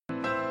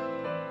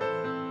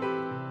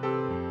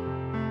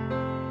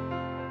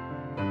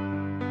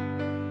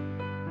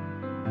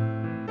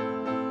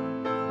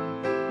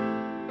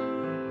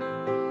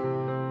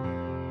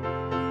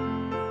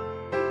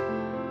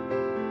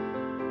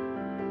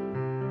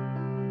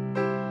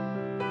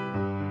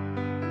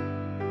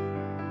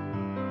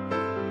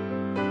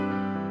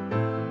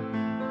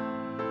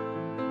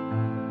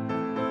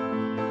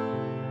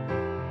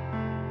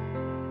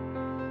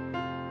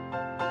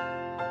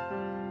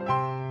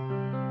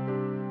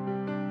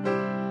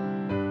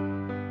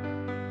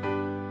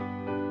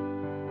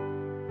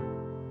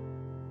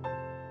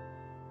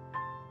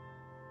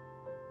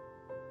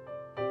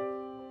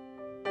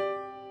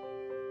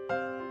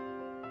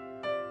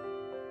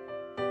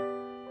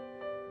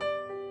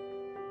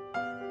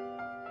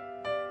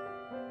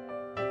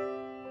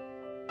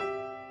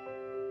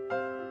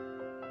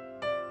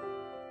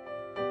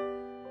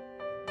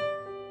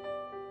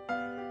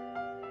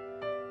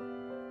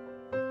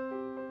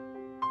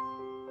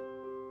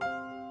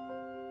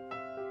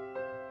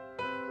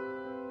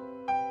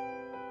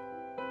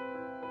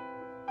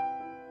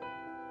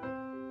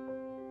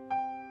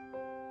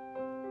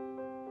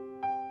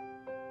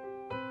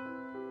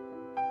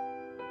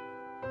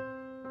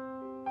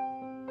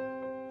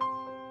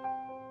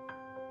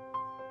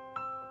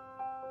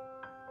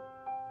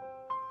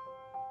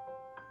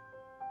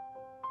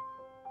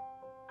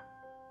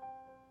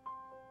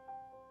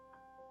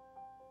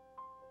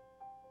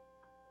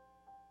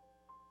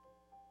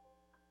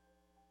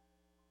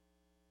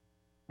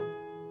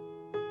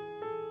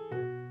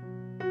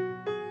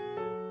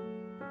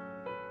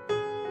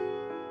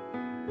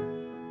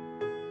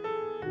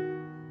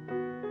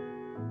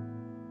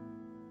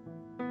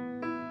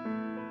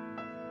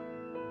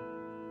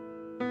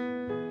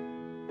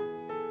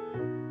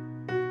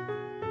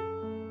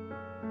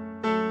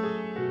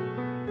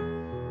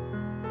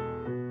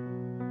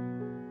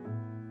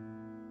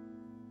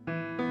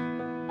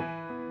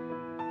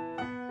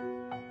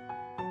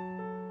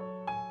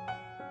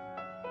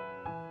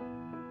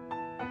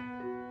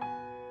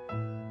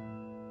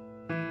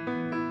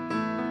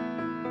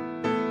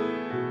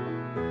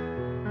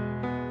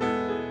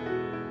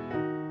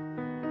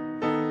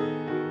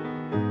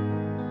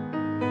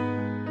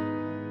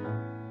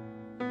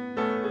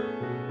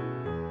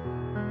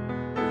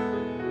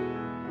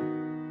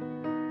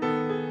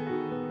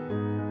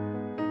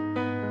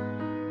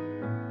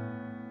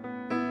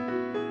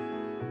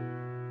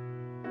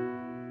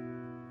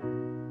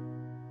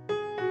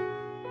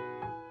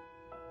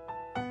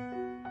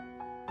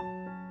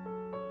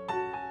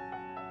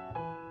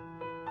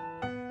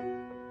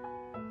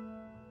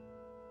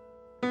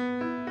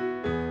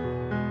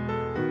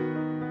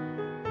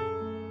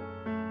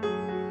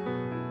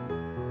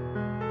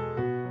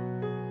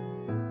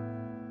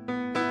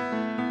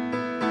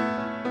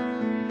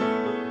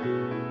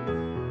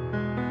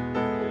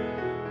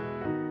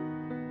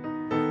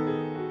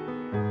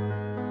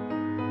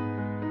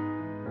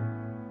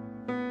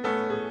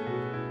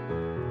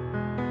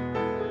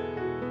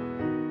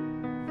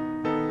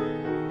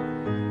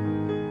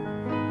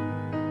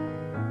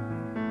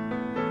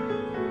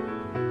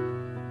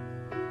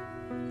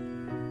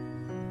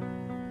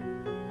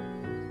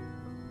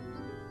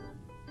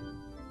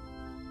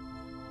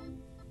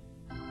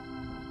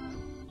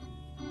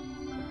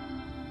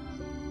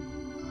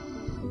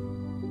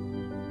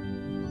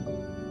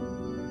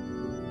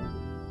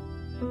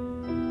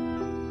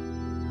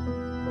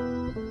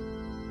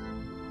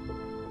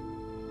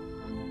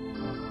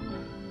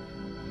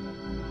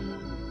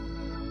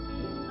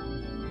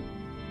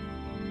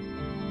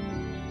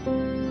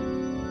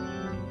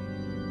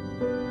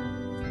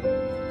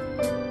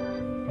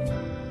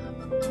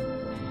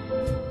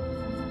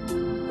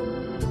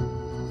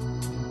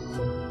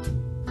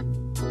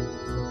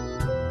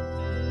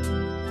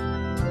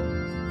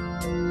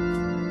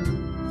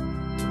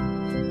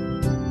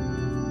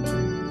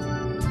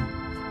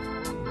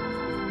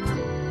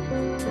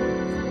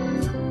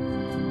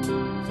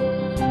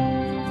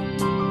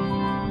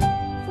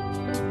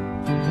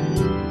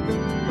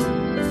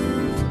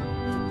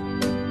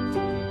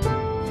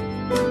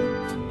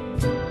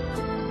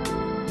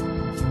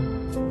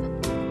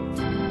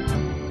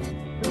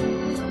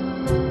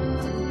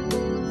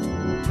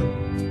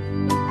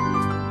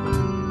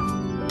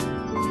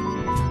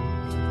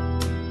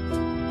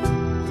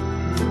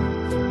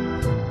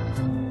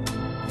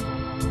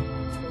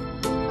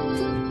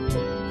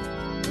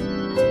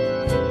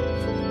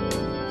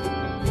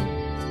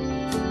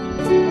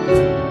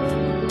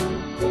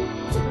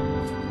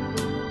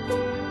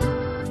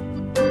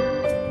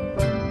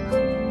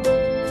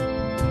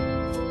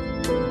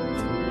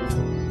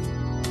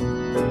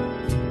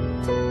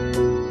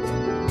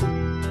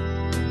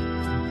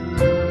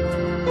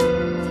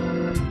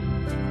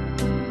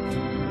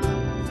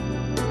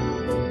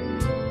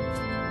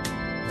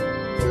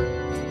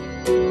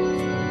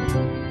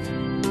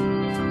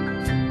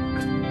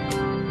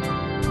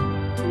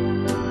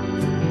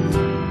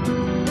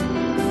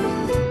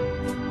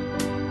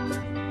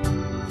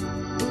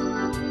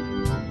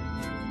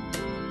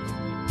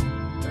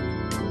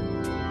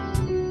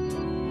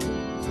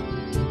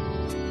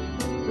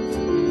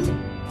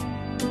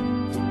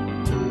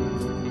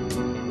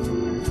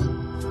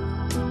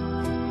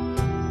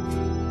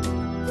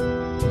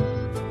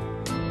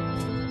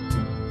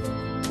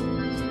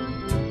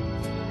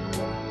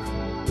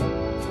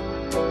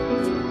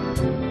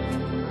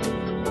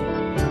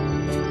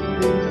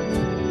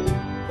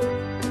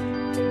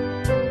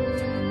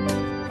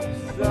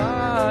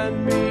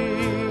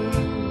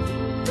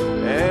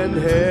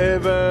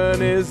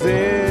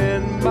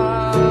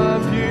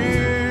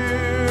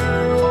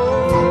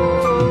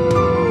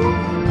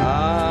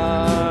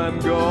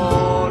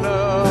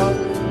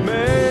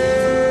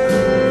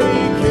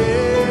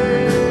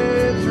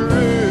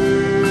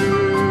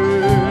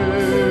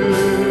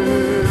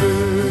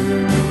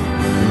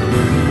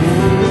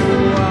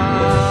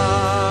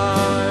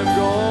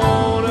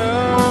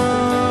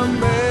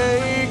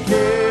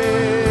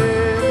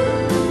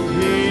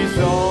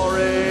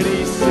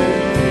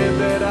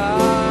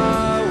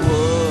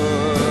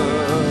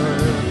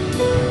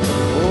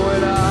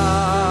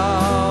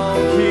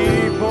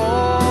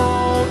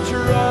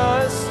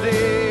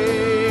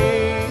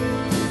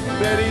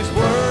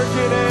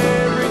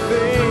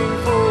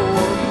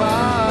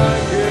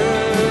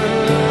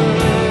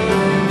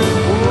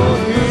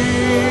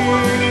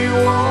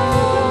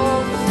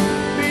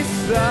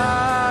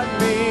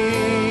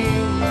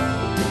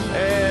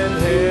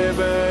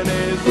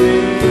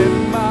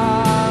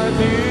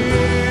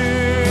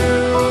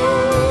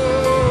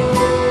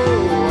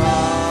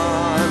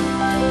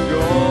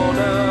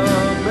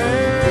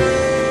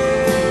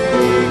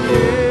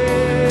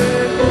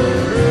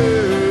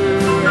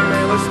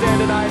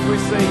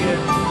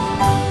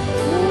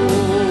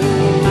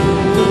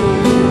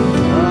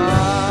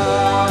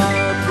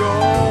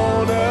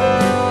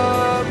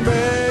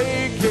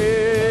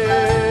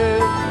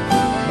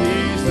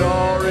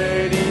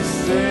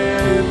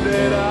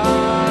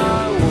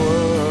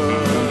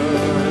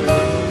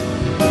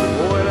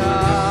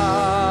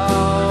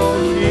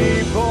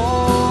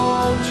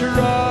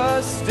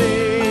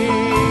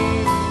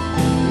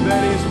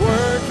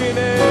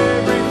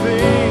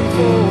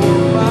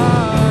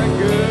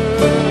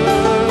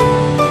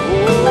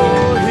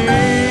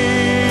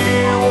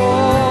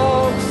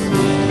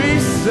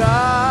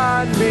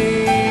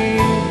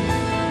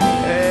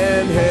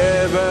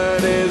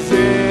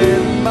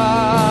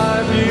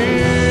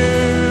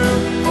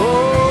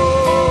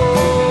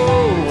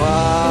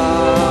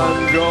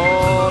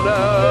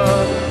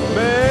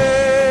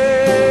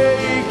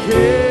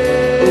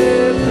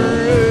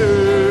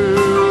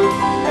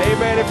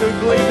you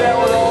believe that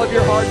with all of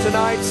your heart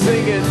tonight?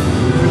 Sing it.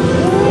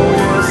 Oh,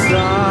 yes,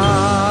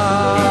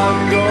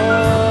 I'm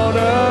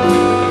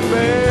gonna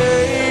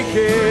make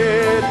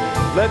it.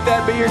 Let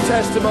that be your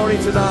testimony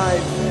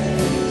tonight.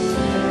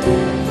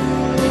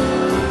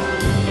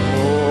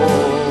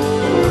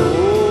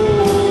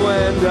 Oh,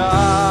 and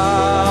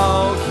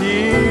I'll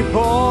keep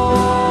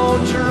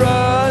on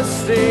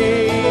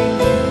trusting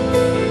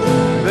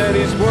that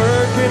He's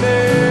working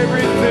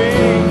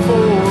everything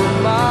for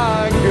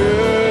my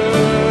good.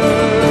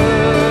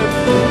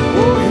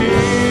 Oh,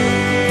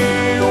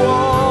 He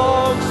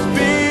walks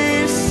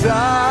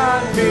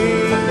beside me.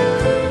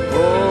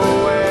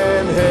 Oh,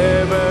 and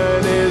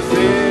heaven is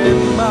in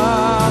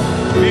my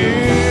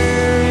view.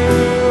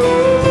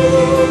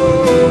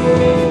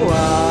 Oh,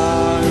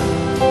 I'm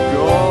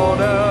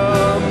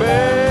gonna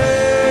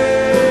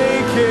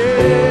make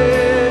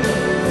it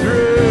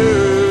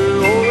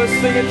through. Oh, let's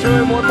sing it to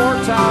Him one more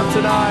time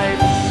tonight.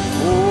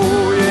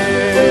 Oh,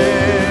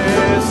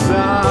 yes,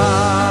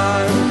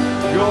 I'm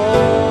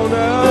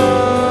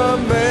gonna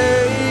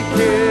make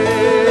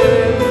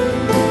it.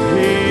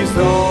 He's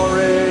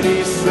already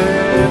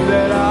said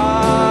that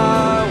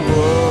I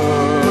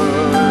would.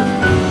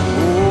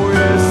 Oh,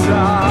 yes,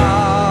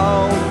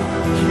 I'll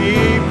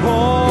keep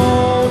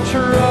on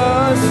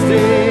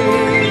trusting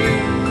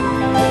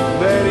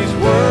that He's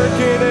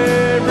working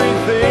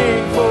everything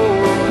for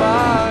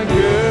my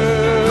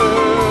good.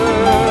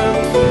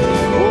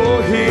 Oh,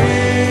 He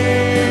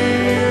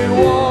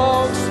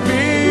walks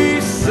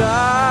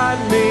beside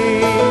me.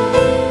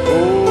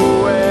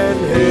 Oh, and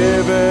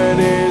heaven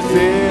is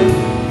in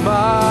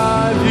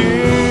my view.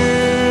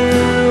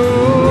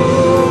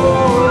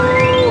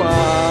 Oh,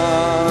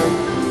 I'm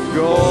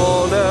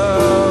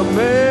gonna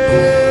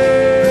make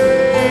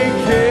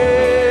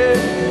it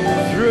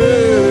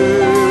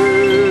through.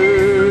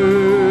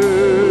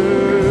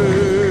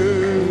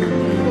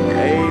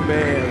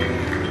 Amen.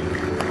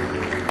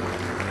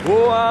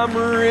 Oh, I'm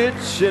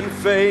rich in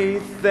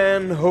faith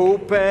and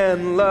hope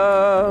and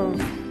love.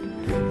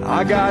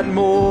 I got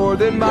more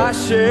than my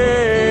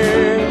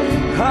share.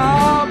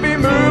 I'll be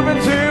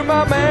moving to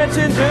my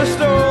mansion just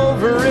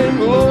over in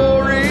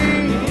glory,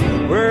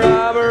 where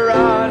I'm a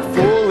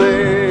rightful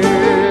heir.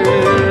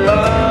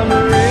 I'm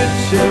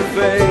rich in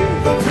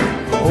faith,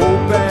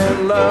 hope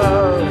and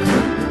love.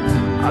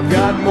 I've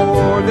got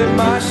more than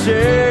my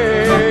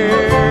share.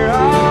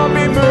 I'll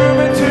be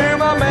moving to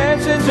my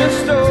mansion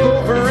just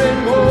over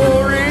in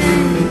glory,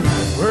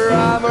 where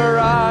I'm a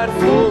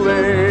rightful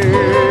heir.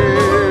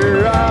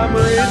 I'm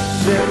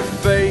rich in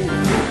faith,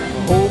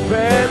 hope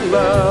and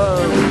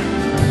love.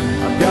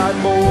 I've got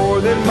more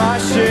than my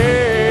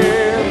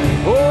share.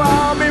 Oh,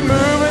 I'll be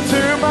moving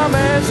to my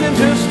mansion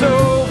just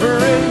over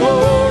in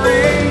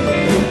glory,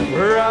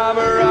 where I'm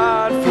a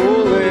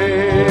rightful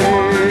heir.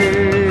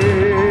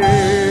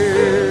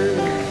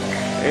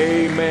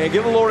 Amen.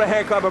 Give the Lord a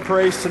hand clap of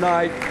praise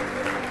tonight.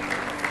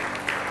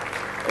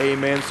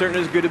 Amen.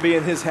 Certainly it's good to be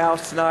in His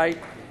house tonight.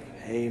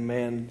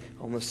 Amen.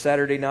 On the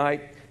Saturday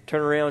night,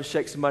 turn around,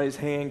 shake somebody's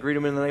hand, greet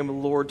them in the name of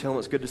the Lord, tell them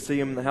it's good to see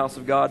them in the house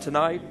of God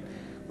tonight.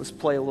 Let's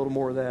play a little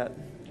more of that.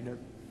 You know.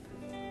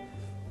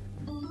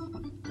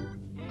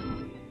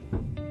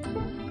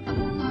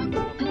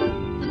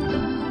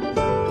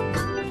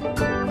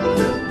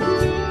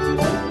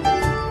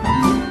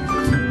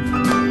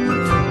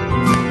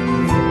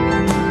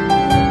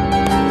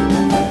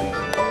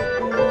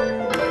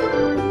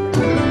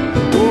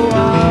 Oh,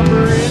 I'm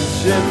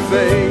rich in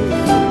faith,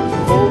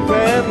 hope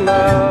and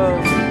love.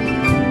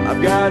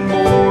 I've got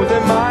more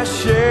than my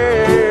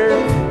share.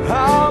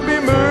 I'll be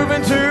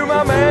moving to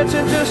my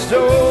mansion just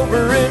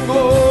over in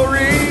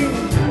glory,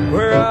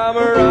 where I'm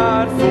a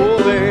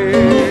rightful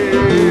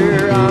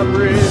heir. I'm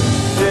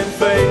rich in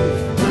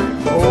faith,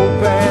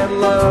 hope and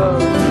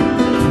love.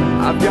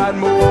 I've got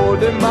more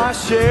than my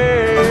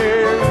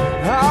share.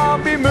 I'll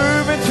be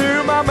moving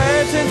to my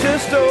mansion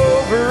just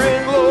over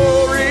in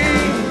glory,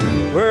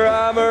 where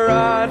I'm a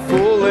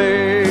rightful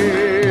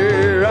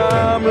heir.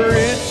 I'm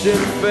rich in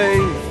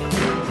faith,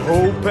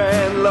 hope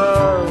and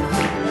love.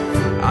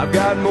 I've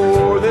got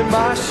more than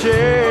my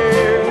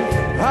share.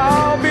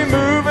 I'll be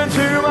moving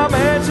to my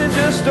mansion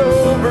just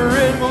over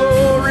in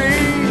glory,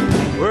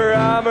 where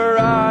I'm a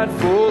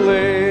rightful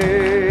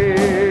heir.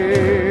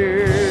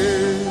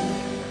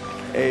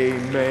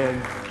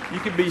 Amen. You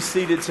can be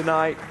seated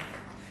tonight.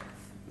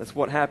 That's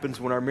what happens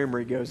when our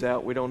memory goes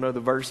out. We don't know the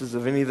verses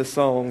of any of the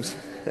songs.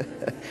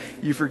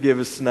 You forgive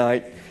us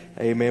tonight.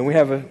 Amen. We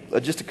have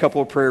just a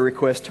couple of prayer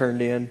requests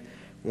turned in.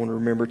 I want to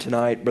remember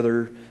tonight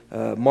Brother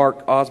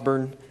Mark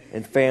Osborne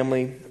and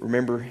family.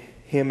 Remember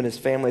him and his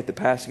family at the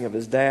passing of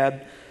his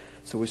dad.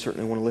 So we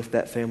certainly want to lift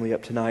that family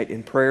up tonight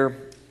in prayer.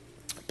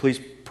 Please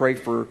pray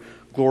for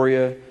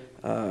Gloria,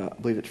 I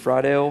believe it's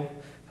Friedel.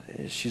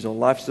 She's on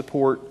life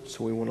support,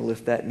 so we want to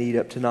lift that need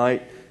up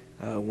tonight.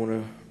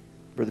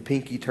 Brother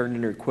Pinky turned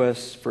in a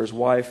request for his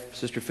wife,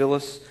 Sister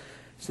Phyllis.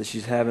 Says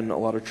she's having a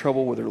lot of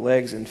trouble with her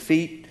legs and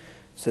feet.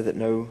 So that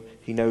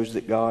he knows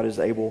that God is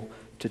able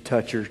to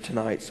touch her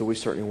tonight. So we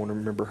certainly want to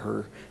remember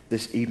her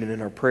this evening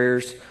in our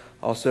prayers.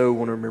 Also,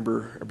 want to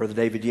remember Brother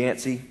David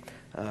Yancey,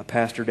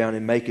 pastor down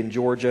in Macon,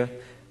 Georgia.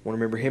 Want to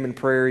remember him in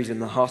prayer. He's in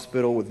the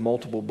hospital with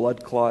multiple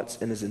blood clots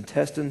in his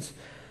intestines,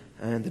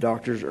 and the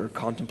doctors are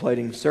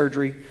contemplating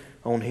surgery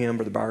on him.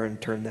 Brother Byron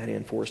turned that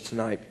in for us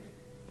tonight.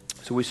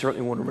 So we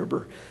certainly want to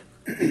remember,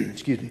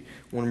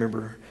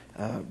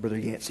 Brother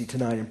Yancey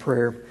tonight in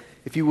prayer.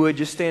 If you would,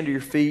 just stand to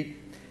your feet.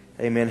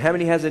 Amen. How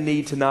many has a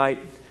need tonight?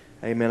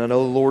 Amen. I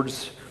know the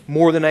Lord's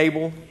more than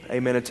able,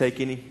 amen, to take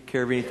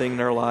care of anything in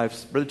our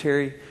lives. Brother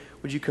Terry,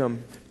 would you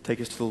come take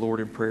us to the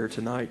Lord in prayer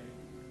tonight?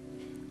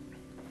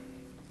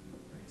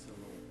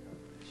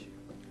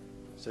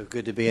 So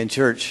good to be in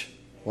church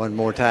one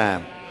more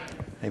time.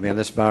 Amen.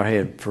 Let's bow our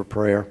head for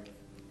prayer.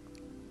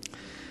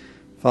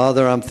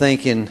 Father, I'm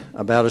thinking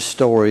about a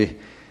story.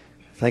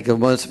 I think of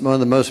one of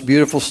the most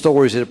beautiful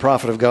stories that a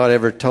prophet of God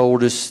ever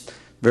told us.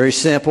 Very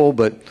simple,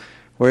 but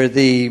where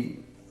the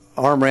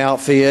armor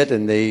outfit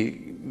and the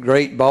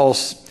great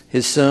boss,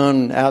 his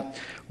son, out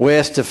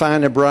west to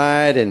find a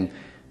bride, and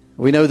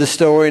we know the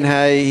story and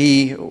how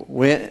he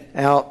went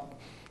out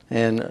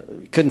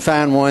and couldn't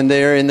find one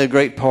there in the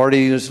great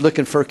party. He was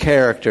looking for a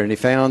character, and he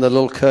found the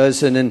little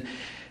cousin and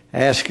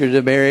asked her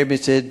to marry him. He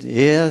said,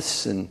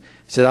 yes, and he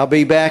said, I'll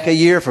be back a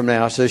year from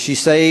now. So she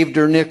saved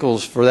her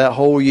nickels for that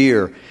whole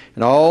year,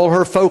 and all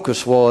her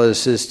focus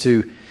is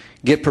to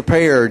get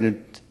prepared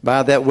and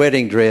buy that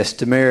wedding dress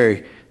to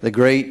marry the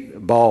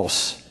great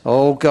boss.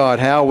 Oh God,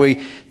 how are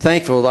we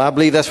thankful. I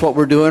believe that's what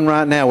we're doing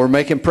right now. We're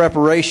making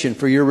preparation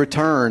for your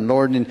return,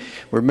 Lord. And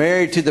we're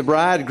married to the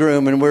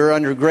bridegroom, and we're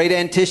under great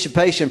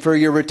anticipation for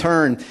your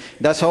return.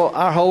 That's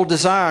our whole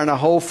desire and our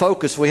whole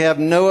focus. We have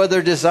no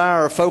other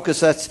desire or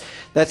focus.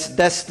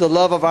 That's the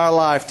love of our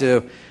life,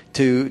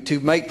 to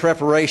make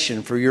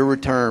preparation for your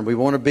return. We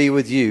want to be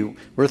with you.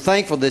 We're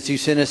thankful that you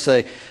sent us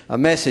a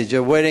message,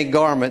 a wedding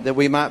garment, that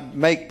we might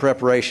make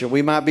preparation.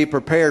 We might be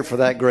prepared for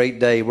that great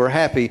day. We're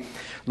happy,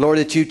 Lord,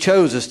 that you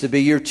chose us to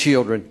be your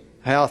children.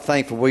 How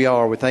thankful we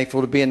are. We're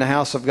thankful to be in the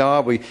house of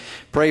God. We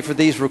pray for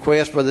these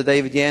requests. Brother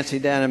David Yancey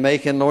down in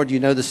Macon, Lord, you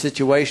know the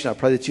situation. I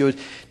pray that you would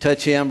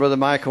touch him. Brother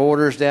Mike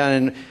Orders down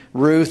in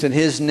Ruth and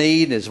his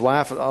need, and his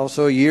wife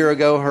also a year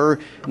ago, her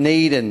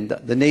need, and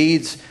the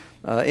needs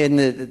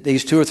in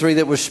these two or three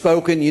that were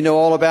spoken. You know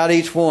all about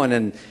each one,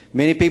 and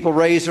many people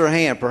raise their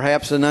hand,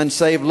 perhaps an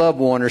unsaved loved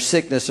one or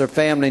sickness or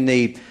family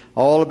need,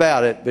 all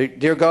about it. But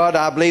dear God,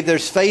 I believe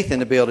there's faith in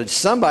the building.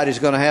 Somebody's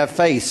going to have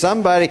faith.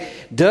 Somebody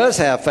does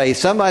have faith.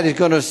 Somebody's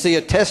going to see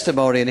a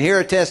testimony and hear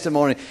a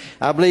testimony.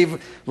 I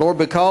believe, Lord,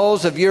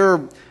 because of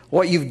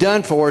what you've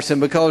done for us,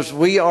 and because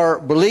we are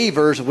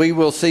believers, we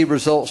will see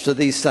results to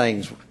these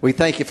things. We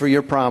thank you for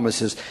your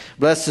promises.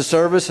 Bless the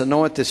service,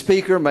 anoint the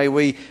speaker. May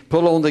we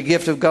pull on the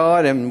gift of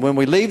God, and when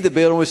we leave the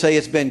building, we say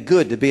it's been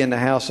good to be in the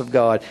house of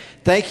God.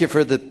 Thank you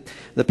for the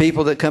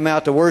people that come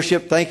out to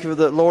worship. Thank you,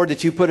 Lord,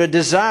 that you put a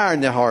desire in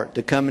their heart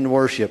to come and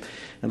worship.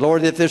 And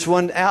Lord, if there's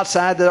one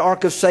outside the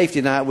ark of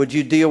safety tonight, would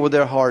you deal with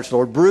their hearts,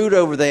 Lord? Brood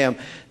over them.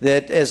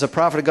 That, as a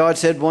prophet of God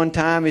said one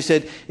time, he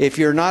said, if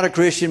you're not a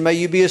Christian, may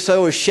you be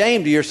so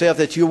ashamed of yourself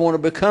that you want to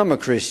become a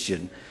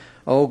Christian.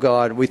 Oh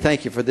God, we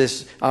thank you for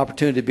this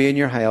opportunity to be in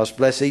your house.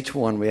 Bless each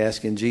one, we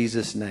ask in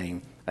Jesus'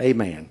 name.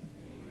 Amen.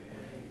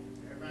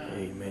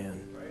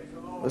 Amen.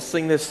 Let's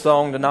sing this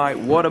song tonight.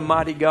 What a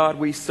mighty God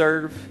we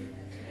serve.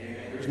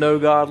 There's no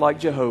God like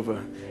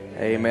Jehovah.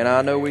 Amen.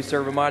 I know we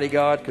serve a mighty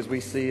God because we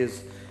see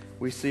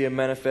Him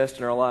manifest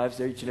in our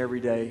lives each and every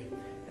day.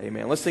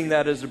 Amen. Let's sing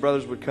that as the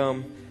brothers would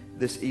come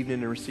this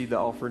evening and receive the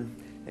offering.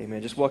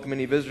 Amen. Just welcome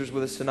any visitors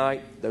with us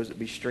tonight, those that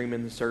be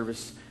streaming the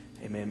service.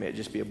 Amen. May it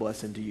just be a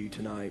blessing to you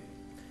tonight.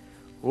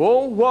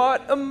 Oh,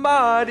 what a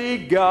mighty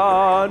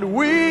God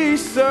we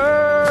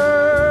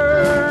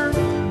serve.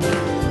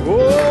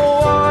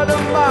 Oh, what a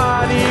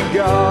mighty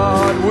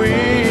God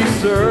we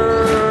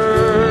serve.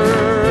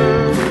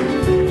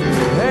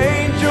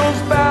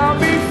 Angels bow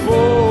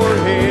before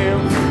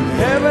Him.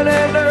 Heaven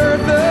and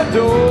earth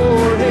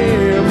adore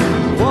Him.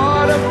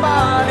 What a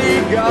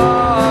mighty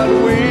God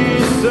we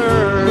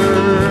serve.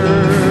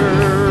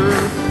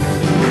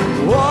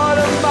 What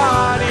a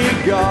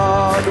mighty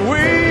God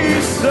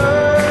we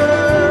serve.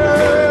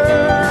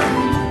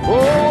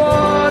 Oh,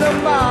 what a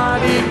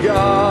mighty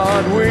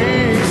God we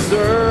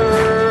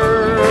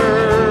serve.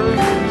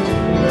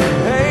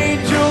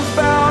 Angels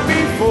bow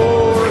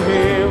before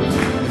Him.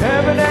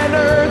 Heaven and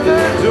earth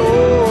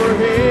adore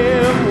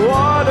Him.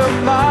 What a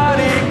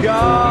mighty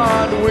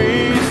God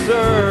we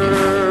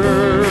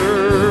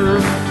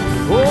serve.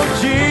 Oh,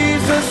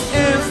 Jesus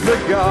is the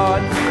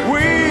God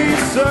we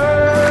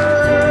serve.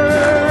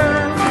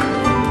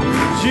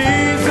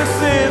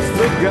 Jesus is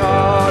the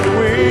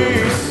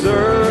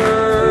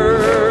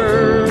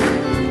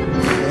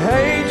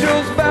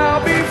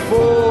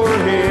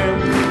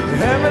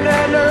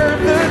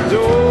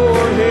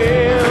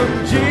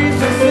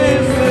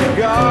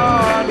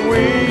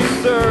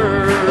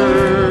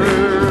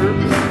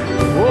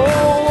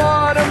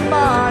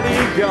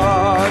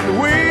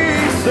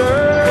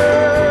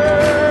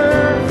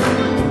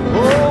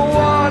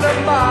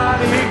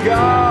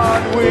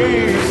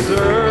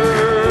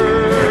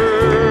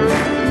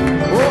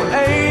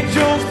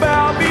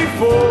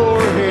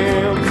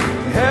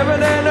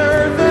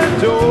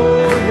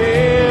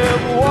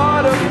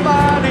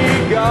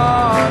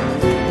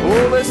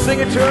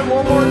to it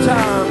one more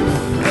time.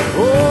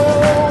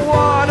 Oh,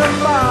 what a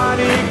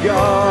mighty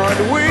God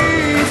we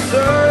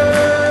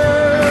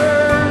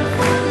serve.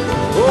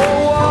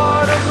 Oh,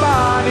 what a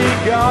mighty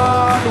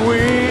God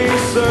we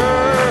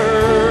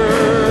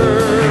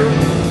serve.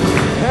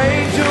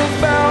 Angels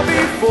bow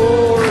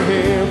before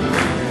him,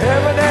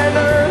 heaven and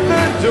earth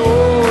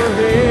adore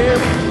him.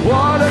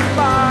 What a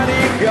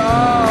mighty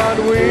God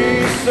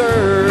we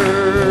serve.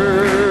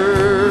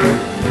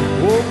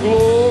 Oh,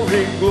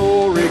 glory,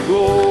 glory,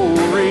 glory.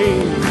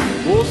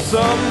 Will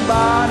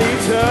somebody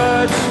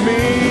touch me?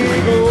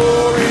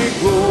 Glory,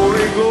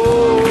 glory,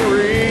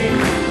 glory.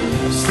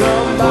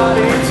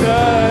 Somebody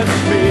touch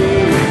me.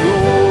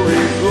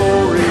 Glory,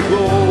 glory,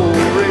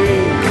 glory.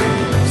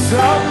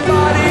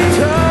 Somebody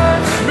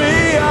touch me.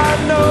 I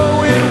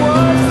know it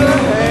was the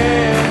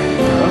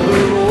hand of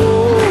the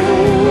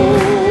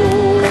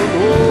Lord.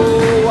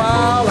 Oh,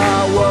 while I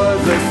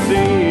was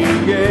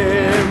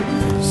a-singing,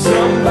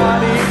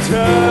 somebody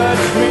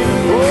touch me.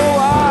 Oh,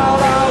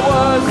 while I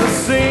was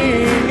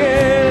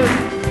a-singing,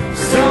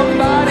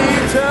 somebody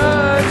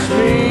touch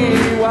me.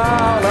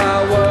 While I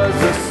was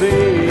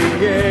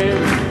a-singing,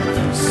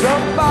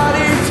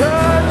 somebody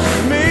touch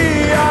me.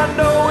 I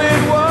know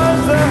it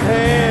was the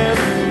hand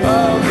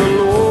of the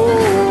Lord.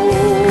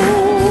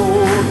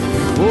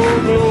 Oh,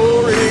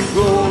 glory,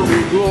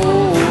 glory,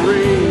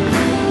 glory.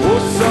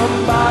 Oh,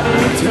 somebody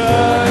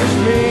touch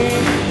me.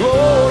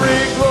 Glory,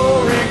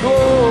 glory,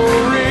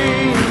 glory.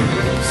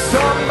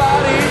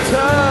 Somebody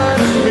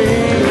touch me.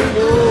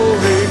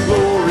 Glory,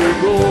 glory,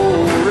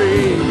 glory.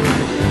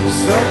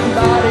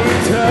 Somebody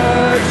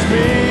touch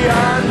me. I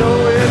know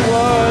it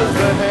was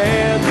the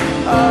hand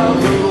of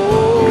the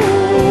Lord.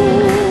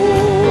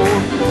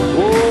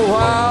 Oh,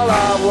 while I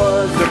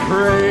was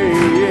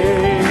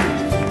praying,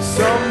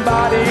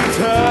 somebody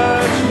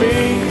touch me.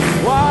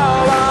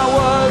 While I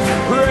was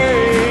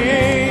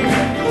praying,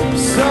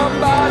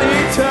 somebody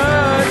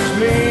touch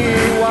me.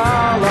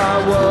 While I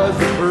was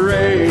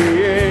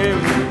praying,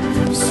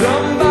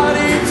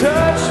 somebody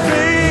touch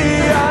me.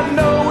 I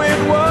know it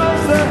was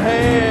the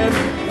hand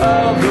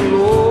of the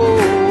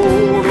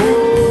Lord. Oh,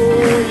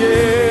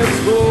 yes,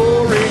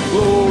 glory,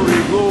 glory,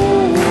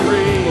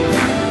 glory.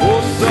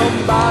 Oh,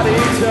 somebody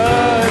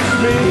touch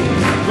me.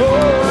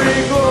 Glory,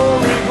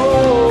 glory,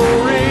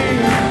 glory.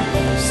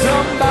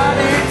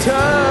 Somebody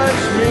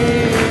touch me.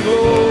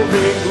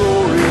 Glory,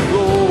 glory,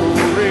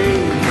 glory.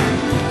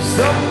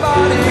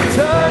 Somebody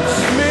touch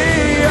me.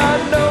 I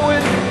know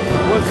it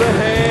was the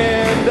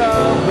hand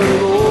of the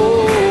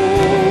Lord.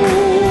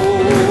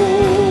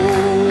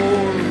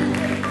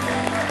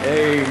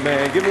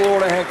 Amen. Give the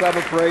Lord a hand clap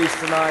of praise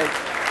tonight.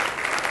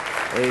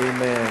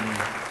 Amen.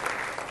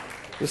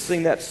 Let's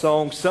sing that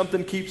song,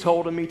 Something Keeps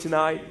Holding Me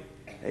Tonight.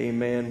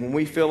 Amen. When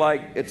we feel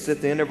like it's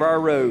at the end of our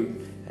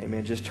road,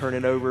 amen, just turn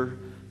it over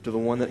to the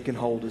one that can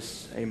hold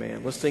us.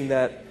 Amen. Let's sing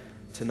that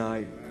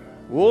tonight.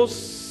 Well,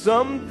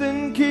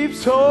 something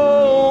keeps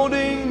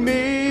holding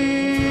me.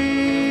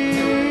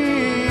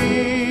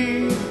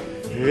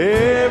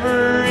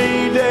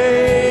 Every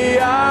day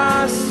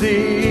I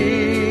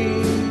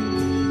see.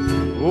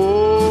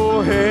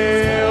 Oh,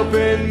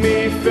 helping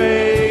me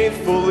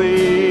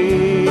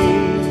faithfully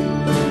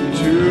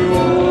to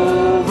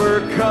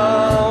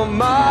overcome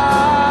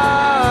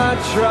my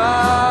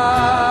trials.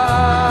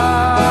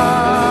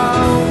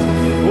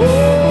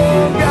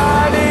 Oh,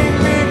 guiding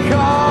me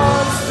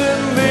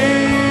constantly.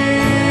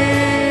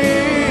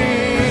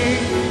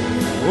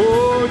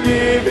 Oh,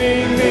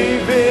 giving me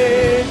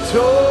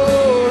victory.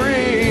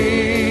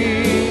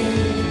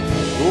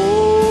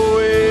 Oh,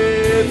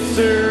 it's a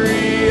reality.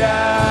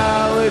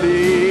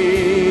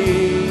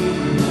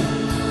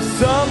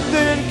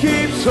 Something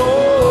keeps holding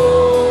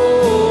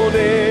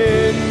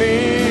me.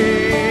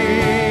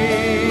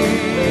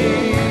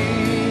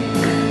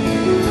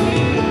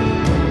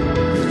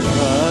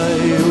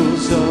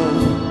 Trials of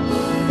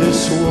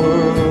this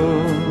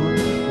world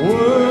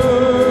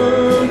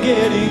were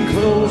getting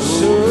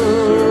closer.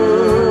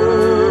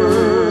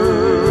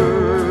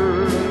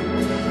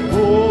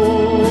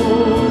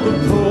 Oh, the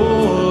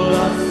pull I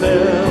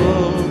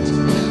felt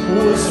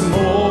was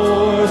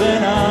more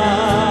than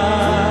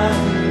I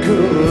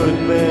could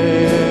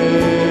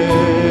bear.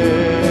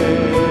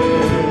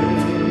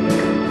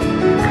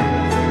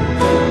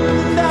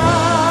 And I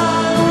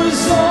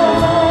was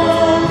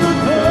on the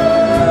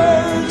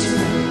verge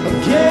of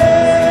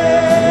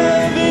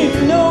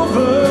giving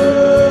over.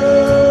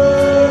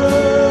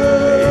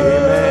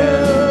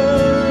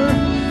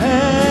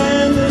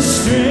 And the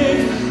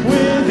strength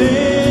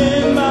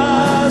within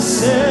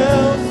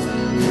myself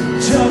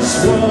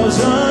just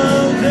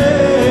wasn't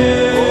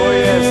there. Oh,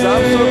 yes,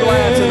 I'm so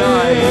glad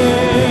tonight.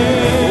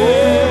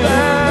 Oh,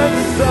 that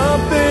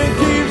something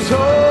keeps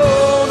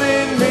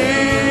holding me.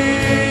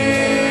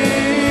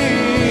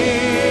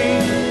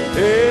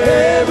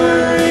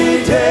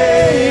 Every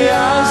day I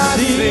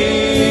see,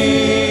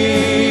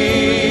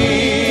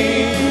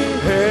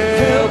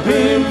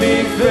 helping me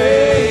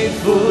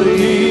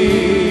faithfully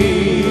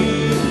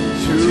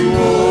to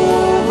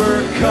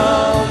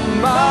overcome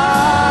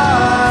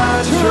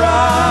my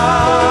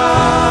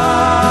trials.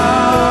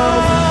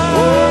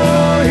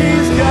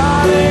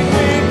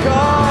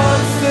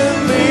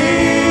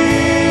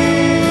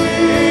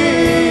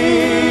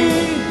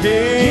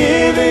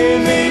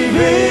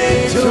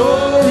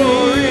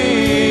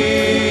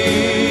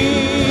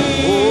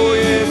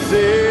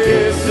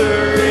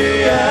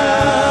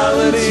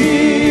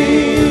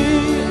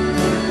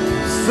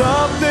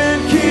 something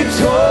keeps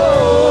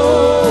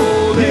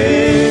holding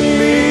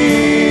me.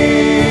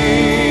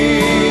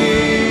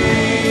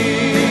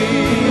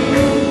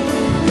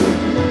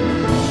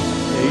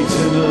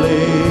 Satan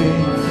lay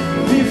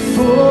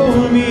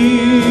before me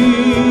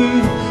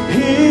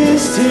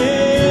his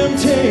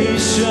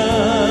temptation.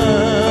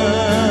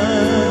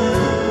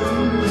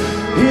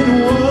 It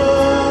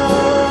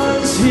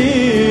was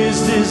his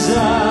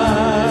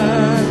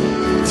desire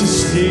to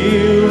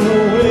steal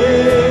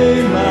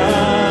away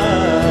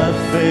my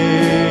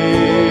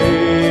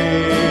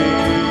faith.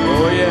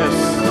 Oh yes,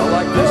 I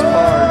like this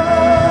part.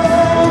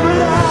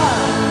 But I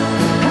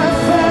have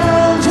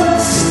found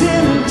just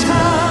in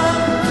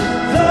time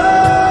the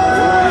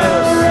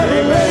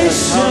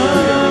revelation.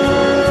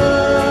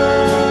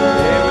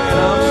 Amen.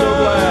 I'm so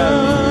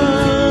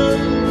glad.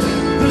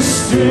 The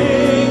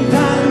strength I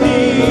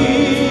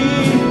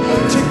need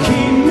to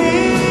keep me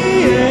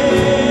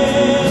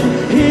in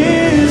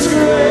His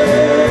grace.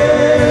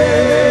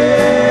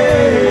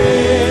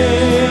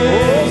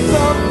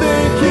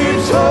 Something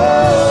keeps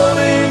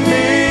holding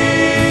me.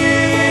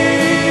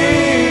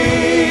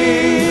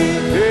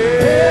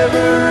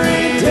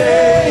 Every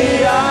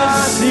day I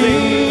see.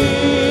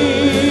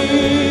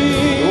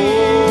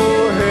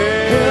 Oh,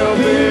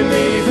 helping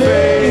me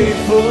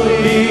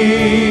faithfully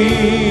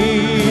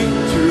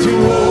to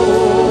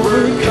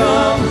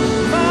overcome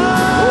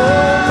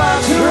my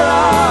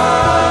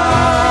trials,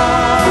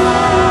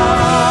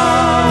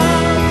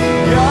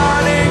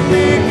 guiding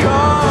me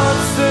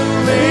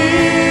constantly,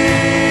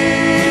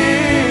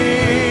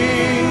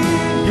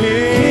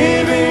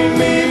 giving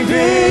me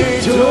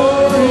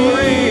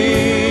victory.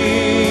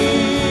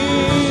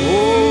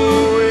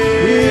 Oh,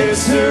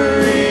 it's a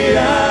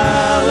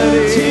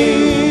reality.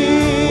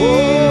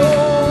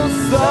 Oh,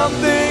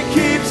 something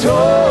keeps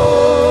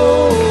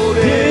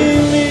holding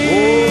me.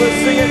 Oh, let's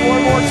sing it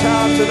one more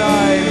time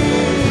tonight.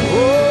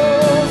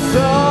 Oh,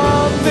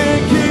 something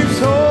keeps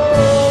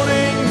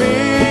holding me.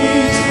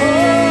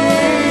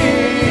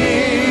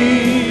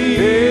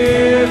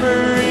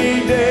 Every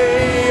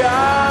day I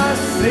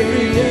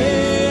see.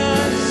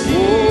 Oh,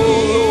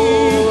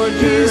 Lord,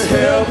 you're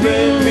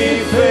helping me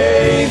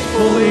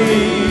faithfully.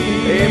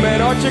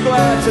 Amen. Aren't you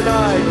glad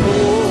tonight?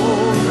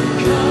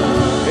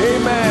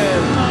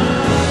 Amen.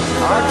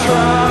 Our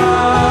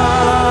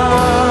trials,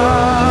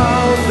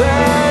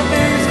 and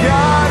He's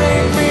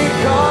guiding me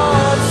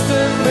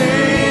constantly,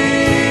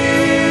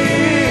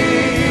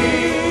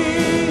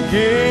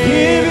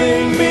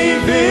 giving me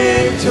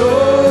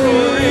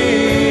victory.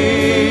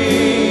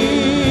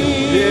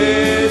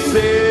 Yes,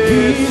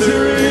 it's a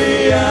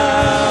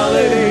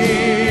reality.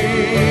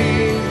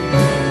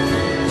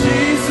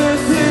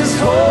 Jesus is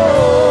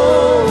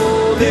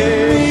holding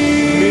me.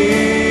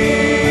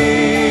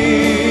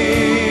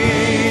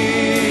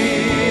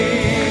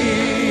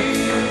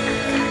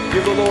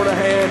 Give the Lord a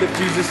hand if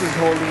Jesus is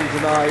holding you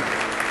tonight.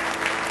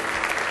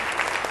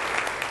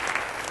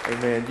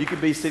 Amen. You can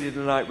be seated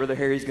tonight. Brother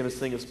Harry's going to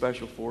sing a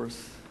special for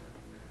us.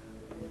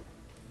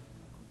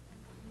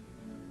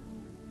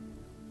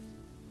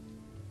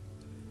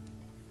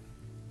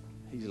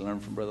 He's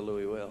learned from Brother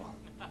Louis well.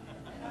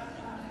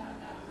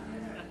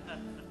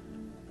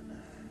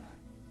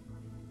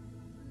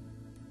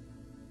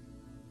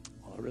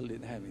 Well, I really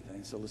didn't have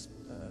anything, so let's,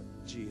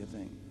 G, I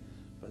think.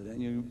 But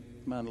then you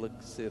mind look,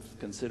 see if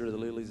Consider the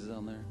Lilies is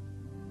on there.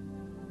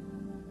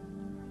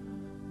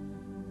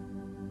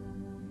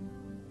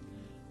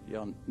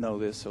 Y'all know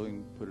this, so we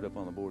can put it up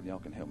on the board and y'all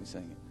can help me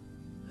sing it.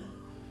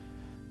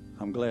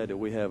 I'm glad that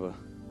we have a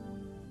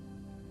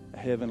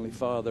Heavenly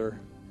Father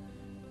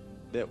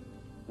that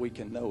we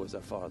can know as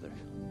our Father,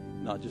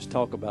 not just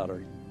talk about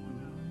her.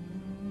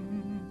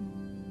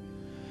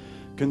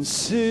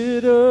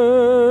 Consider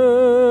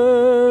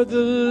the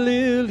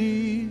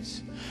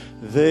lilies,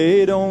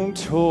 they don't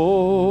toil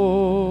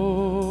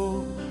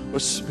or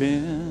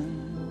spin,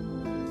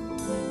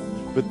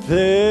 but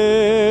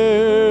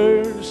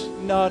there's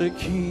not a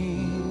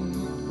king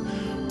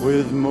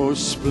with more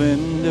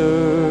splendor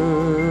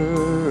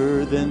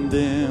than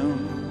them.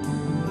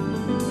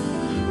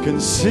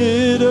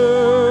 Consider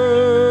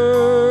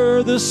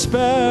the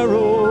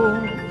sparrow,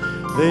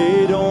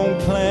 they don't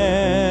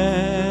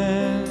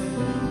plant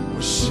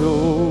or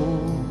sow,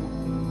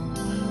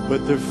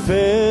 but they're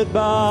fed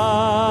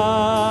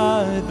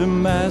by the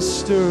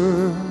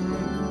Master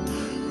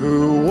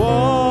who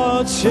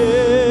watches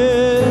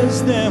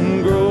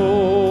them grow.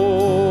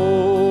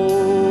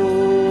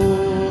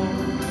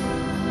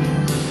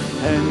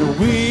 And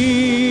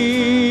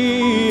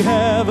we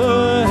have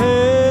a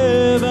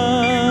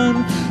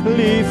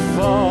heavenly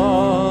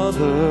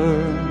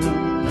Father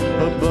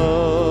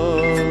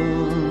above,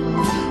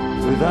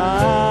 with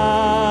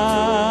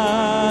eyes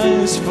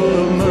full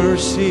of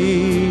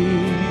mercy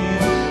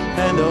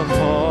and a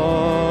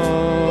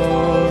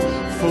heart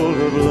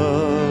full of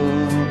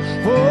love.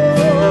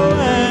 Oh,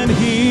 and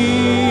He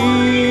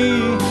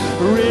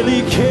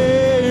really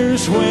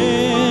cares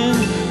when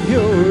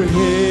your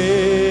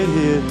head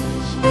is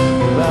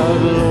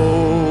bowed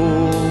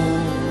low.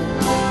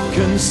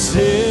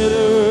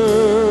 Consider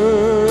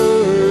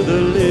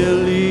the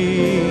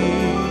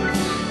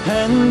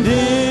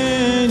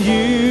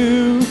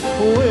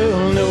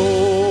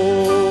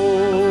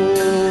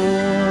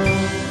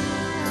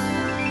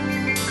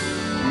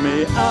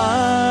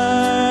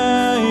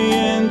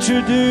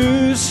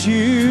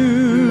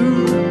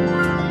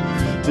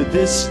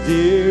this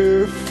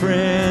dear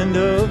friend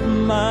of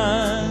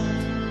mine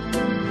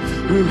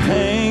who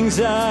hangs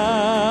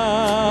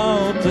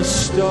out the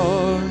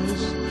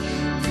stars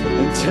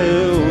and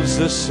tells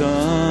the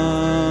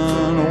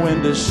sun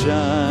when to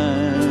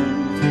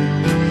shine.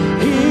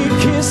 He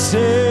kisses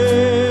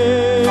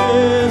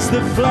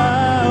the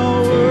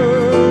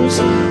flowers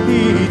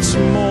each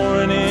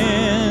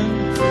morning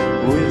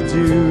with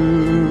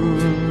dew,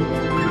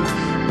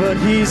 but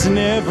he's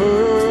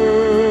never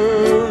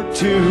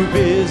too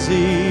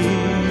busy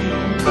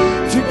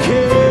to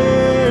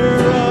care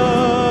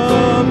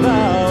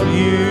about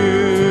you.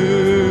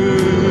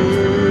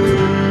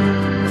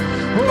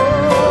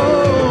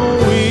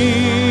 Oh, we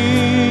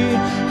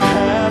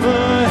have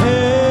a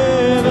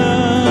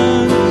heavenly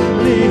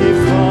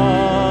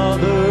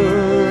Father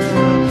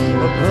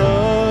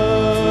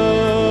above,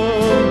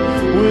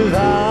 with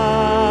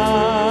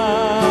eyes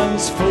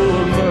full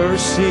of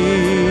mercy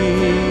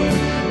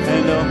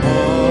and a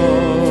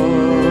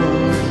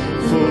heart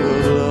full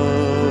of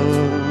love.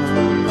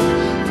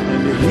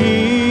 And He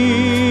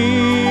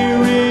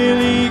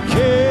really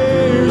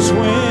cares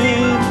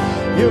when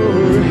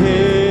your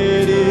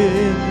head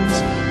is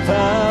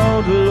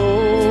bowed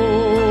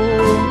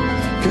low.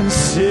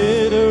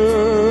 Consider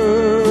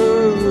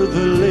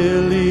the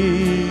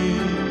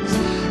lilies,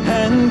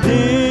 and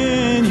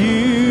then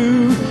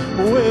you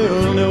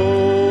will know.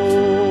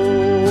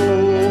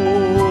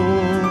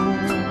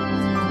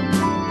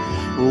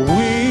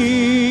 We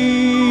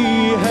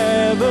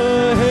have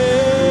a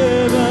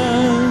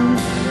heavenly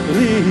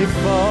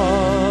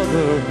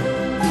Father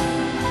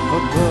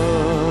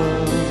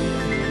above,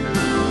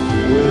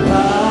 with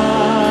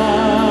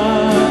eyes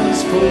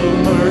full of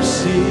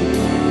mercy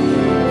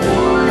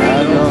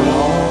and a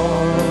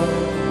heart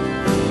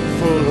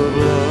full of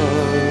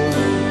love.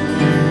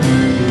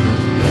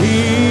 He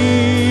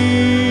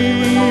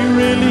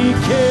really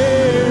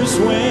cares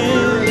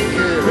when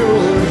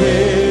your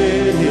head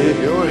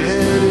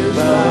is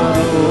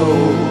bowed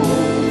low.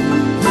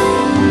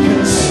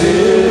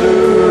 Consider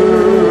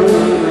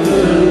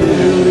the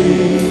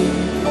lily,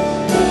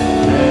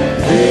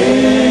 and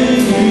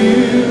then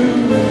you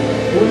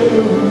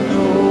will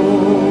know.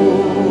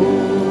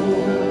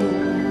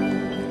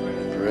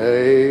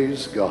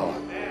 Praise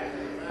God.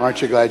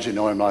 Aren't you glad you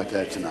know Him like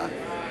that tonight?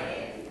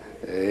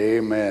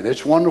 Amen.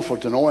 It's wonderful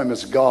to know Him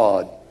as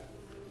God.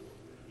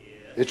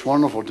 It's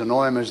wonderful to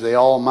know Him as the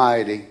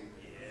Almighty,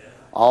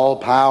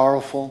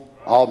 all-powerful,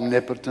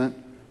 omnipotent,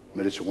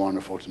 but it's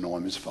wonderful to know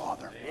Him as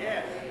Father.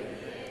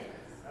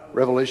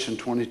 Revelation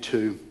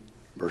 22,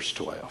 verse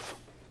 12.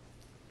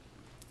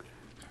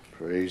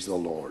 Praise the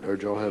Lord.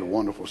 Heard y'all had a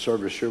wonderful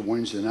service here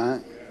Wednesday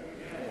night.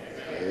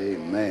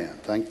 Amen.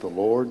 Thank the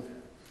Lord.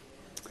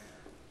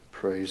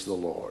 Praise the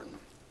Lord.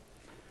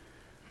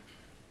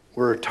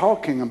 We're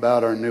talking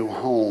about our new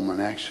home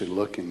and actually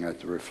looking at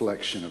the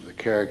reflection of the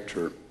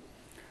character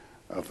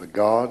of the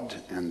God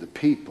and the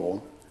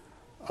people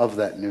of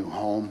that new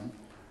home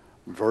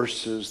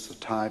versus the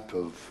type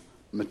of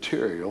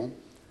material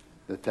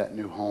that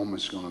new home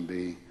is going to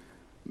be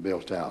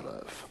built out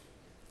of.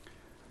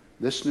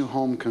 This new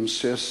home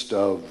consists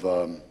of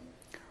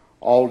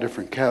all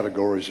different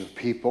categories of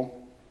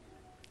people.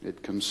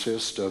 It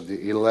consists of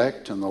the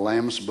elect in the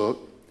Lamb's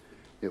book.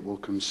 It will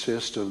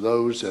consist of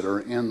those that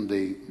are in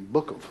the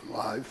book of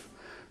life,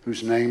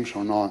 whose names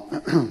are not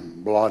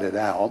blotted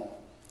out.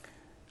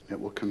 It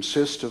will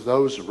consist of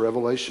those of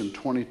Revelation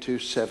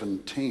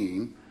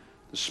 22:17.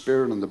 The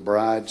Spirit and the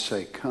bride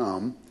say,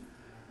 "Come."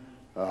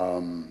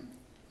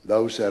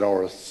 Those that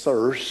are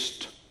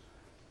athirst,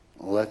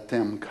 let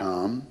them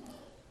come.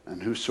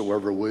 And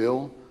whosoever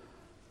will,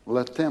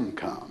 let them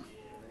come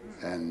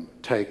and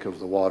take of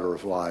the water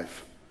of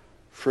life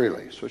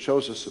freely. So it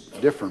shows us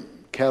different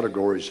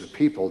categories of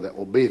people that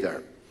will be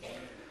there.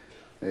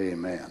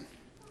 Amen.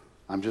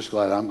 I'm just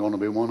glad I'm going to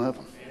be one of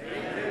them.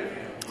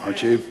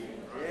 Aren't you?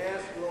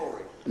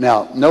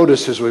 Now,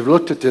 notice as we've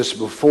looked at this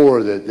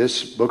before, that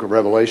this book of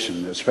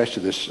Revelation,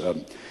 especially this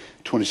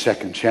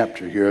 22nd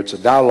chapter here, it's a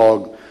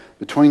dialogue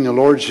between the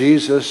Lord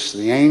Jesus,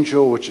 the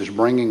angel, which is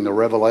bringing the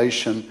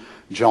revelation,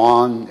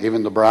 John,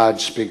 even the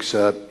bride speaks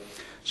up.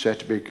 So you have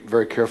to be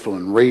very careful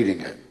in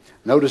reading it.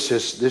 Notice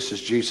this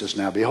is Jesus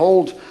now.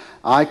 "Behold,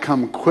 I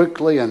come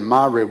quickly, and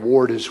my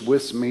reward is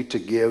with me to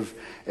give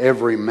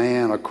every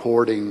man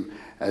according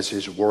as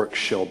his work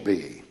shall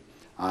be.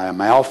 I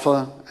am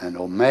Alpha and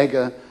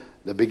Omega,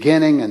 the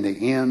beginning and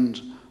the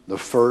end, the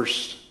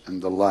first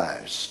and the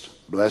last.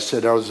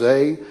 Blessed are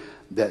they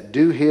that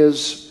do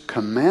His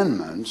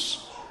commandments,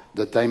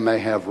 that they may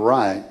have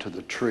right to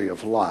the tree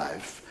of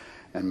life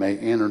and may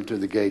enter into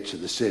the gates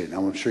of the city." Now,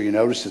 I'm sure you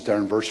noticed that there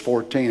in verse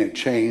 14 it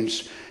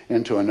changed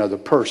into another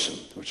person,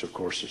 which of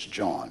course is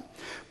John.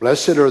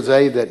 Blessed are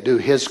they that do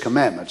His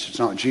commandments. It's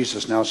not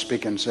Jesus now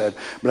speaking and said,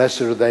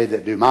 "Blessed are they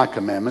that do my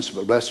commandments,"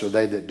 but blessed are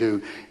they that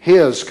do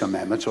His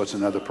commandments. So it's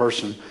another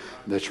person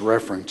that's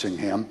referencing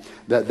Him.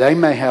 "That they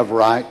may have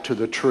right to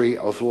the tree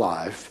of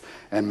life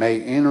and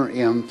may enter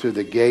in through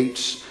the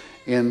gates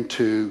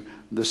into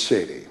the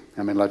city."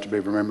 I mean, like to be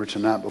remembered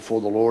tonight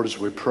before the Lord as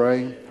we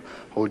pray.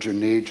 Hold your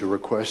need, your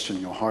request in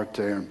your heart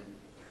there.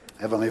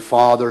 Heavenly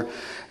Father,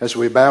 as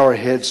we bow our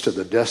heads to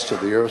the dust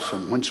of the earth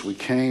from whence we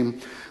came,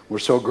 we're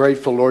so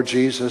grateful, Lord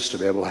Jesus, to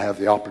be able to have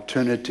the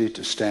opportunity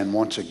to stand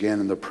once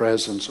again in the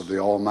presence of the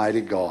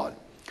Almighty God.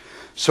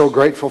 So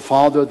grateful,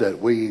 Father, that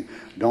we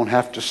don't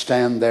have to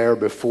stand there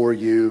before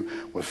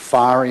you with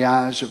fiery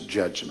eyes of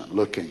judgment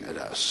looking at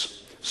us.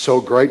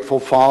 So grateful,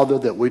 Father,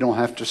 that we don't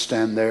have to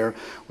stand there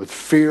with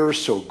fear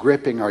so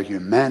gripping our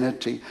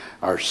humanity,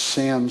 our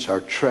sins,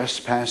 our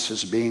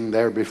trespasses being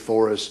there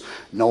before us,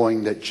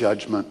 knowing that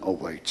judgment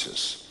awaits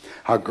us.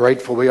 How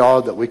grateful we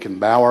are that we can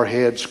bow our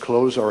heads,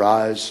 close our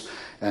eyes,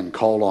 and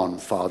call on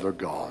Father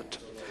God.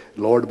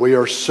 Lord, we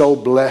are so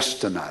blessed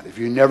tonight. If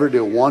you never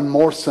do one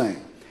more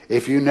thing,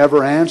 if you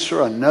never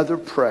answer another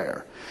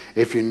prayer,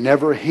 if you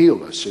never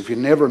heal us, if you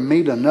never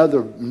meet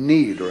another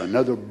need or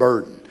another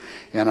burden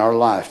in our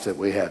life that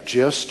we have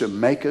just to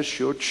make us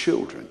your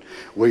children,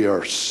 we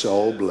are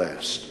so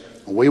blessed.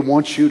 We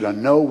want you to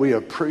know we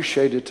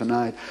appreciate it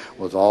tonight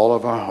with all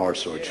of our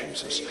hearts, Lord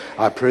Jesus.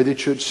 I pray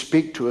that you'd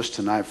speak to us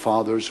tonight,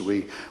 Father, as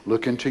we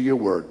look into your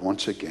word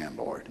once again,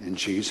 Lord, in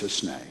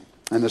Jesus' name.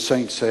 And the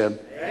saints said,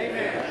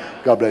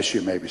 Amen. God bless you.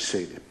 You may be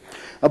seated.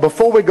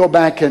 Before we go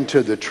back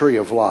into the tree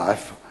of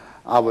life,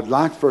 I would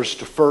like for us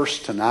to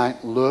first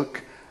tonight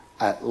look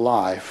at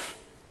life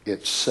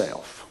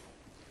itself.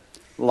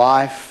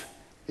 Life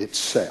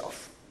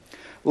itself.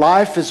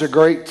 Life is a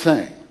great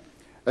thing.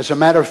 As a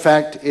matter of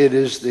fact, it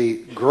is the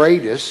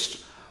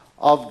greatest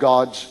of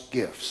God's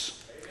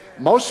gifts.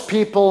 Most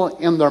people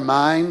in their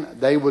mind,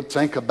 they would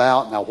think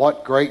about, now,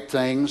 what great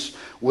things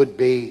would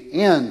be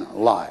in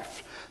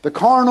life. The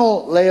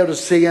carnal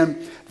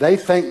Laodicean, they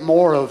think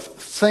more of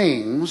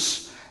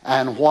things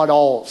and what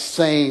all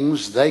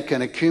things they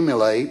can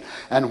accumulate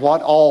and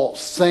what all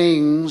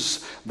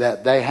things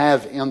that they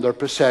have in their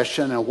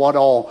possession and what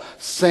all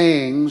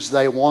things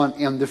they want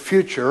in the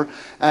future.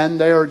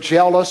 And they are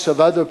jealous of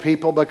other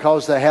people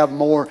because they have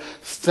more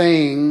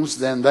things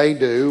than they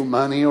do,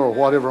 money or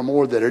whatever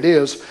more that it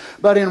is.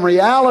 But in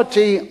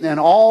reality, in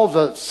all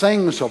the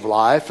things of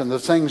life and the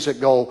things that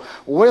go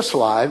with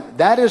life,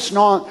 that is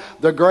not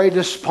the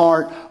greatest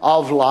part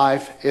of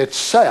life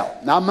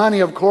itself. Now,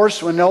 money, of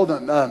course, we know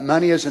that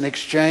money is an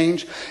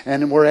exchange,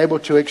 and we're able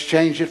to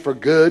exchange it for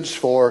goods,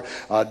 for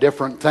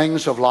different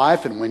things of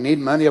life, and we need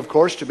money, of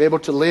course, to be able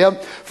to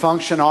live,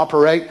 function,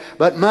 operate.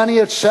 But money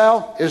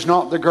itself is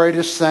not the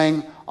greatest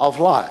thing of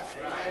life.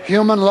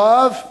 Human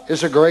love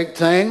is a great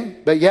thing,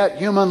 but yet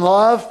human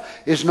love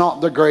is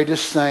not the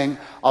greatest thing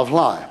of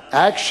life.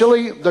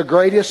 Actually, the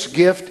greatest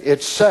gift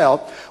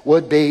itself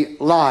would be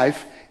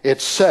life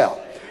itself.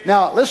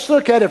 Now, let's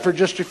look at it for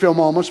just a few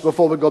moments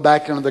before we go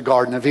back into the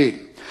Garden of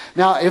Eden.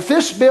 Now, if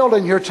this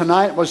building here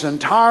tonight was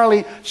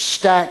entirely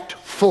stacked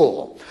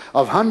full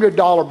of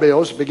 $100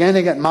 bills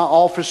beginning at my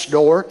office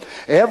door,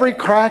 every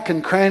crack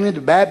and cranny, the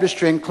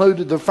baptistry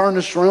included the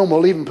furnace room,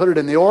 we'll even put it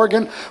in the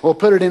organ, we'll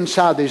put it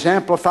inside these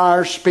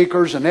amplifiers,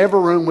 speakers, in every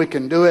room we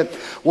can do it.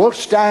 We'll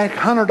stack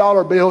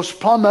 $100 bills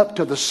plumb up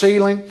to the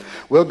ceiling.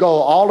 We'll go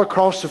all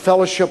across the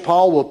fellowship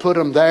hall, we'll put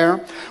them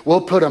there.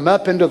 We'll put them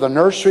up into the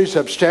nurseries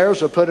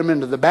upstairs, we'll put them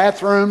into the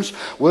bathrooms.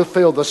 We'll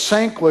fill the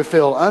sink, we'll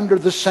fill under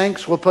the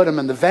sinks, we'll put them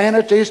in the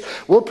vanities,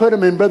 we'll put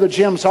them in Brother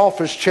Jim's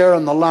office chair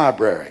in the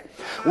library.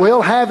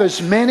 We'll have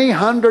as many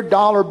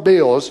 $100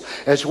 bills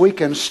as we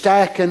can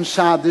stack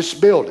inside this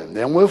building.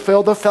 Then we'll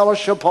fill the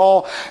fellowship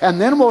hall, and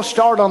then we'll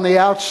start on the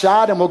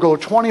outside, and we'll go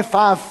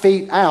 25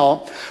 feet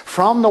out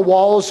from the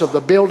walls of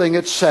the building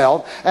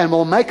itself, and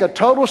we'll make a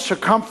total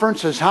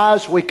circumference as high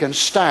as we can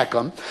stack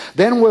them.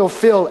 Then we'll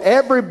fill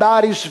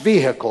everybody's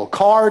vehicle,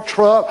 car,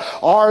 truck,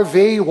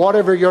 RV,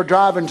 whatever you're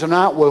driving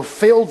tonight, we'll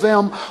fill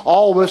them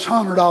all with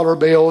 $100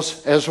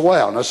 bills as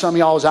well. Now, some of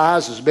y'all's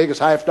eyes as big as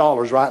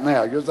 $50 right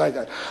now. You're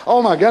thinking,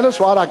 oh my goodness,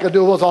 what I could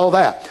do with all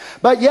that.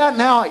 But yet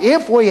now,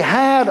 if we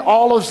had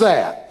all of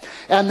that,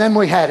 and then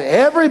we had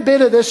every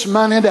bit of this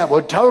money that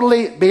would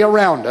totally be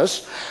around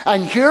us,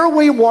 and here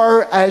we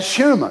were as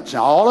humans.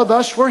 Now, all of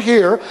us were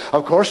here.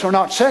 Of course, we're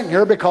not sitting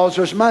here because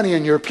there's money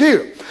in your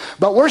pew.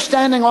 But we're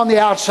standing on the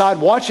outside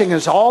watching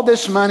as all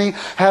this money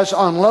has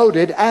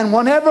unloaded, and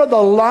whenever the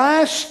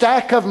last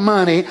stack of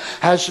money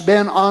has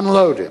been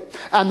unloaded,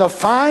 and the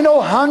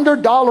final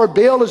 $100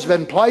 bill has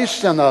been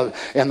placed in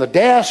the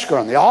desk or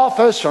in the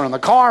office or in the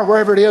car,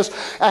 wherever it is,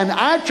 and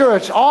after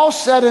it's all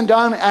said and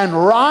done, and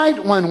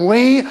right when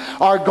we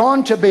are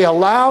going to be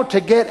allowed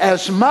to get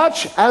as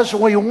much as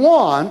we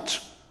want,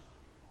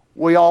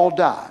 we all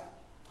die.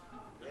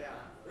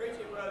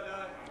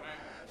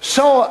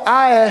 So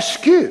I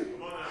ask you,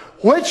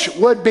 which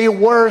would be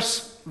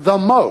worth the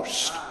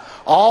most?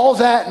 All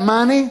that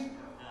money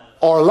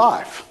or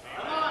life?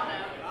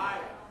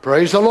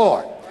 Praise the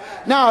Lord.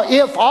 Now,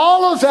 if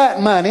all of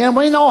that money, and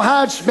we know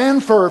how it's been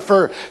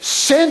for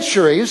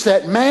centuries,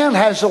 that man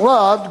has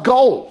loved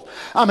gold.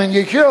 I mean,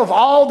 you hear of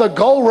all the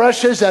gold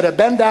rushes that have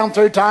been down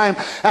through time,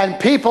 and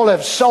people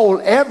have sold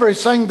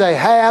everything they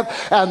have,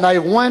 and they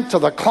went to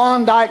the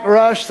Klondike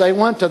rush, they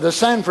went to the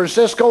San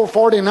Francisco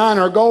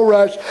 49er gold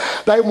rush,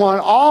 they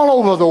went all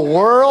over the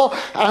world,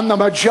 and the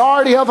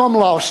majority of them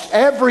lost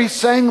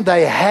everything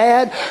they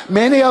had.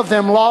 Many of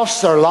them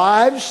lost their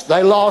lives,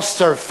 they lost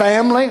their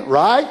family,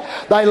 right?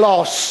 They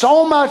lost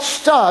so much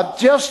stuff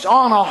just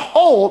on a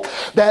hope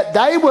that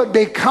they would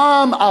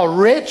become a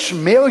rich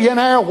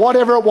millionaire,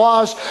 whatever it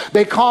was,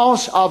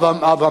 because of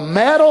a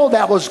metal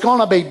that was going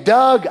to be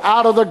dug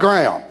out of the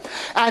ground.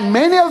 And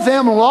many of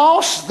them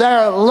lost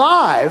their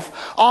life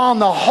on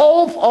the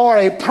hope or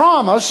a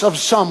promise of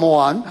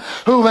someone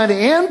who went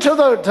into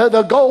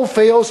the gold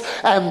fields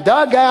and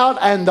dug out,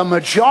 and the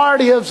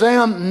majority of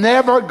them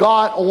never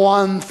got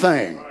one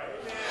thing.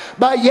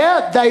 But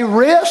yet they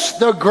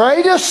risked the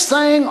greatest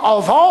thing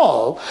of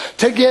all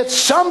to get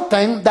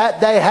something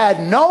that they had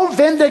no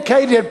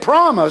vindicated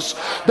promise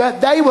that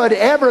they would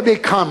ever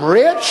become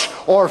rich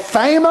or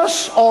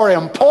famous or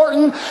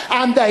important.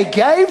 And they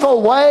gave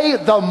away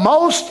the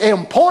most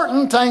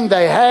important thing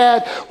they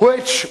had,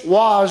 which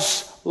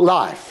was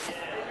life.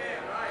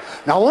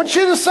 Now, I want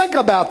you to think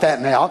about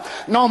that now.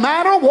 No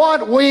matter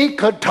what we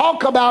could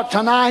talk about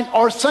tonight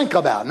or think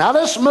about. Now,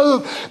 let's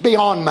move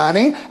beyond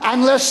money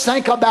and let's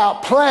think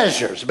about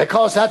pleasures,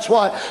 because that's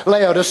what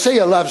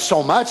Laodicea loves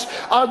so much,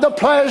 are the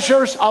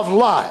pleasures of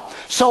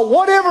life. So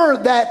whatever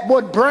that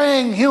would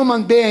bring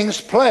human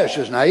beings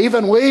pleasures. Now,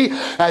 even we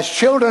as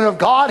children of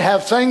God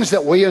have things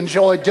that we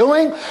enjoy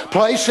doing,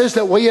 places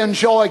that we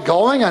enjoy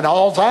going and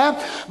all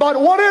that.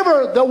 But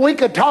whatever that we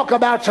could talk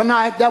about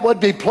tonight, that would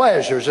be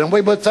pleasures. And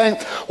we would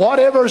think,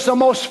 whatever is the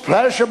most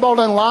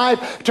pleasurable in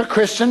life to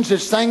Christians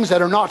is things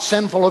that are not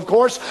sinful, of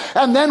course.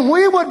 And then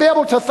we would be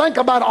able to think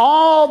about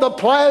all the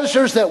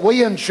pleasures that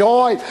we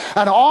enjoy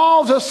and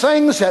all the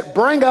things that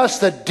bring us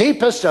the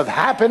deepest of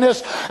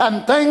happiness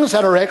and things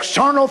that are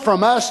external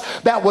from us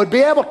that would be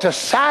able to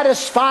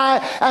satisfy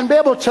and be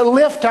able to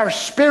lift our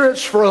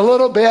spirits for a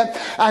little bit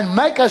and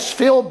make us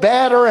feel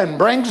better and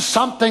bring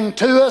something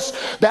to us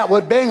that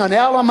would bring an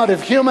element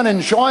of human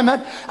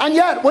enjoyment. And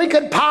yet we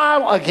could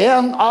pile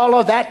again all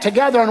of that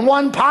together in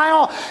one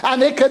pile,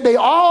 and it could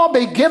all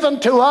be given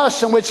to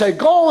us, and we'd say,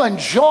 go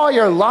enjoy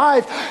your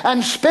life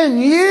and spend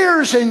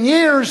years and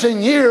years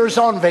and years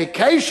on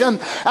vacation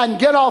and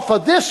get off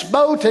of this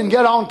boat and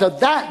get onto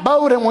that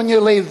boat, and when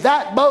you leave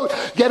that boat,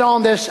 get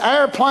on this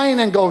airplane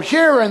and go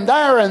here and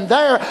there,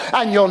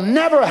 and you'll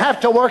never have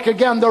to work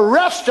again. The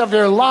rest of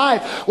your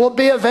life will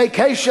be a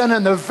vacation,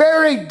 and the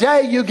very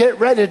day you get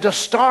ready to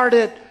start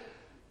it,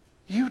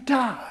 you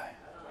die.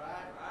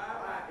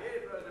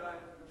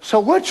 So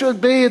which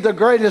would be the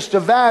greatest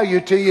of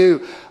value to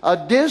you, a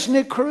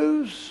Disney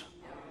cruise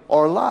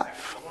or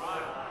life?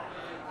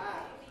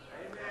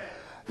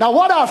 Now,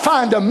 what I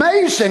find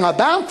amazing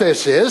about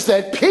this is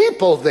that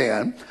people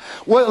then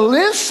will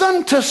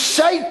listen to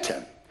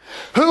Satan,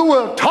 who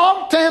will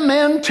talk them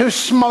into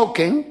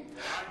smoking,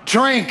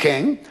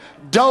 drinking,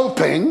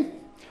 doping,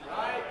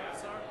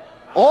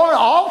 or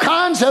all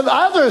kinds of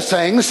other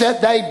things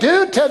that they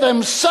do to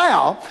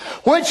themselves,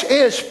 which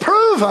is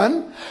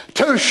proven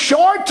to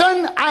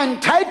shorten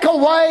and take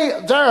away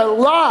their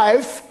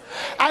life,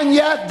 and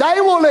yet they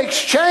will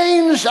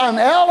exchange an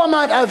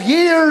element of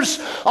years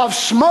of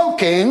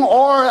smoking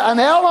or an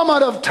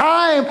element of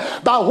time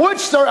by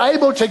which they're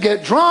able to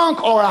get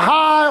drunk or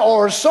high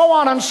or so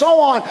on and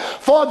so on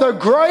for the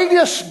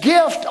greatest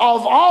gift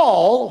of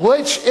all,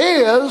 which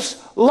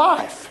is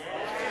life.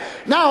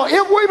 Now,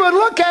 if we would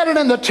look at it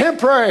in the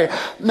temporary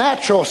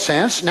natural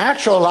sense,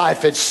 natural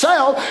life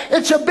itself,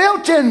 it's a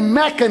built-in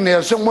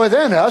mechanism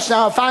within us.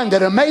 Now, I find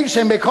it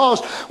amazing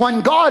because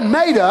when God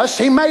made us,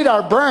 He made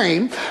our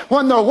brain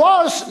when there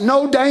was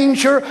no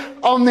danger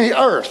on the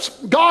earth.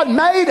 God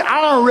made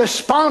our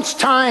response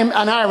time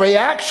and our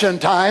reaction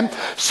time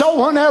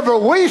so whenever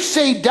we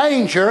see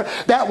danger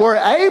that we're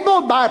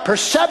able by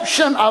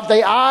perception of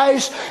the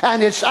eyes,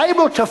 and it's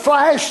able to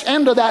flash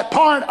into that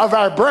part of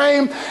our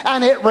brain,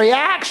 and it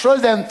reacts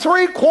within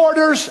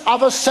 3/4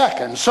 of a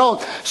second. So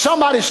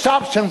somebody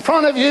stops in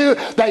front of you,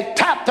 they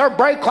tap their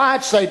brake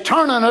lights, they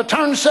turn on a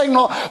turn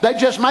signal, they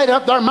just made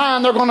up their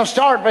mind they're going to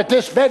start at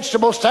this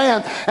vegetable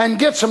stand and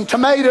get some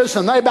tomatoes,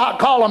 and they about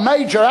call a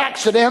major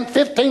accident.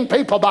 15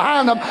 people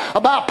behind them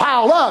about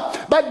pile up.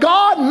 But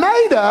God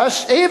made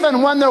us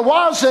even when there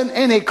wasn't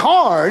any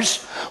cars,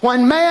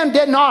 when man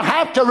did not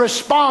have to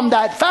respond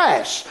that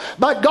fast.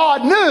 But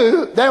God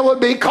knew there would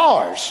be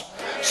cars.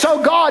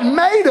 So God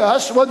made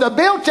us with a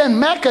built-in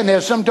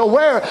mechanism to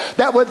where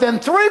that within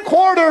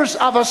 3/4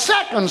 of a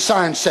second,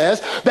 science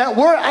says, that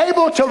we're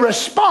able to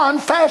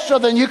respond faster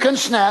than you can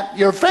snap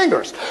your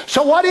fingers.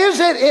 So what is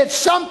it? It's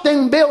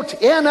something built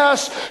in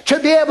us to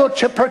be able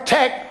to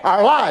protect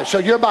our lives. So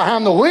you're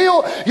behind the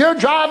wheel, you're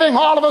driving,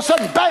 all of a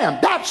sudden, bam,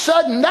 that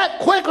sudden, that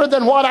quicker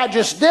than what I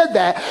just did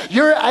that,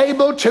 you're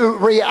able to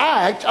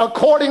react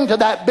according to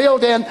that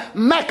built-in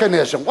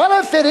mechanism. Well,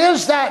 if it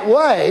is that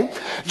way,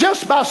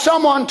 just by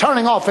someone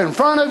turning off in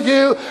front of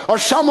you or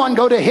someone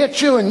go to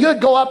hit you and you'd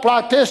go up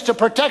like this to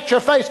protect your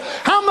face,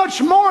 how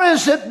much more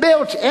is it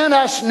built in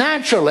us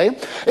naturally,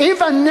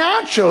 even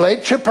naturally,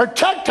 to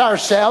protect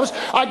ourselves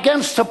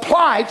against the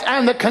plight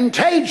and the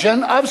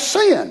contagion of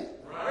sin?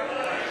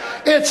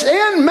 It's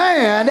in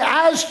man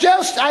as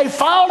just a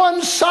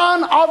fallen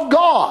son of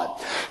God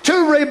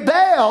to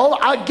rebel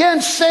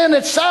against sin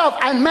itself,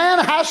 and man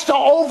has to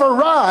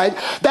override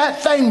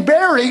that thing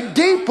buried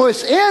deep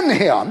within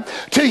him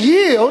to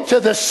yield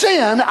to the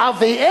sin of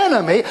the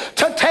enemy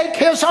to take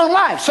his own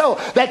life. So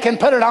they can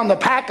put it on the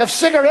pack of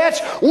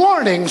cigarettes.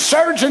 Warning,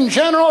 Surgeon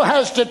General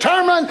has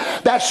determined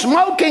that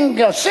smoking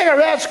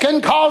cigarettes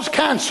can cause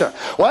cancer.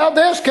 Well,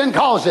 this can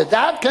cause it,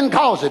 that can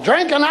cause it.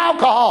 Drinking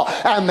alcohol,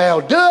 and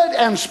they'll do it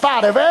in spite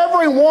of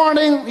every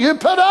warning you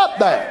put up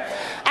there.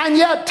 And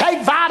yet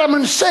take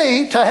vitamin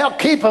C to help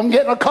keep them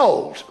getting a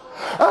cold.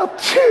 Oh,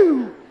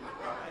 phew.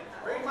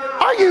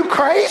 Are you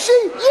crazy?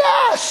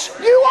 Yes,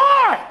 you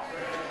are.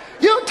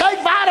 You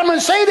take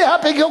vitamin C to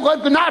help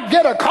you not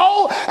get a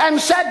cold and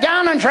sit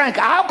down and drink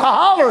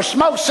alcohol or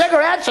smoke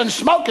cigarettes and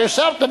smoke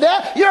yourself to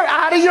death. You're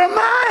out of your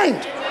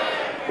mind.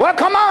 Well,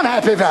 come on,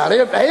 Happy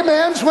Valley.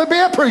 Amens would be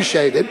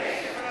appreciated.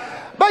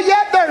 But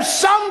yet there's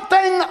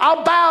something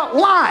about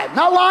life.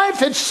 Now,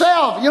 life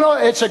itself, you know,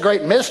 it's a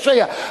great mystery.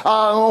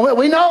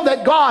 We know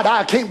that God,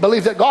 I can't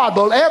believe that God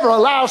will ever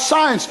allow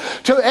science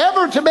to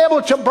be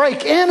able to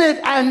break in it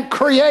and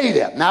create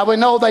it. Now, we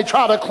know they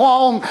try to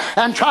clone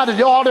and try to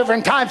do all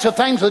different types of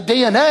things with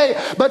DNA,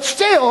 but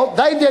still,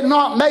 they did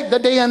not make the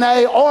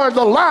DNA or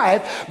the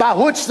life by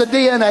which the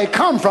DNA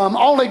come from.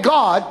 Only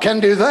God can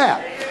do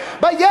that.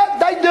 But yet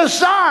they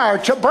desire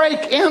to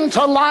break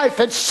into life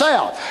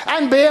itself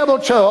and be able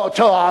to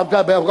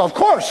of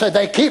course,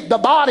 they keep the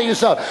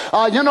bodies of,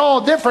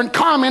 different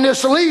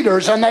communist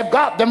leaders, and they've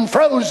got them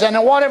frozen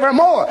and whatever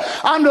more,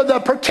 under the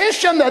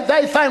petition that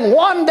they think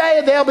one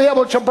day they'll be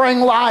able to bring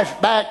life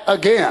back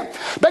again.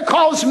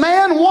 Because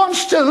man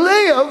wants to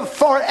live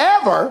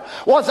forever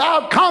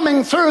without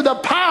coming through the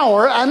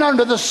power and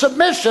under the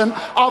submission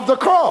of the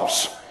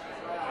cross.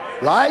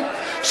 Right?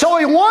 So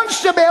he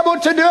wants to be able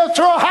to do it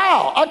through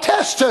a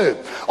test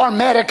tube or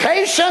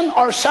medication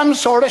or some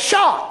sort of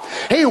shot.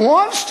 He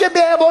wants to be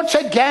able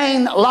to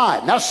gain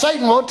life. Now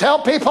Satan will tell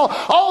people,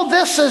 oh,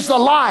 this is the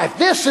life.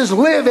 This is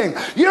living.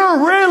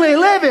 You're really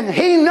living.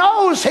 He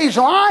knows he's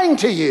lying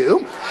to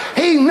you.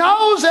 He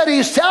knows that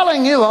he's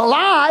telling you a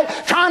lie,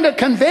 trying to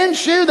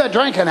convince you that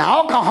drinking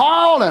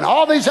alcohol and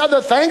all these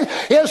other things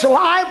is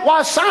life,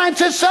 while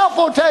science itself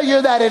will tell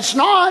you that it's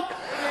not.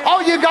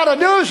 All you got to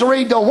do is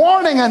read the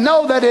warning and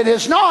know that it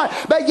is not.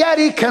 But yet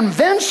he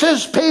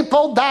convinces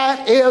people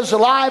that is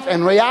life.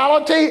 In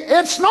reality,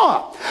 it's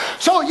not.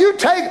 So you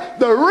take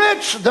the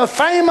rich, the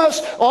famous,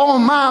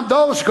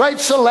 those great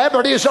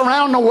celebrities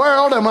around the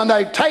world, and when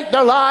they take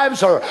their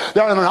lives or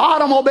they're in an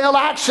automobile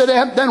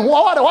accident, then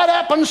what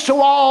happens to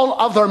all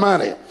of their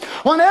money?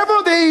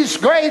 Whenever these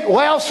great,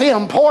 wealthy,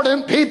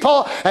 important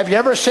people, have you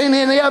ever seen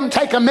any of them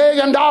take $1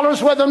 million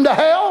with them to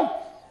hell?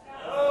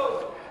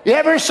 You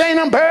ever seen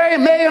them bury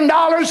 $1 million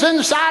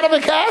inside of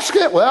a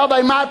casket? Well,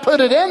 they might put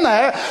it in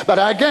there, but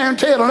I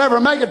guarantee it'll never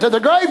make it to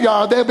the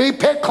graveyard. They'll be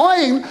picked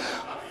clean.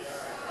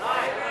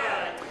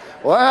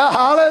 Well,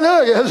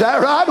 hallelujah. Is that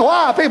right?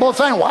 Why? People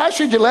think, why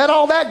should you let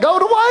all that go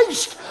to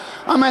waste?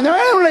 I mean, there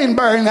ain't really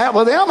burying that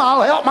with them.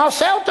 I'll help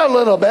myself a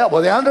little bit.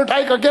 Well, the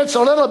undertaker gets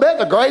a little bit.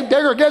 The grave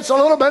digger gets a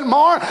little bit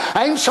more.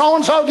 Ain't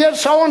so-and-so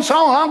gets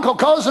so-and-so. And Uncle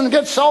Cousin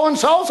gets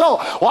so-and-so. So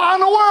why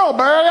in the world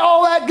bury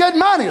all that good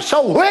money?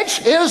 So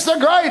which is the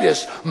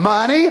greatest,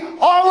 money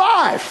or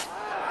life?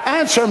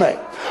 Answer me.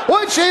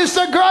 Which is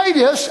the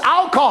greatest,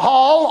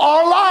 alcohol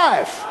or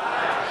life?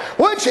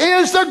 Which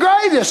is the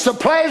greatest, the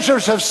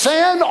pleasures of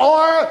sin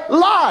or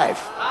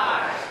life?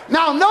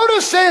 Now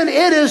notice then,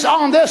 it is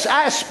on this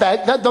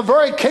aspect that the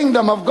very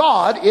kingdom of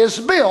God is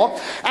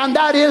built, and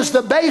that is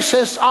the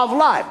basis of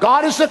life.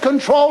 God is the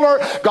controller,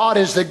 God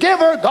is the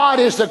giver, God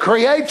is the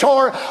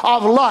creator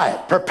of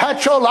life,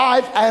 perpetual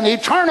life and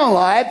eternal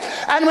life,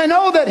 and we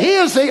know that He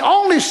is the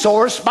only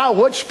source by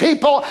which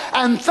people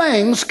and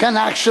things can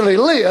actually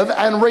live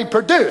and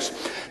reproduce.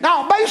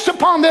 Now, based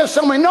upon this,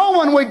 and we know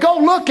when we go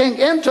looking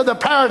into the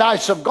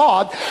paradise of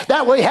God,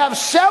 that we have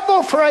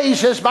several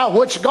phrases by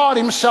which God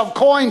Himself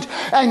coined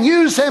and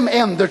used them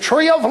in the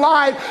tree of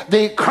life,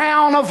 the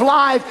crown of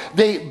life,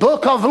 the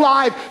book of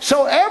life.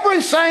 So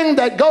everything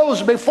that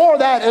goes before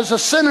that is a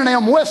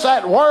synonym with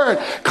that word,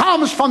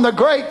 comes from the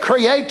great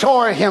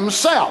Creator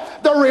Himself.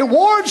 The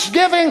rewards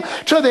giving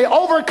to the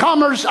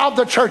overcomers of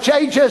the church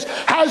ages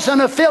has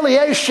an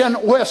affiliation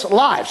with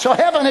life. So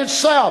heaven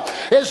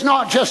itself is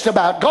not just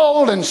about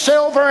gold and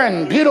silver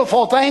and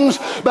beautiful things,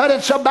 but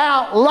it's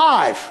about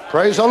life.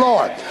 Praise the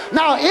Lord.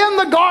 Now, in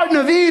the Garden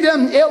of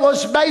Eden, it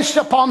was based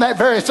upon that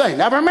very thing.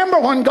 Now, remember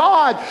when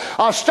God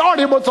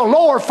started with the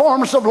lower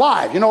forms of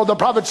life. You know, the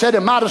prophet said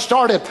it might have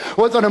started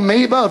with an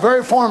amoeba, a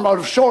very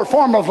short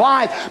form of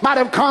life, might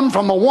have come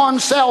from a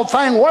one-celled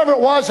thing, wherever it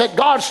was that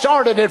God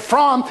started it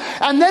from,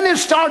 and then it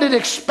started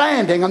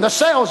expanding, and the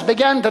cells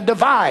began to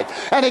divide,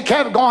 and it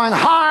kept going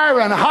higher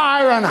and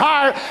higher and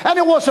higher, and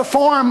it was a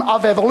form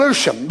of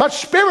evolution. But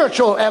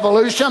spiritual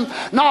evolution,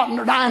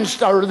 not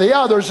Einstein or the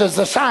others as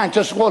the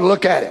scientists would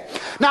look at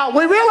it. Now,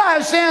 we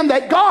realize then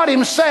that God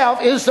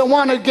himself is the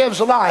one who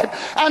gives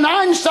life, and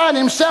Einstein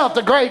himself,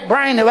 the great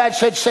brain who had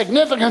such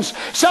significance,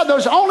 said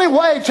there's only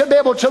way to be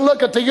able to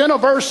look at the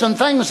universe and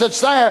things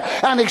that's there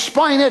and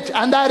explain it,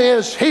 and that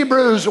is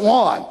Hebrews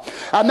 1.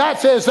 And that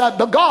says that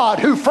the God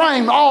who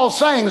framed all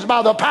things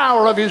by the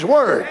power of his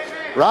word.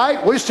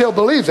 Right? We still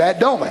believe that,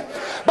 don't we?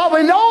 But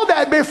we know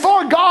that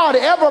before God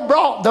ever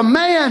brought the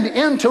man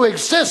into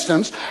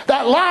existence,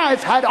 that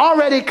life had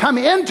already come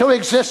into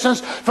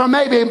existence for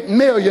maybe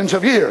millions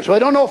of years. We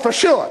don't know for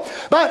sure.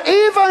 But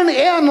even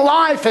in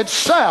life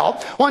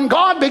itself, when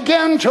God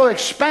began to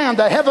expand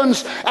the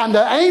heavens and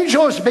the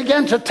angels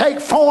began to take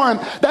form,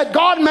 that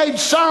God made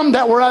some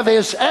that were of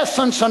his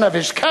essence and of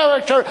his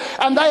character,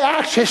 and they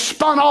actually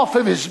spun off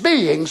of his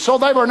being. So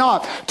they were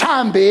not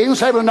time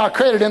beings. They were not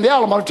created in the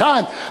element of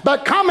time.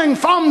 But coming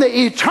from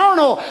the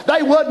eternal,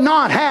 they would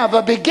not have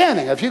a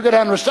beginning. If you could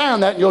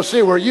understand that, you'll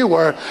see where you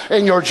were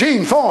in your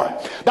gene form.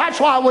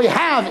 That's why we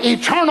have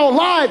eternal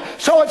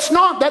life. So it's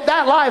not that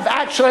that life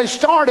actually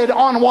started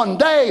on one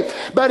day,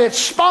 but it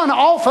spun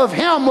off of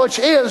him, which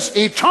is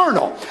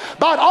eternal.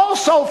 But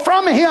also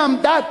from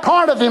him, that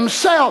part of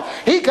himself,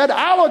 he could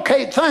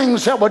allocate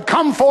things that would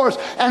come forth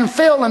and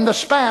fill in the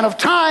span of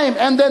time,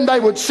 and then they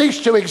would cease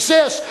to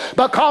exist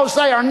because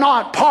they are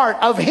not part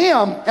of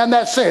him in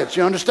that sense.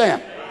 You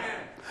understand?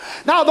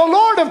 Now, the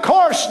Lord, of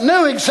course,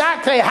 knew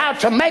exactly how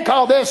to make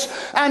all this,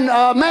 and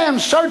man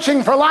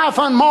searching for life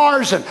on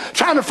Mars and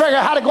trying to figure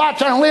out how to go out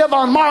there and live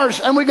on Mars,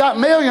 and we got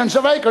millions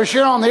of acres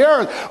here on the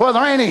earth where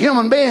there ain't a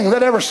human being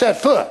that ever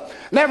set foot,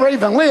 never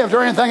even lived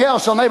or anything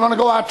else, and they want to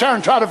go out there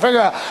and try to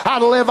figure out how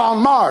to live on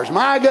Mars.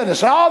 My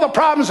goodness, and all the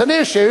problems and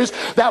issues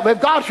that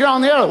we've got here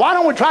on the earth. Why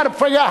don't we try to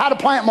figure out how to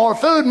plant more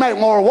food, make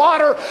more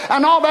water,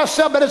 and all that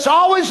stuff? But it's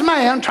always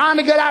man trying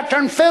to get out there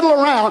and fiddle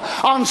around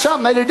on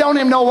something that he don't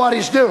even know what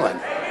he's doing.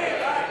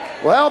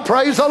 Well,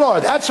 praise the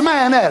Lord. That's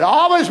man, that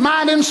always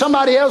minding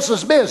somebody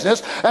else's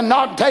business and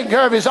not taking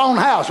care of his own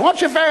house.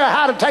 Once you figure out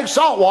how to take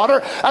salt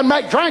water and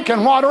make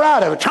drinking water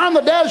out of it, turn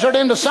the desert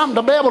into something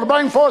to be able to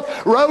bring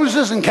forth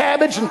roses and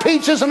cabbage and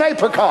peaches and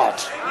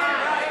apricots.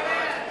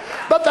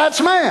 But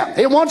that's man.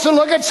 He wants to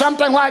look at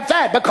something like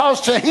that because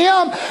to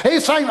him,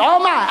 he's saying, oh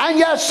my, and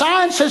yet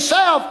science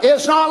itself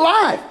is not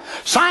life.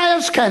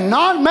 Science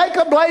cannot make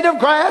a blade of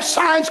grass.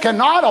 Science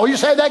cannot. Oh, you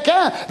say they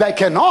can. They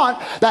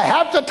cannot. They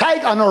have to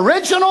take an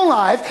original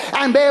life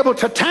and be able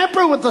to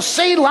tamper with the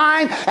seed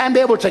line and be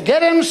able to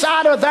get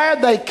inside of there.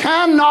 They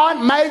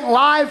cannot make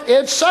life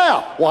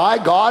itself. Why?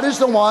 God is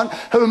the one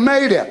who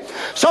made it.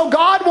 So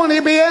God, when he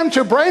began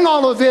to bring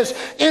all of this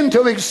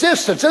into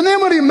existence, and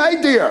then when he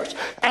made the earth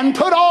and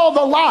put all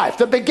the life,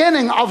 the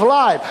beginning of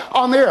life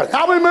on the earth.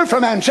 Now we move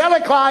from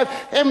angelic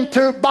life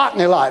into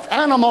botany life,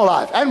 animal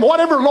life, and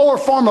whatever lower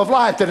form of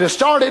life that has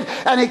started,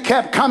 and it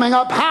kept coming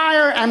up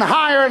higher and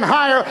higher and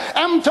higher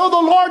until the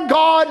Lord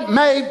God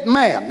made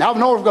man. Now we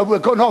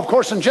know, of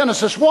course, in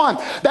Genesis 1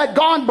 that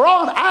God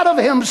brought out of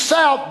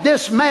himself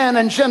this man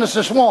in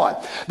Genesis 1.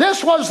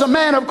 This was the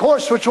man, of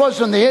course, which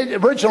was in the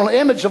original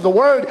image of the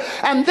Word,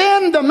 and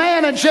then the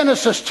man in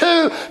Genesis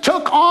 2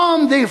 took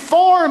on the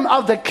form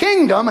of the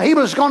kingdom he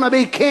was going to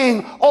be king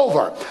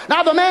over.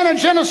 Now the man in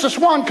Genesis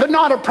 1 could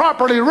not have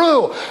properly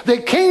ruled the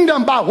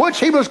kingdom by which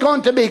he was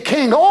going to be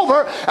king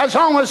over as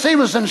long as he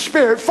was in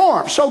spirit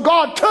form. So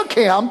God took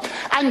him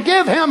and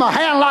gave him a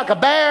hand like a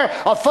bear,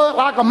 a foot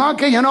like a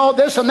monkey, you know,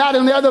 this and that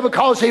and the other,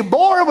 because he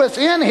bore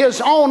within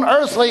his own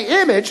earthly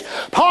image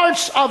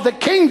parts of the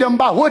kingdom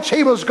by which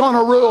he was going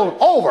to rule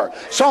over.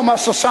 So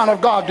must the Son of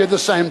God do the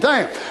same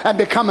thing and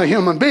become a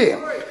human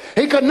being.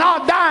 He could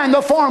not die in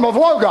the form of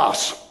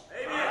Logos.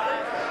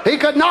 He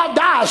could not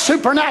die a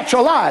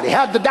supernatural life. He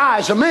had to die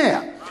as a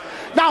man.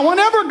 Now,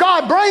 whenever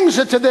God brings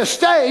it to this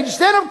stage,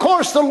 then, of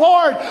course, the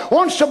Lord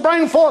wants to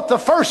bring forth the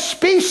first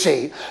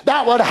species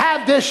that would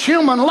have this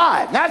human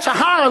life. That's a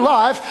higher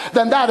life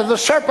than that of the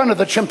serpent, of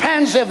the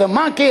chimpanzee, of the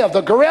monkey, of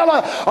the gorilla,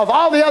 of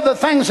all the other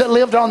things that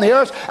lived on the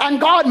earth. And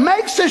God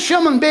makes this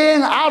human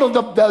being out of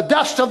the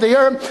dust of the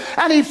earth,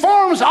 and he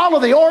forms all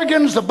of the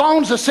organs, the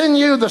bones, the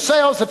sinew, the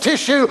cells, the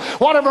tissue,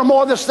 whatever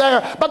more that's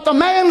there. But the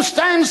man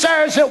stands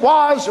there as it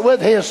was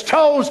with his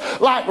toes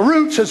like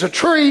roots as a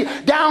tree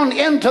down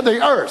into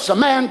the earth. So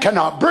man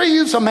cannot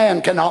breathe, a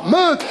man cannot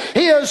move.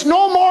 He is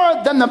no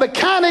more than the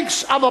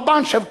mechanics of a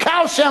bunch of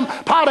calcium,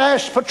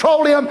 potash,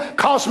 petroleum,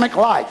 cosmic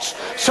lights.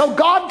 So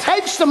God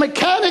takes the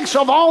mechanics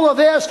of all of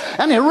this,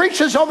 and he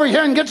reaches over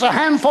here and gets a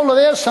handful of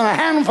this and a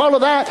handful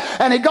of that,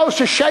 and he goes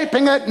to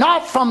shaping it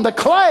not from the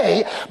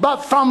clay, but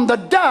from the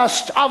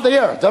dust of the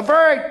earth, the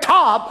very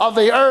top of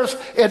the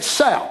earth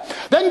itself.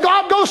 Then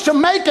God goes to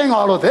making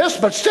all of this,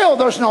 but still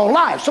there's no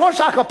life. So it's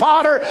like a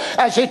potter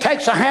as he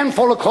takes a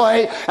handful of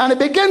clay and he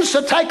begins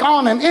to take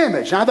on an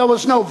image. Now there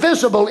was no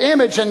visible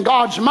image in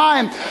God's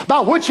mind by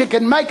which he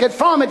could make it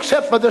from,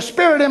 except for the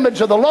spirit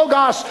image of the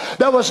Logos.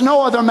 There was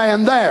no other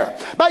man there.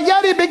 But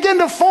yet he began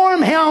to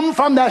form him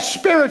from that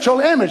spiritual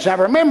image. Now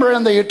remember,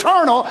 in the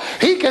eternal,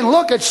 he can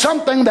look at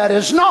something that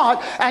is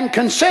not and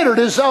consider it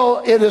as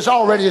though it is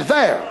already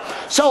there.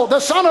 So the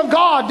Son of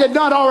God did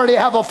not already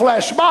have a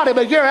flesh body,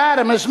 but here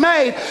Adam is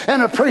made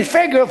in a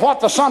prefigure of what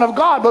the Son of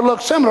God would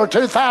look similar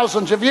to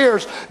thousands of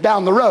years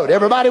down the road.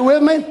 Everybody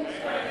with me?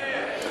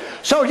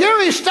 So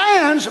here he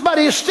stands, but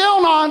he's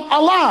still not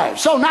alive.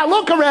 So now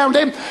look around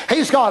him.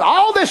 He's got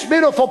all this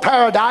beautiful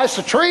paradise.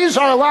 The trees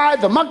are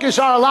alive. The monkeys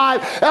are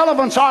alive.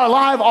 Elephants are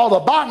alive. All the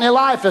botany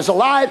life is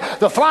alive.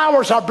 The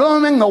flowers are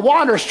blooming. The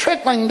water's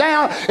trickling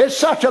down. It's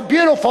such a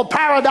beautiful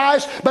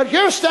paradise. But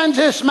here stands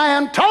this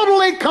man,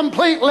 totally,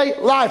 completely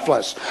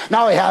lifeless.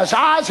 Now he has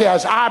eyes. He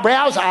has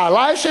eyebrows,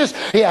 eyelashes.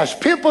 He has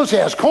pupils. He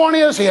has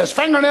corneas. He has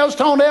fingernails,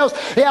 toenails.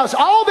 He has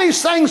all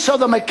these things. So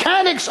the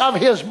mechanics of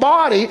his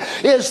body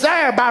is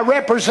there by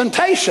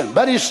representation,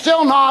 but he's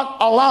still not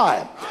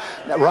alive.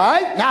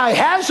 Right? Now he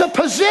has a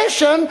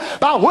position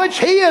by which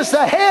he is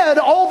the head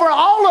over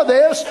all of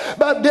this,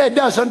 but it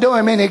doesn't do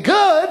him any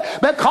good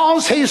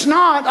because he's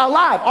not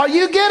alive. Are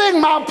you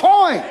getting my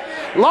point?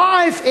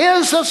 Life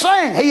is the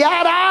same. He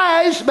had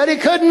eyes, but he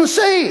couldn't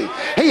see.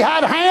 He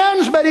had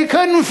hands, but he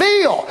couldn't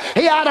feel.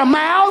 He had a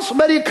mouth,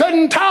 but he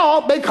couldn't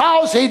talk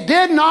because he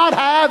did not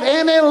have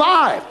any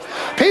life.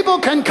 People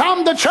can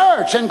come to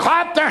church and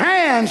clap their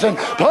hands and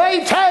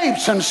play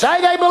tapes and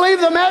say they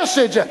believe the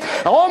message.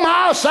 Oh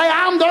my, say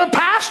I'm their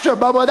pastor,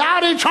 but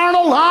without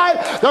eternal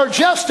life, they're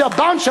just a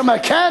bunch of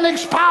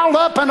mechanics piled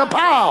up in a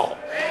pile.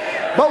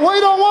 But we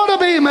don't want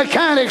to be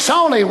mechanics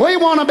only. We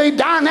want to be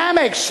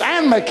dynamics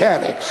and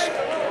mechanics.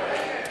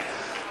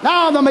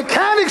 Now, the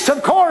mechanics,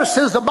 of course,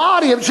 is the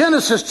body of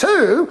Genesis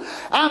 2,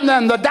 and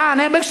then the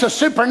dynamics, the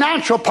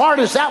supernatural part,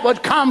 is that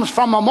what comes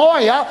from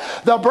Amoria,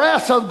 the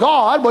breath of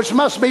God, which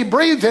must be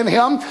breathed in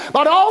him,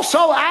 but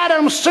also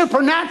Adam's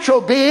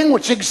supernatural being,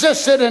 which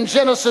existed in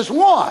Genesis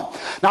 1.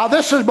 Now,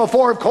 this is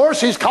before, of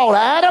course, he's called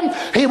Adam.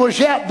 He was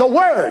yet the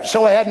Word,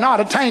 so he had not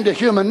attained a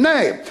human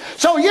name.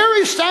 So here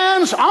he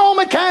stands, all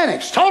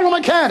mechanics, total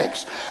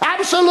mechanics.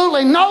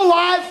 Absolutely no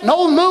life,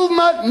 no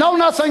movement, no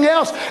nothing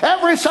else.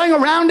 Everything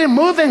around him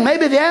moving.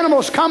 Maybe the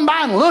animals come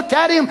by and looked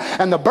at him,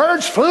 and the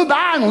birds flew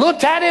by and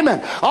looked at him,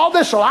 and all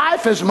this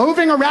life is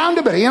moving around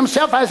him, but he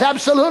himself has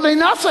absolutely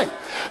nothing.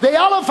 The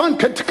elephant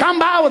could come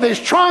by with his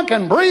trunk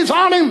and breathe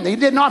on him. He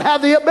did not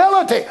have the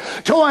ability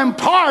to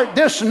impart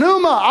this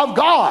pneuma of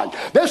God,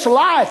 this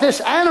life,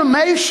 this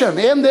animation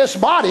in this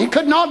body. He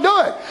could not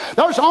do it.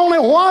 There's only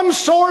one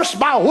source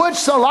by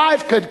which the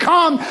life could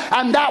come,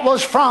 and that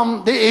was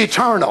from the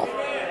eternal.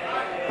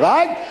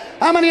 Right?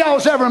 How many of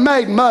y'all's ever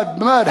made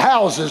mud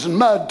houses and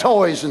mud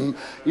toys, and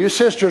you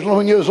sisters,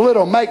 when you was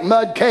little, make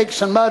mud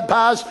cakes and mud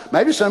pies?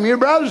 Maybe some of your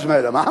brothers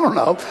made them, I don't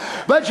know.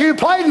 But you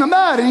played in the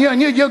mud,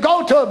 and you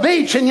go to a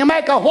beach and you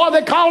make what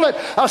they call it,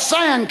 a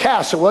sand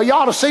castle. Well, you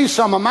ought to see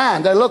some of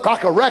mine. They look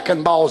like a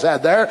wrecking balls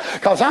out there,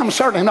 because I'm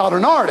certainly not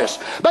an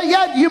artist. But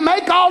yet you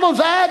make all of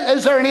that.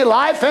 Is there any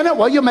life in it?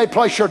 Well, you may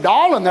place your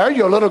doll in there,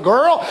 your little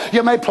girl.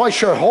 You may place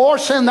your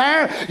horse in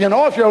there. You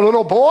know, if you're a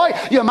little boy,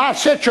 you might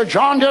sit your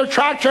John Deere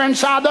tractor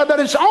inside there. But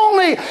it's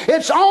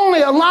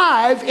only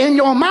alive in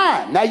your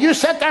mind. Now you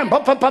sit there and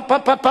but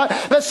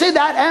see,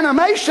 that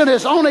animation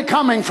is only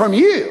coming from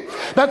you,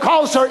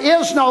 because there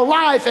is no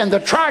life in the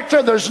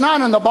tractor. There's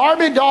none in the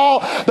Barbie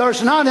doll.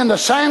 There's none in the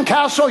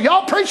sandcastle.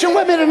 Y'all preaching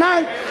with me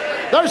tonight?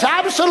 There's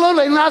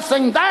absolutely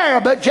nothing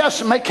there but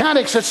just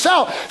mechanics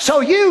itself.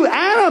 So you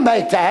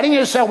animate that and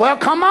you say, well,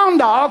 come on,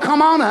 doll,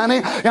 come on,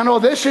 honey. You know,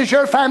 this is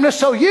your family.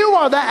 So you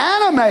are the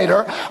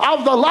animator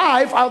of the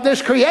life of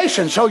this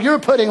creation. So you're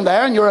putting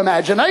there in your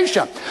imagination.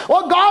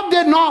 Well, God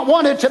did not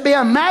want it to be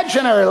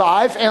imaginary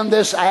life in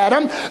this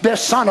Adam,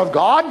 this Son of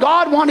God.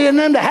 God wanted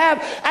him to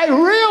have a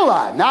real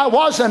life. Now, it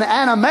was an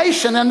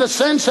animation in the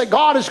sense that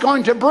God is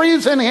going to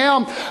breathe in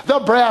him the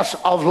breath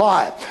of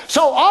life.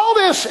 So all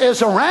this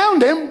is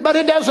around him, but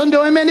it doesn't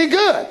do him any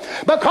good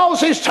because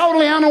he's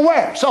totally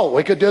unaware. So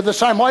we could do the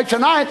same way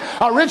tonight.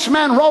 A rich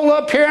man roll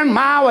up here and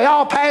we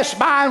all pass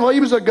by, and well, he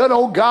was a good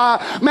old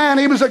guy. Man,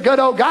 he was a good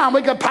old guy. And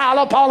we could pile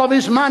up all of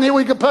his money.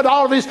 We could put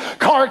all of his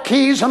car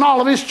keys and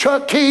all of his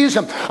truck keys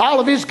and all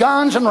of his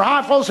guns and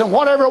rifles and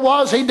whatever it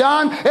was he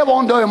done. It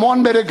won't do him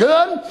one bit of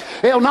good.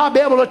 He'll not be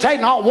able to take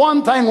not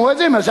one thing with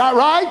him. Is that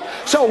right?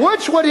 So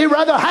which would he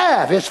rather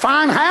have? His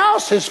fine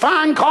house, his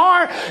fine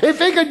car? If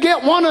he could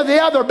get one or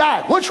the other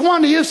back, which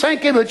one do you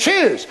think he would choose?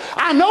 choose?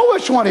 I know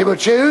which one he would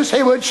choose.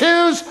 He would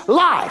choose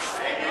life.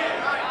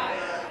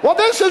 Well,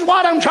 this is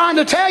what I'm trying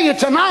to tell you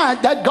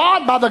tonight, that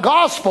God, by the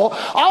gospel,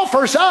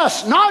 offers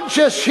us not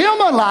just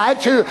human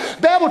life to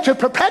be able to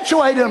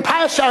perpetuate and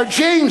pass our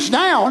genes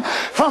down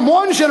from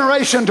one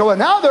generation to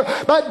another,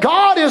 but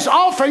God is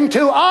offering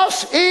to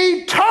us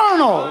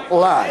eternal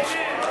life,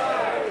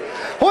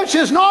 which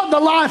is not the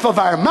life of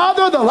our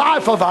mother, the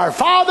life of our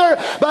father,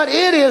 but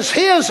it is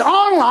his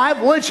own life,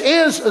 which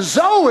is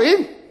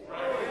Zoe,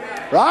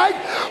 right?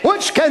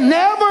 Which can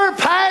never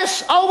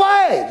pass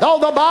away. Though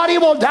the body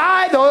will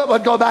die, though it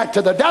would go back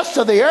to the dust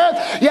of the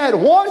earth, yet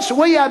once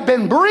we have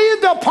been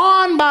breathed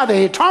upon by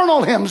the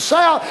eternal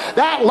himself,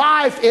 that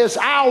life is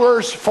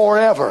ours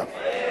forever.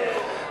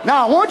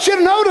 Now, I want you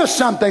to notice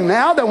something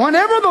now, that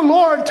whenever the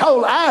Lord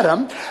told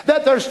Adam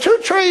that there's two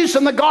trees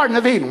in the Garden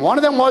of Eden, one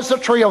of them was the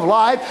tree of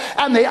life,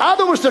 and the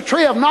other was the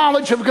tree of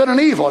knowledge of good and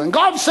evil. And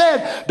God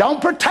said,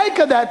 don't partake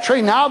of that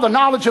tree now, the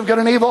knowledge of good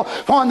and evil,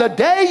 for on the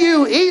day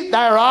you eat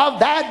thereof,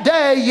 that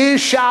day ye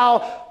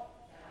shall.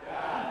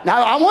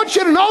 Now, I want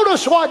you to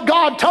notice what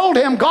God told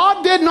him.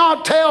 God did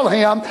not tell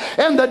him,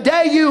 in the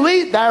day you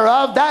eat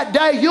thereof, that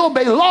day you'll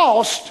be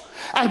lost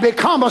and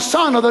become a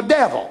son of the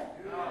devil.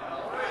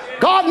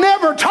 God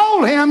never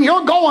told him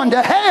you're going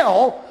to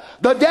hell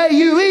the day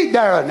you eat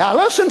there. Now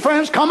listen,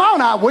 friends, come on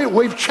now.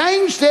 We've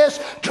changed this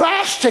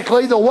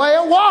drastically the way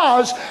it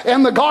was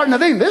in the Garden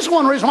of Eden. This is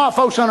one reason why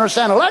folks don't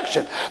understand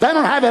election. They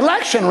don't have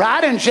election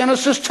right in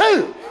Genesis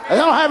 2. They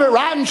don't have it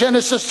right in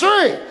Genesis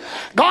 3.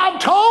 God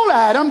told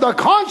Adam the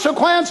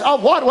consequence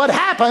of what would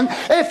happen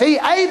if he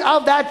ate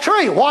of that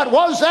tree. What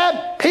was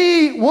that?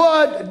 He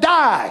would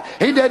die.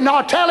 He did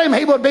not tell him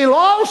he would be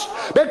lost,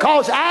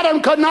 because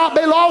Adam could not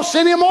be lost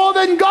any more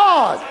than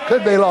God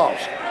could be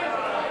lost.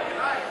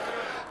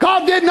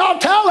 God did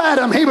not tell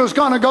Adam he was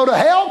going to go to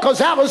hell, because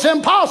that was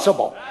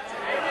impossible.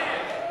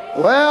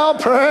 Well,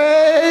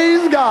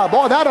 praise God.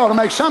 Boy, that ought to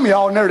make some of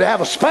y'all near to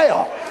have a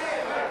spell.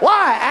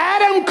 Why?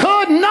 Adam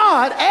could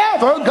not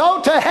ever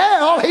go to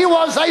hell. He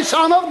was a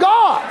son of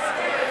God.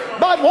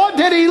 But what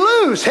did he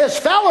lose? His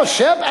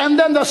fellowship, and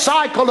then the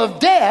cycle of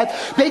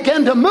death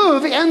began to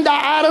move into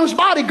Adam's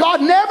body. God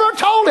never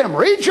told him,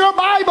 read your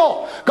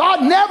Bible,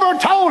 God never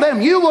told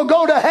him you will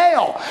go to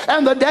hell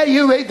and the day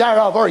you eat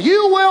thereof, or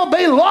you will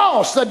be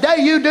lost the day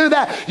you do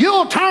that.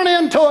 You'll turn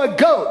into a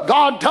goat.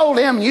 God told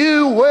him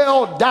you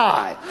will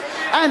die.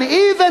 And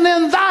even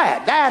in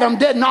that, Adam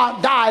did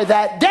not die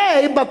that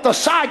day, but the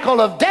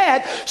cycle of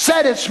death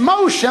set its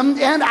motion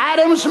in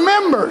Adam's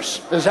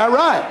members. Is that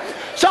right?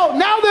 So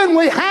now then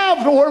we have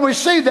where we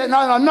see that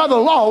another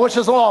law, which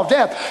is the law of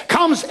death,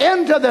 comes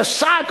into the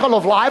cycle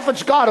of life,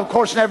 which God, of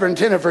course, never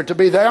intended for it to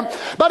be there,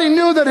 but he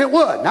knew that it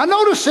would. Now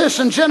notice this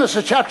in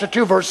Genesis chapter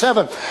 2, verse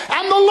 7.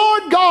 And the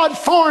Lord God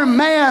formed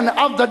man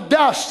of the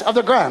dust of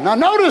the ground. Now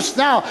notice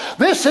now,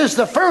 this is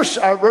the first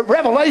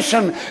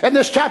revelation in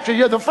this chapter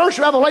here, the first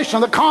revelation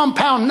of the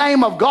compound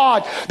name of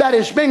God that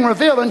is being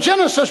revealed. In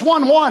Genesis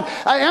 1:1,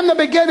 in the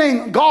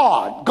beginning,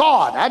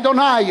 God,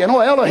 Adonai,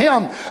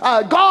 Elohim,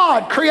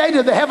 God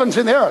created the heavens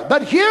and the earth.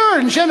 But here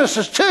in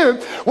Genesis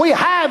 2, we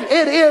have,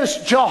 it is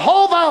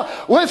Jehovah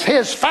with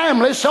his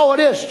family, so it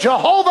is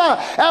Jehovah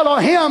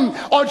Elohim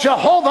or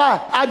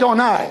Jehovah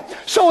Adonai.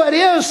 So it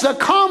is the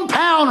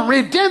compound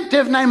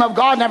redemptive name of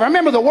God. Now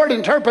remember, the word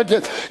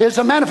interpreted is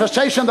a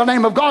manifestation of the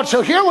name of God.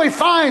 So here we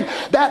find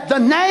that the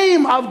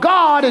name of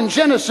God in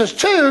Genesis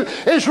 2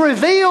 is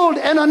revealed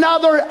in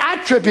another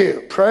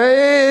attribute.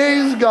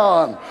 Praise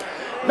God.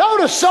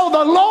 Notice, so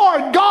the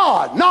Lord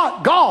God,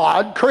 not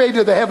God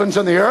created the heavens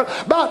and the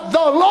earth, but the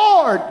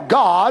Lord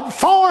God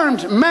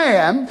formed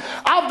man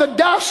of the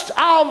dust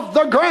of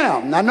the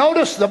ground. Now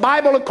notice, the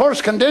Bible, of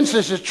course,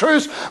 condenses its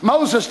truth.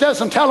 Moses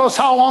doesn't tell us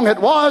how long it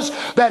was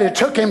that it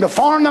took him to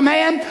form the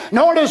man,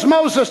 nor does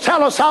Moses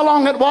tell us how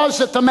long it was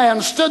that the man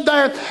stood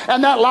there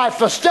and that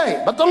lifeless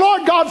state. But the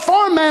Lord God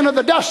formed man of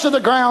the dust of the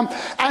ground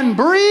and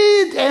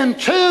breathed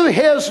into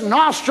his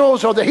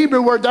nostrils, or the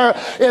Hebrew word there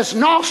is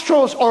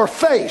nostrils or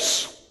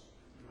face.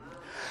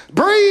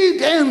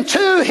 Breathed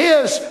into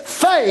his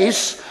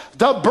face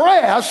the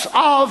breath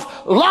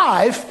of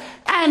life,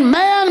 and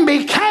man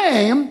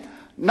became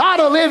not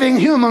a living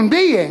human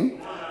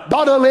being,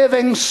 but a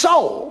living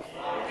soul.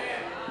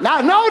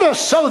 Now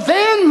notice, so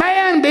then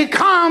man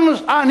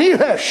becomes a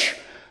nehesh,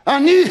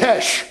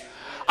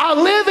 a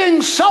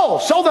living soul.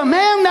 So the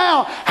man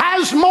now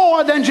has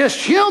more than just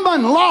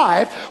human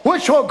life,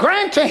 which will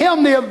grant to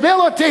him the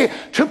ability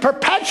to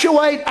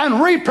perpetuate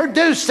and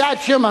reproduce that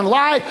human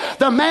life.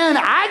 The man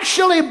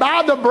actually,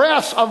 by the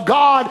breath of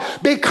God,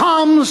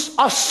 becomes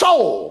a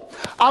soul.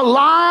 a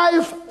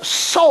live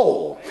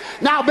soul.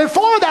 Now,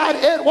 before that,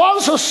 it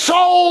was a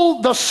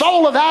soul. The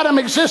soul of Adam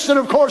existed,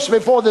 of course,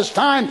 before this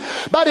time,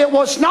 but it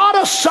was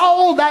not a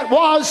soul that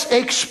was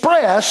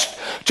expressed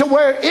to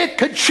where it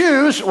could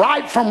choose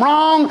right from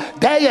wrong,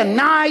 day and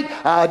night,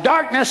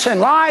 darkness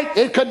and light.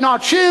 It could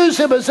not choose.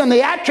 It was in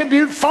the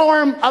attribute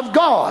form of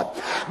God.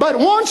 But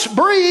once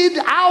breathed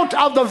out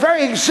of the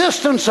very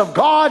existence of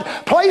God,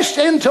 placed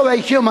into a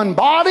human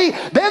body,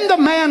 then the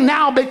man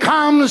now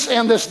becomes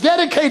in this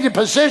dedicated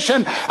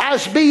position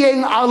as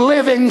being a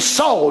living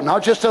soul,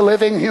 not just a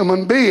living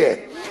human being.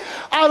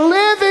 A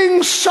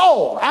living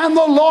soul. And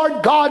the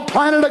Lord God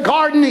planted a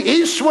garden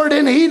eastward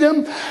in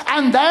Eden,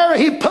 and there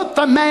he put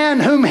the man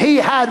whom he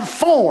had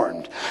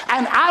formed.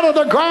 And out of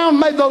the ground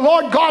made the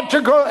Lord God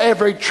to grow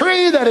every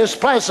tree that is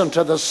pleasant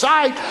to the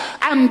sight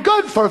and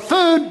good for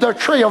food, the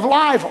tree of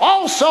life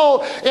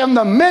also in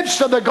the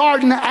midst of the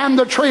garden, and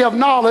the tree of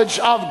knowledge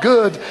of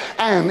good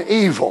and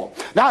evil.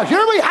 Now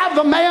here we have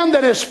the man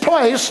that is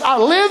placed,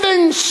 a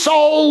living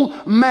soul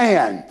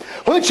man,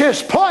 which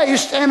is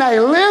placed in a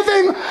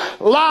living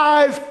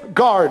live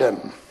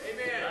garden.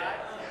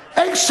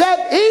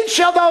 Except each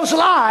of those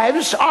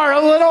lives are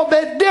a little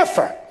bit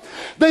different.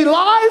 The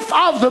life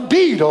of the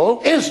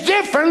beetle is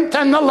different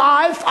than the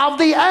life of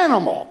the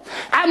animal.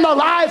 And the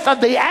life of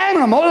the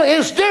animal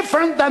is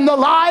different than the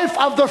life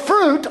of the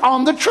fruit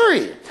on the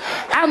tree.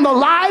 And the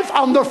life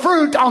on the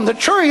fruit on the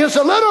tree is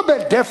a little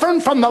bit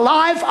different from the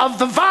life of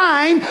the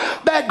vine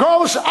that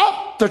grows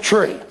up the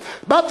tree.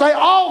 But they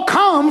all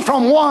come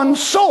from one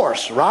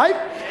source,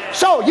 right?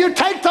 So you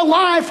take the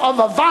life of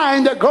a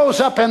vine that grows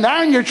up in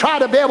there and you try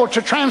to be able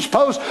to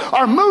transpose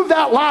or move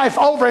that life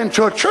over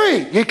into a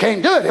tree. You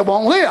can't do it. It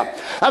won't live.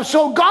 And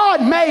so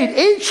God made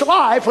each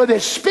life with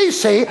its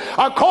species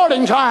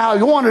according to how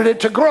he wanted it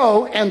to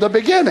grow in the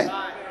beginning.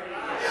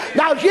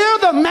 Now here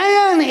the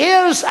man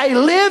is a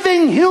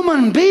living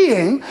human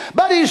being,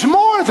 but he's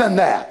more than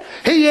that.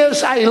 He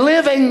is a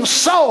living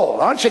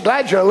soul. Aren't you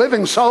glad you're a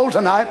living soul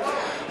tonight?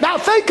 Now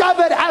think of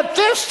it, at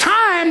this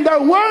time there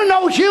were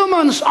no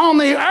humans on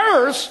the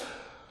earth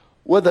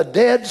with a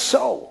dead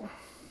soul.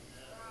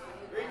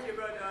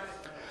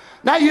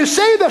 Now you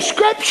see the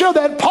scripture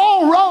that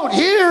Paul wrote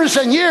years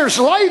and years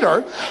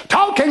later,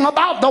 talking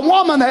about the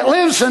woman that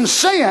lives in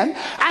sin,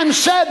 and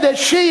said that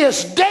she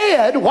is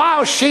dead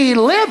while she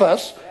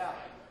liveth,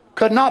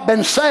 could not have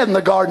been said in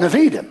the Garden of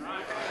Eden.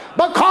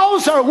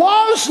 Because there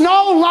was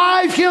no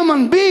live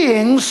human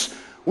beings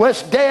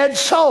with dead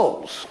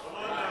souls.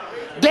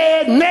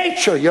 Dead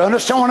nature, you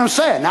understand what I'm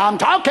saying? Now I'm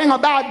talking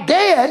about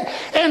dead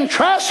in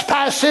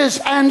trespasses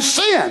and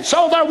sin.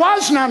 So there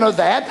was none of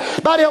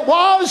that, but it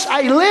was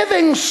a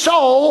living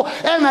soul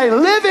and a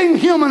living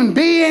human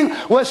being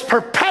with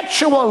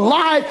perpetual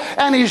life,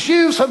 and his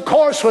youth, of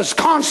course, was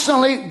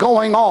constantly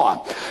going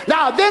on.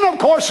 Now then, of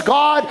course,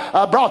 God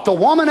brought the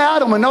woman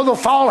out, and we know the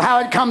fall, how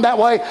it come that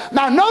way.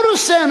 Now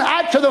notice then,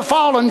 after the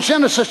fall in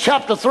Genesis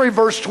chapter 3,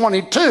 verse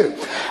 22,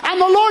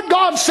 and the Lord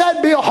God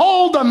said,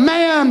 behold, the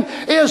man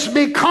is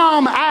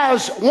become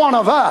as one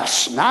of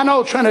us. Now, I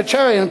know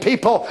Trinitarian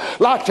people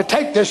like to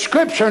take this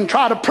scripture and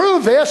try to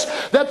prove this,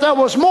 that there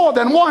was more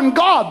than one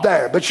God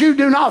there. But you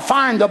do not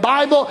find the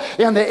Bible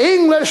in the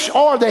English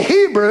or the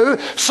Hebrew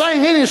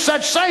saying any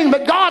such thing.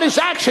 But God is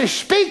actually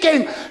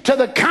speaking to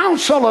the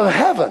council of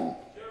heaven.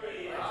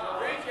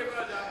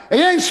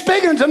 He ain't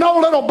speaking to no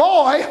little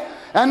boy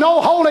and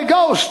no Holy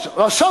Ghost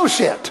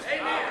associate.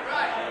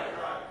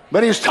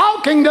 But he's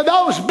talking to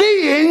those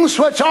beings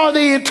which are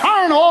the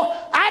eternal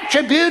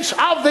attributes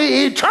of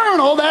the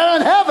eternal there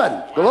in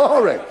heaven.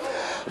 Glory.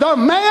 The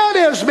man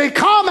is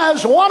become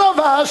as one of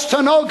us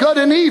to know good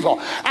and evil.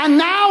 And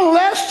now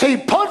lest he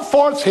put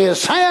forth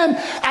his hand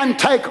and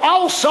take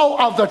also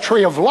of the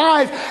tree of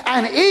life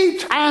and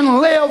eat and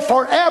live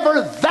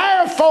forever.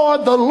 Therefore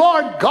the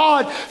Lord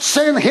God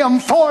sent him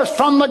forth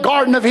from the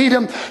Garden of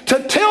Eden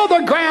to till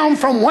the ground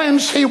from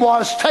whence he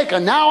was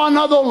taken. Now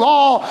another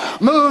law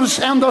moves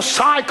in the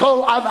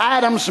cycle of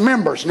Adam's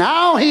members.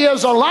 Now he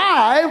is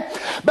alive,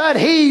 but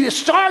he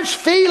starts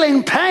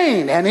feeling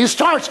pain and he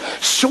starts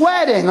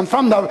sweating, and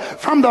from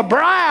the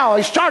brow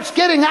he starts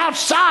getting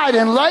outside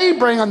and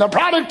laboring, and the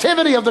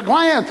productivity of the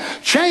gland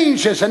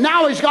changes, and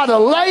now he's got to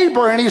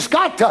labor and he's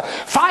got to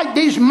fight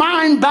these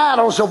mind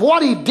battles of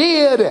what he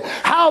did,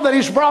 how that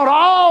he's brought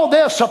all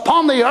this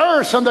upon the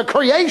earth and the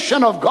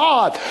creation of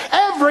God.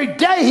 Every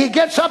day he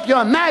gets up, you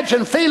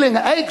imagine, feeling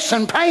aches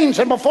and pains,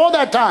 and before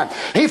that time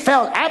he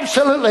felt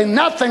absolutely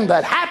nothing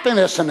but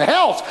happiness and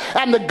health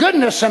and the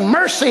goodness and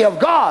mercy of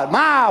God.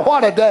 My,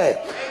 what a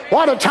day.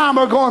 What a time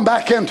we're going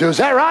back into. Is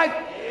that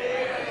right?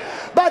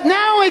 But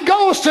now he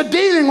goes to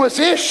dealing with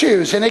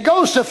issues, and he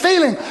goes to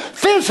feeling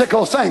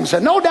physical things.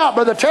 And no doubt,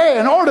 Brother Terry,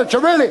 in order to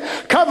really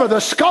cover the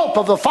scope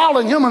of the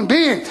fallen human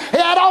being, he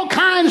had all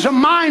kinds of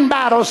mind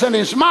battles in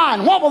his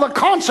mind. What will the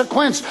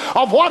consequence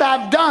of what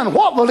I've done?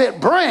 What will it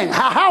bring?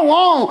 How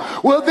long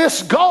will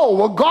this go?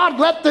 Will God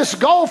let this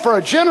go for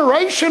a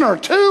generation or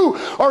 2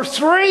 or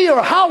 3?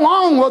 Or how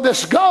long will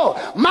this go?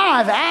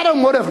 My, if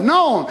Adam would have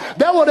known,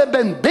 there would have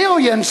been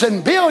billions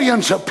and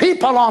billions of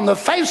people on the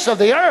face of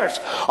the earth.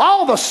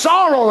 All the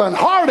sorrow and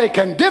heartache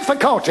and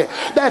difficulty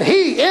that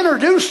he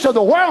introduced to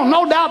the world,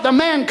 no doubt the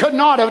man could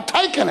not have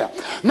taken it.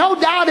 No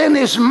doubt in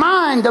his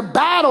mind the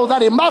battle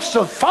that he must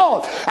have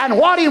fought and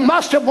what he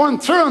must have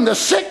went through and the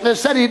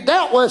sickness that he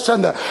dealt with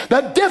and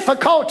the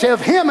difficulty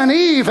of him and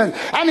Eve.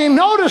 And he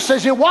noticed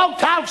as he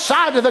walked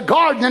outside of the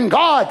garden, and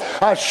God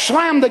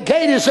slammed the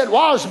gate as it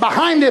was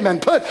behind him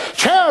and put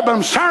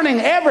cherubims turning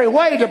every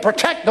way to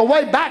protect the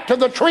way back to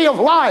the tree of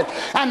life.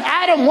 And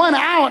Adam went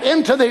out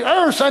into the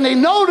earth, and he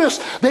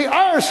noticed the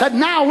earth had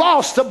now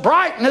lost the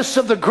brightness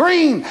of the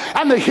green,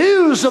 and the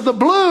hues of the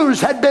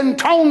blues had been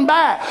toned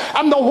back,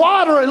 and the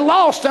water had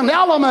lost an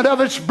element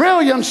of its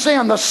brilliancy.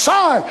 And the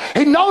sun,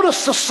 he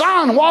noticed the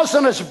sun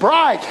wasn't as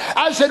bright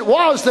as it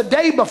was the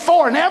day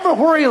before, and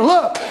everywhere he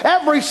looked,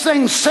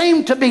 everything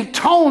seemed to be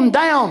toned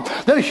down.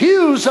 The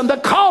hues and the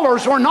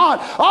colors were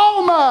not,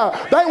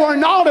 they were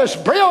not as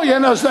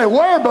brilliant as they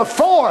were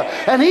before.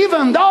 And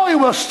even though he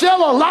was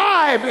still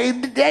alive,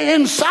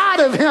 inside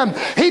of him,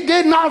 he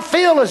did not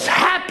feel as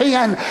happy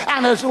and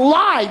as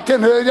light,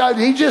 and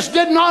he just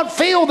did not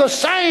feel the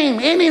same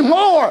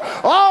anymore.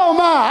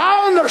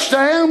 I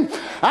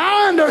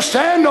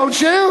understand, don't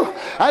you?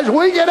 As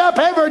we get up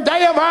every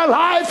day of our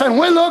life and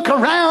we look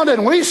around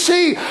and we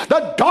see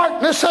the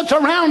darkness that's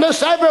around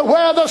us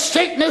everywhere, the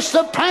sickness,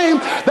 the pain,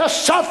 the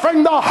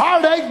suffering, the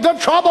heartache, the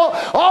trouble.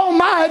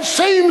 It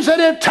seems that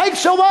it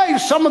takes away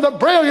some of the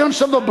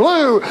brilliance of the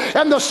blue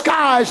and the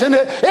skies, and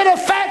it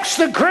affects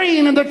the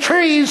green and the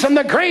trees and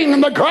the green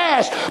and the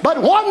grass.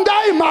 But one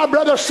day, my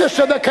brother,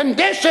 sister, the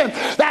condition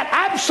that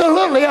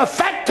absolutely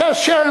affect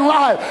us here in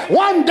life,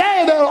 one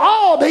day they'll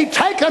all be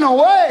taken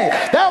away.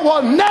 There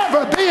will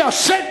never be a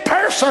sick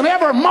person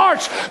ever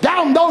march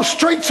down those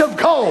streets of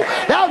gold.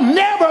 There'll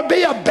never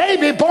be a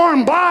baby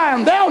born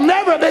blind. There'll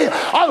never be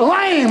a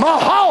lame, a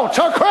halt,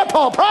 a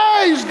cripple.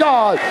 Praise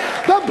God.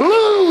 The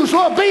blues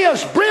will be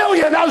as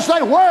brilliant as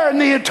they were in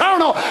the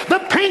eternal.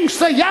 The pinks,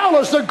 the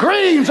yellows, the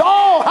greens.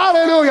 Oh,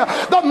 hallelujah.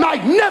 The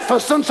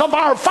magnificence of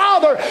our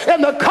Father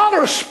in the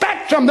color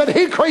spectrum that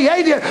He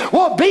created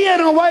will be in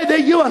a way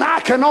that you and I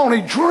can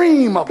only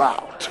dream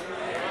about.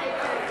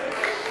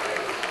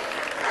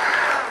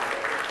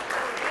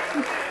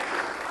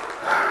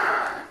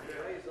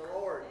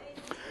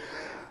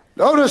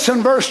 Notice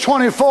in verse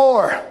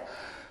 24,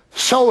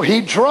 so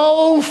he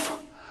drove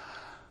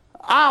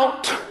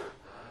out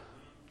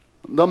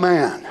the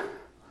man.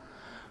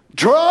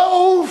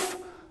 Drove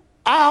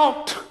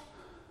out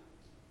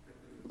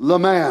the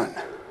man.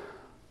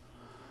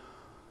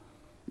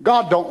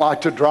 God don't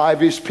like to drive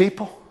His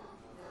people,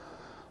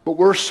 but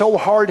we're so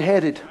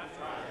hard-headed,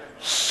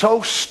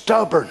 so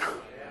stubborn.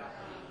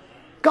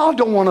 God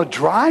don't want to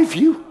drive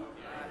you.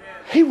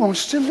 He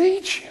wants to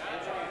lead you.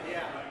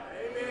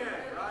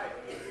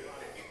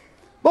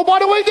 But what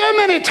do we do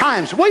many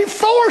times? We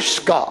force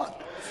God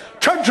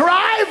to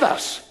drive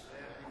us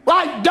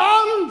like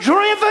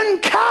dung-driven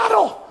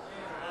cattle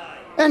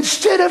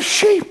instead of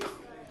sheep.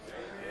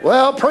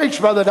 Well, preach,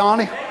 Brother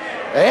Donnie.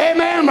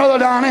 Amen, Brother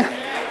Donnie.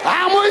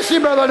 I'm with you,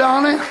 Brother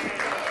Donnie.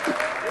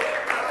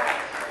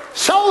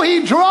 So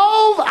he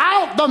drove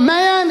out the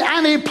man,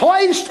 and he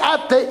placed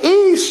at the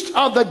east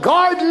of the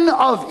Garden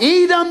of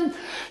Eden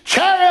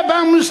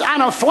cherubims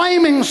and a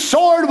flaming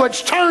sword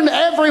which turned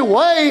every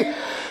way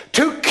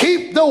to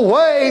keep the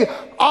way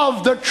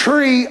of the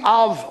tree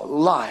of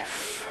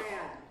life.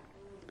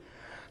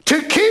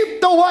 To keep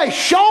the way,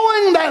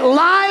 showing that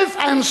life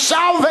and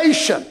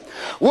salvation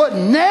would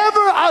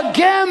never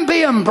again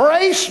be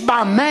embraced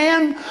by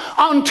man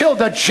until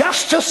the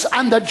justice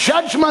and the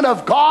judgment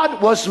of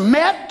God was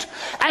met.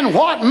 And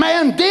what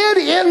man did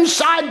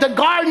inside the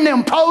garden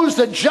imposed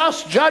the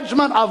just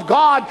judgment of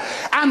God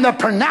and the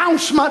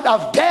pronouncement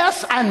of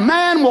death, and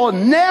man will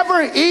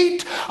never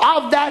eat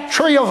of that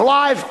tree of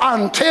life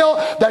until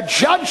the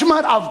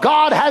judgment of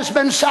God has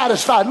been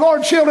satisfied.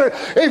 Lord, children,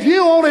 if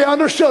you only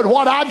understood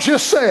what I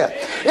just said,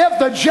 if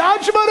the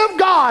judgment of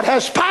God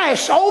has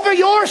passed over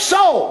your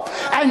soul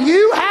and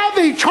you have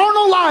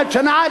eternal life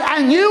tonight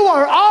and you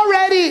are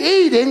already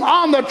eating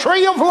on the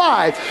tree of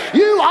life,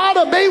 you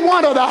ought to be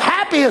one of the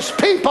happiest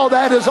people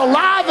that is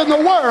alive in the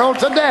world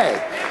today.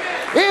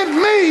 It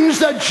means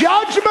the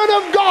judgment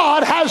of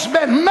God has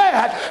been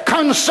met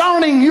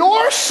concerning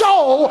your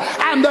soul,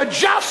 and the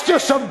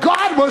justice of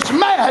God was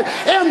met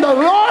in the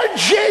Lord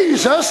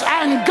Jesus,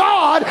 and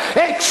God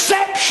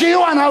accepts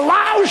you and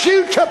allows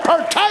you to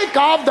partake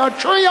of the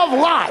tree of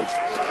life.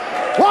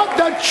 What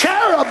the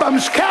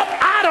cherubims kept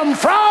Adam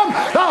from,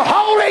 the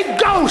Holy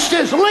Ghost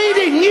is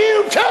leading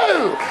you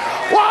to.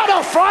 What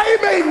a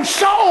flaming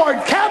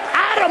sword kept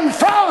Adam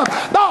from,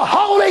 the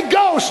Holy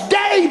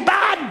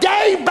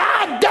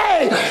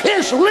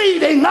is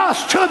leading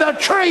us to the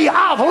tree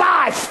of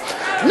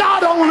life.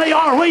 Not only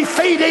are we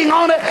feeding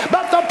on it,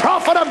 but the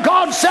prophet of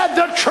God said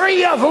the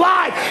tree of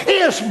life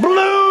is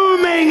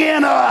blooming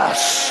in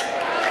us.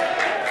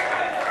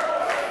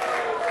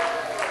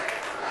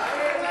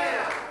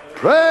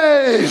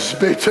 Praise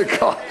be to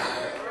God.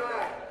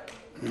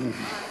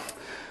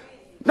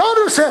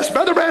 Notice this,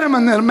 Brother Branham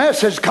in the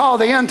message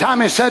called the End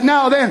Time, he said,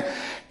 now then,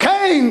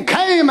 Cain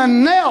came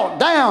and knelt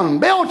down,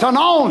 built an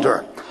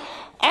altar.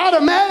 I'd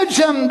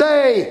imagine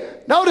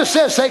notice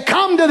this, they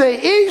come to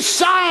the east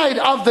side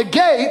of the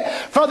gate,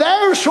 for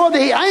there's where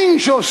the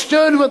angel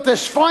stood with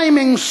this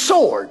flaming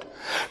sword,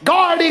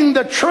 guarding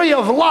the tree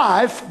of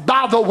life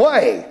by the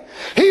way.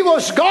 He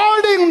was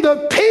guarding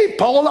the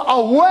people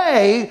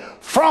away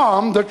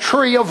from the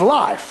tree of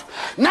life.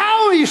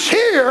 Now he's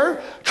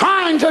here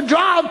trying to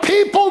drive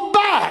people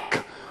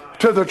back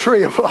to the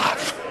tree of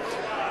life.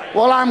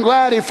 Well, I'm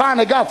glad he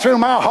finally got through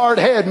my hard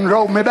head and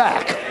drove me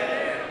back.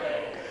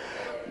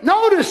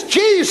 Notice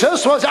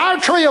Jesus was our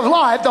tree of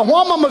life. The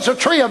woman was a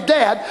tree of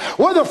death.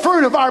 We're the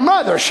fruit of our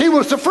mother. She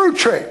was the fruit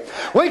tree.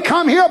 We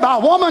come here, by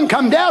woman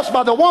come death,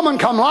 by the woman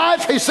come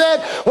life, he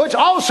said, which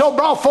also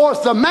brought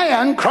forth the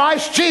man,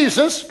 Christ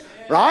Jesus.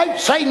 Right?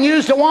 Satan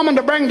used a woman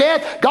to bring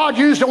death. God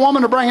used a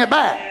woman to bring it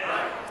back.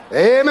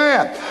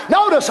 Amen.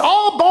 Notice,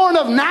 all born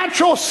of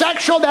natural,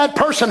 sexual, that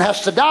person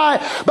has to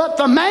die. But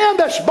the man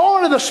that's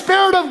born of the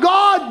Spirit of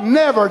God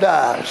never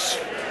dies.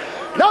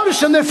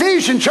 Notice in the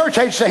Ephesian church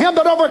age, to him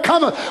that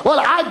overcometh, well,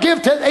 I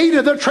give to eat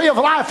of the tree of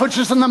life, which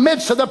is in the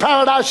midst of the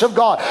paradise of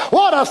God.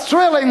 What a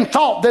thrilling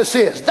thought this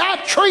is.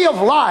 That tree of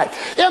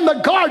life in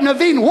the Garden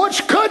of Eden,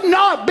 which could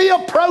not be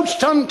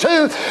approached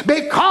unto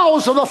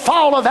because of the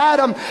fall of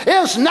Adam,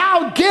 is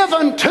now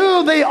given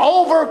to the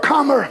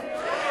overcomer.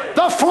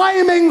 The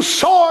flaming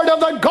sword of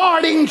the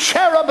guarding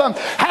cherubim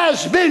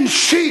has been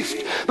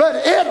sheathed, but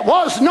it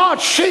was not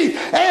sheathed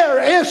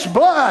ere its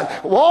blood,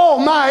 oh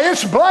my,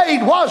 its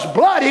blade was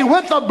bloody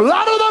with the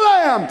blood of the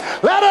Lamb.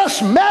 Let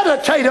us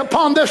meditate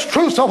upon this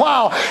truth a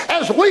while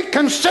as we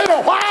consider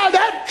why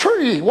that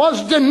tree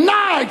was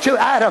denied to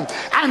Adam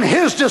and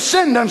his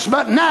descendants,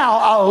 but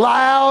now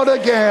allowed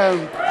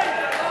again.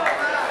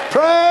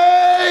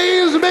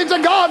 Praise be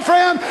to God,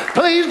 friend.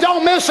 Please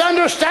don't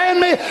misunderstand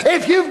me.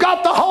 If you've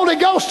got the Holy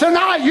Ghost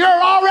tonight, you're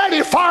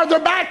already farther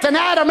back than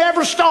Adam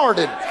ever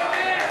started.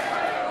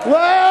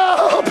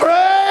 Well,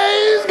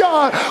 praise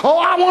God.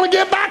 Oh, I want to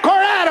get back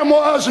where Adam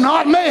was,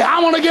 not me. I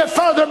want to get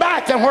further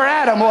back than where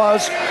Adam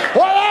was.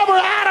 Wherever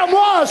Adam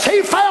was,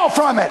 he fell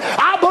from it.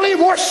 I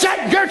believe we're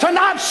sitting here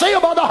tonight,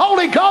 sealed by the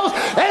Holy Ghost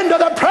into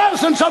the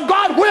presence of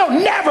God. We'll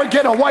never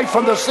get away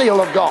from the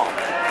seal of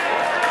God.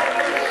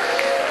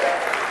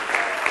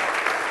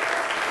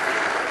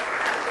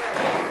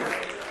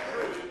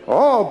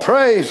 Oh,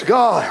 praise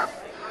God.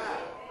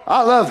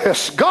 I love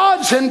this.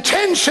 God's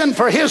intention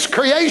for his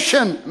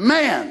creation,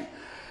 man,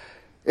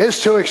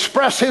 is to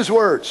express his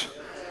words.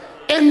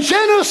 In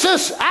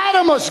Genesis,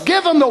 Adam was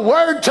given the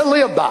word to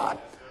live by.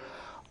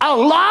 A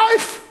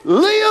life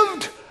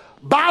lived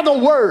by the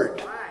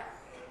word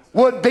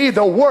would be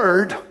the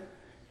word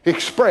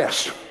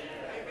expressed.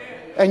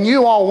 And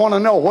you all want to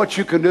know what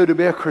you can do to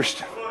be a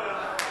Christian.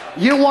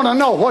 You want to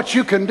know what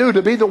you can do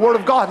to be the Word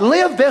of God.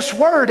 Live this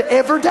Word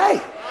every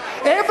day.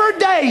 Every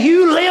day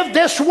you live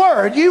this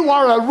Word, you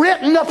are a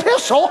written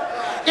epistle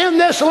in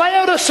this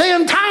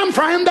Laodicean time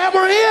frame that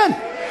we're in.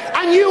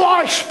 And you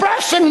are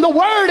expressing the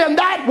Word, and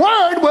that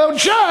Word will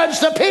judge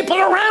the people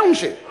around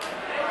you.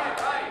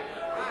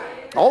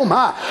 Oh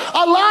my.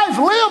 A life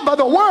lived by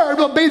the Word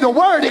will be the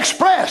Word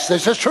expressed.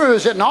 This is true,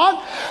 is it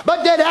not?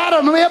 But did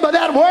Adam live by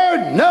that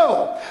Word?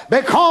 No.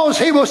 Because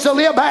he was to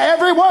live by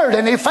every word,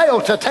 and he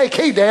failed to take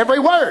heed to every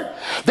word.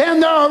 Then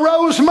there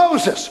arose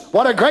Moses.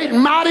 What a great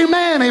and mighty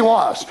man he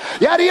was.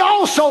 Yet he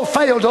also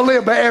failed to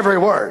live by every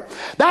word.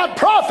 That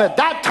prophet,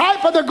 that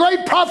type of the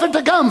great prophet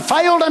to come,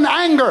 failed in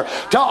anger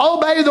to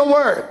obey the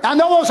Word. And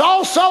there was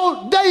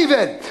also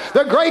David,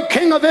 the great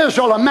king of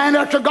Israel, a man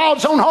after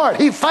God's own heart.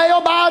 He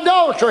failed by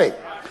adultery.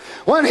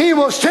 When he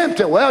was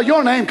tempted, well,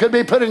 your name could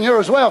be put in here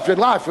as well if you'd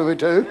like for me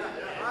to.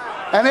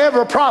 And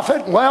every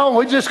prophet, well,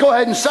 we just go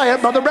ahead and say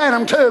it. Brother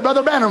Branham too.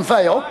 Brother Branham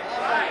failed.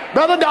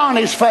 Brother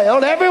Donnie's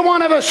failed. Every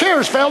one of us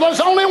here's failed. There's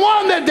only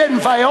one that didn't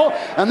fail,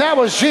 and that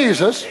was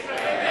Jesus.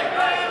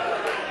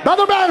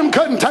 Brother Branham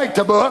couldn't take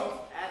the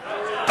book.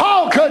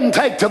 Paul couldn't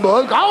take the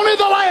book. Only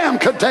the Lamb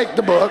could take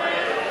the book.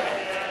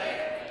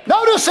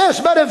 Notice this,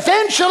 but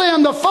eventually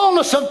in the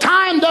fullness of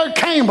time there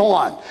came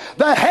one,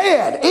 the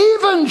head,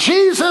 even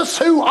Jesus,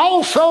 who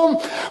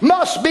also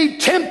must be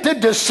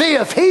tempted to see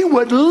if he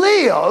would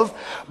live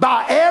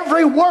by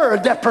every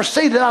word that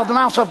proceeded out of the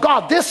mouth of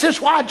God. This is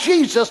why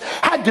Jesus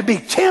had to be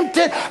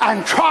tempted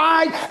and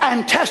tried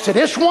and tested.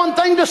 It's one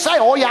thing to say,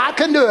 oh yeah, I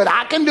can do it,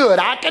 I can do it,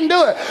 I can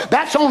do it.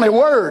 That's only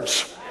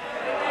words.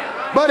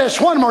 But it's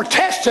when we're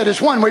tested,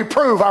 it's when we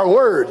prove our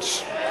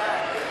words.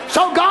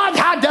 So God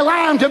had to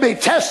allow him to be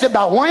tested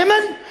by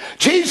women.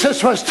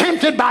 Jesus was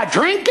tempted by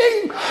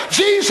drinking.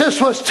 Jesus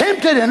was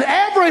tempted in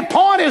every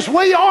point as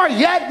we are,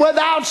 yet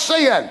without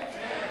sin.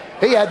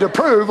 He had to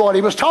prove what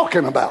he was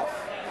talking about.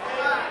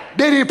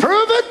 Did he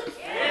prove it?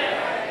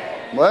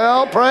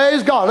 Well,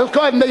 praise God. Let's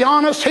go ahead and be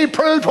honest. He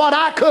proved what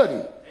I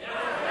couldn't.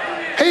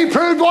 He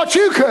proved what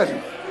you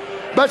couldn't.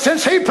 But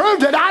since he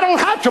proved it, I don't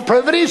have to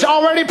prove it. He's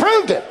already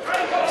proved it.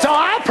 So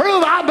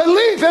I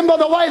believe him by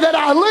the way that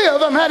I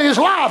live and let his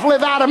life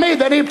live out of me,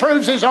 that he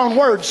proves his own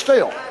word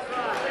still.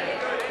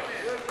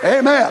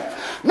 Amen.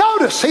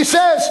 Notice, he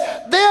says,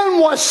 then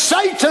was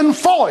Satan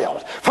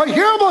foiled. For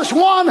here was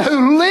one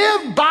who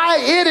lived by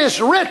it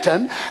is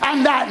written,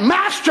 and that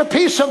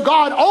masterpiece of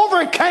God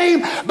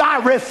overcame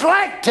by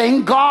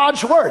reflecting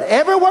God's word.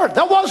 Every word.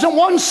 There wasn't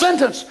one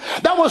sentence.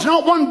 There was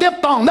not one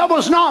diphthong. There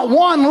was not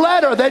one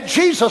letter that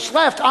Jesus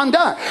left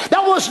undone.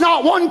 There was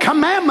not one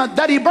commandment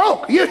that he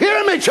broke. You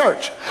hear me,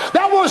 church?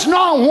 There was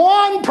not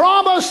one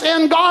promise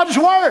in God's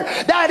word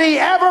that he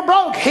ever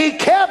broke. He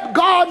kept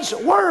God's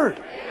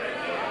word.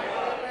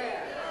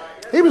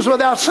 He was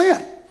without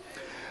sin.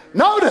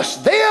 Notice,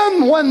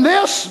 then when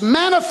this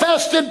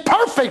manifested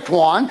perfect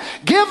one,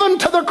 given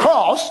to the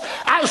cross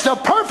as the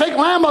perfect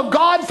Lamb of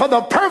God for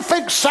the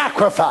perfect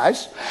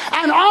sacrifice,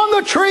 and on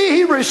the tree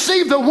he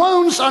received the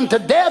wounds unto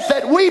death,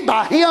 that we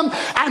by him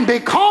and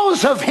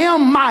because of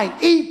him might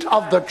eat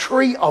of the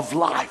tree of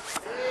life.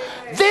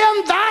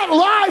 Then that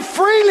life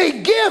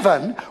freely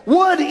given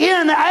would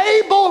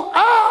enable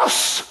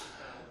us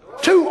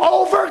to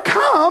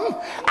overcome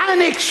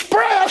and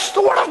express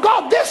the Word of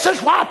God. This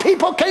is why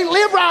people can't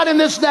live right in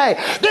this day.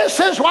 This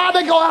is why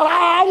they go out,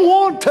 I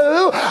want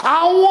to.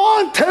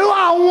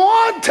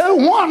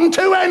 Wanting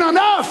to ain't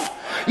enough.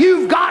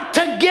 You've got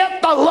to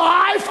get the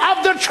life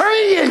of the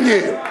tree in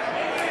you.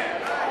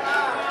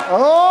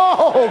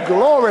 Oh,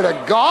 glory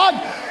to God.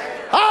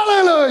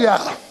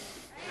 Hallelujah.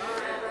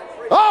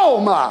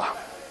 Oh, my.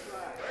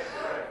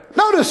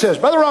 Notice this.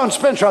 Brother Ron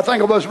Spencer, I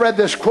think read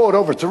this quote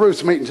over at the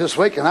Roots meetings this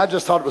week, and I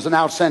just thought it was an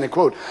outstanding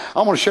quote.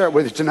 I want to share it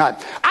with you tonight.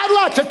 I'd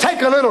like to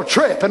take a little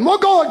trip, and we'll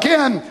go up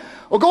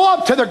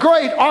to the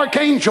great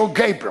Archangel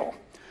Gabriel,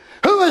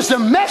 who is the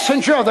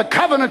messenger of the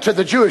covenant to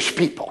the Jewish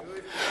people,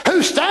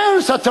 who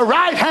stands at the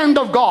right hand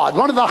of God,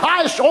 one of the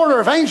highest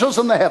order of angels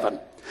in the heaven.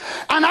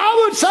 And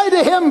I would say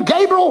to him,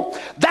 Gabriel,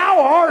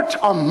 thou art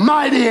a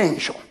mighty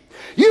angel.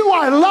 You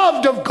are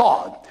loved of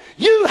God.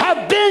 You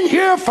have been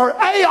here for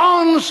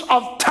aeons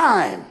of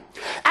time,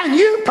 and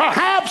you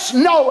perhaps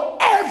know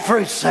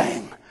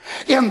everything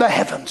in the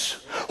heavens,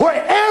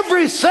 where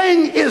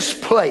everything is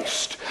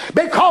placed,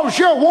 because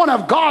you're one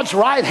of God's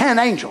right-hand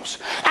angels,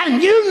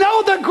 and you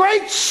know the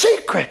great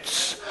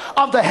secrets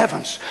of the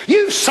heavens.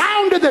 You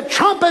sounded the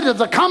trumpet of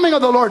the coming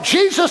of the Lord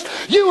Jesus.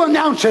 You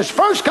announce his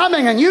first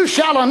coming, and you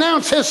shall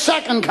announce his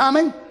second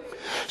coming.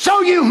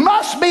 So you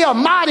must be a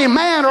mighty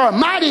man or a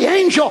mighty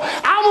angel.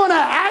 I want to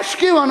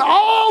ask you, in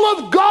all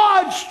of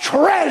God's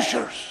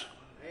treasures,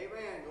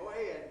 amen, go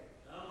ahead.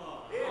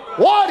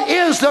 What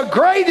is the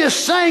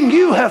greatest thing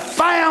you have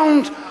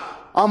found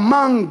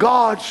among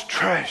God's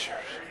treasures?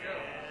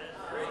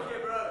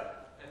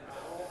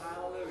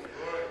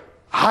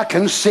 I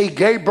can see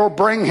Gabriel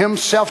bring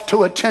himself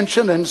to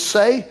attention and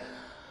say,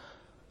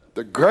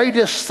 the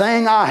greatest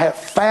thing I have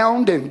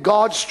found in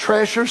God's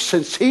treasures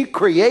since he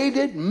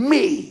created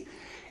me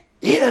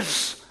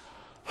is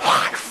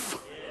life.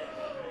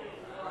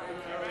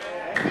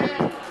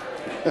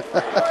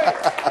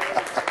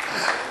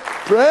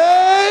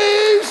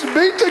 Praise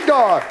be to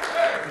God.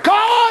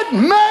 God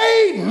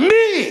made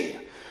me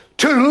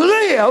to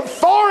live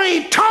for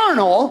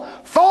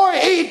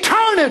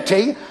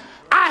eternity,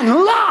 and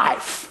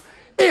life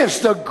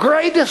is the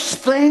greatest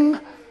thing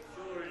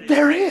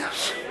there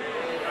is.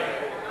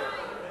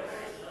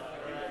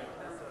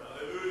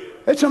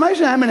 It's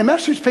amazing how many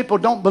message people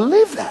don't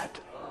believe that.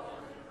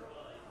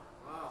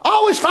 I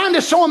always find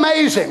it so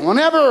amazing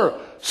whenever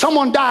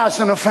someone dies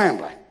in a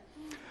family.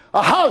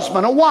 A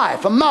husband, a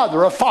wife, a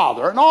mother, a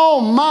father, and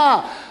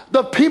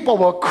the people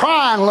will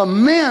cry and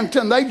lament,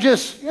 and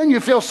you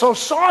feel so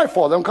sorry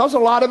for them, because a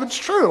lot of it's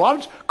true. A lot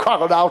of it's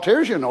crocodile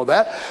tears, you know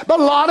that. But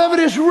a lot of it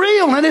is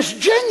real and it's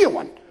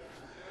genuine.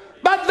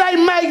 But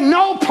they make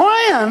no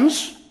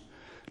plans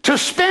to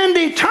spend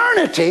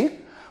eternity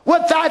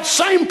with that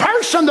same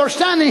person they're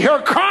standing here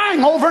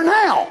crying over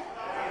now.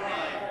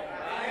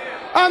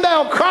 And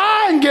they'll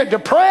cry and get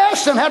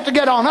depressed and have to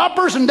get on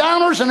uppers and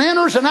downers and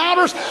inners and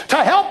outers to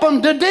help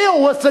them to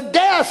deal with the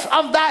death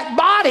of that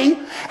body.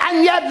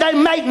 And yet they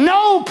make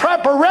no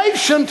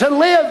preparation to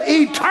live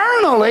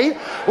eternally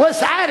with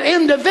that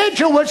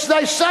individual which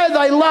they say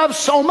they love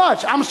so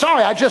much. I'm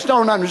sorry, I just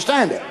don't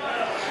understand it.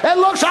 It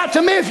looks like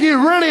to me, if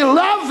you really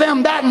love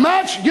them that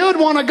much, you'd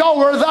want to go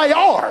where they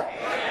are.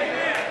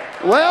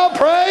 Well,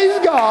 praise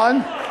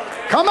God.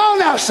 Come on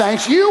now,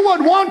 saints. You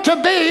would want to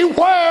be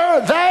where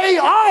they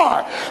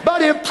are.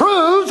 But it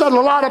proves that a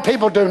lot of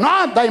people do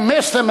not. They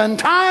miss them in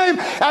time,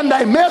 and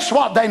they miss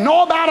what they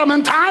know about them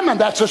in time,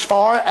 and that's as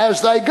far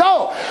as they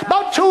go.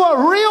 But to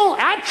a real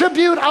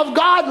attribute of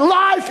God,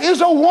 life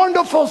is a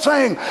wonderful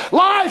thing.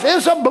 Life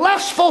is a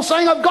blissful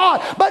thing of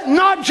God. But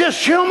not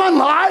just human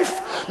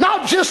life,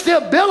 not just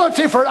the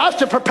ability for us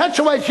to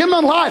perpetuate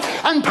human life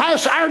and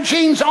pass our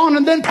genes on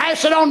and then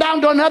pass it on down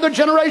to another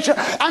generation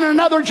and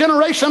another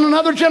generation,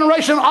 another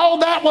generation. All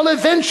that will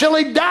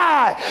eventually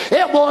die.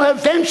 It will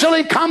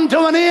eventually come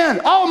to an end.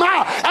 Oh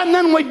my. And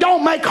then we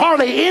don't make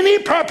hardly any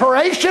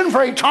preparation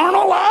for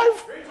eternal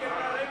life.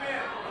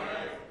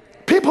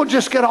 People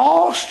just get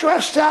all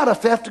stressed out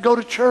if they have to go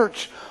to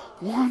church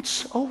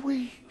once a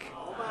week.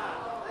 Oh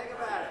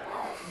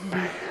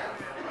man.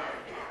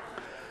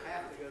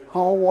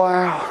 Oh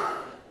wow.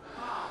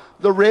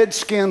 The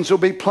Redskins will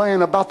be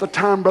playing about the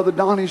time Brother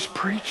Donnie's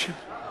preaching.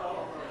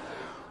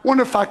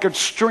 Wonder if I could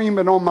stream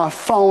it on my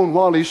phone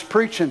while he's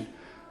preaching.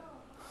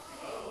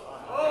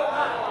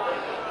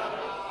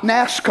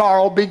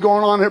 NASCAR will be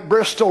going on at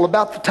Bristol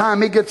about the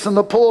time he gets in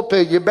the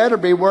pulpit. You better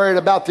be worried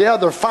about the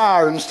other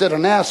fire instead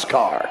of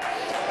NASCAR.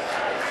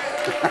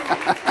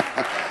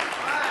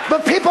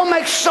 But people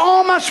make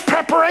so much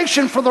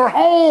preparation for their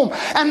home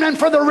and then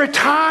for their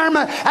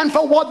retirement and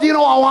for what,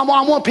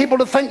 I want people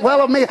to think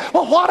well of me.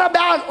 Well, what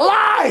about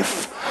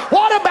life?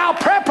 What about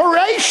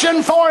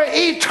preparation for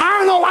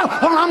eternal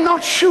life? Well, I'm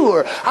not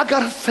sure. I got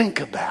to think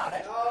about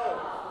it.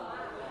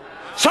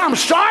 So I'm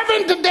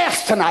starving to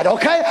death tonight,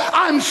 okay?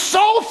 I'm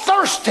so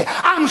thirsty.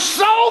 I'm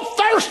so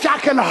thirsty I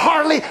can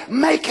hardly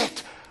make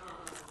it.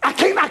 I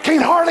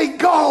can't hardly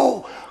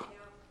go.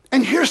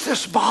 And here's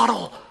this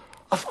bottle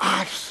of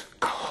ice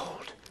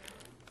cold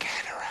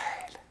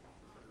Gatorade.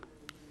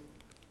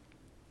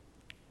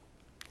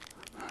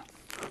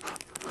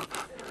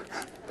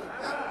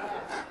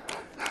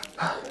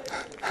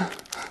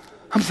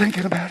 I'm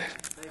thinking about it.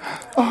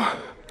 Oh,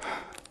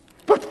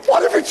 but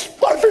what if it's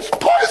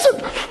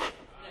poison?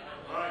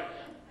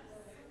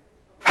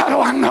 How do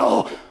I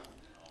know?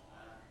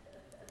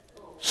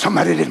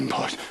 Somebody didn't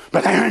put.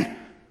 But Aaron,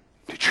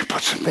 did you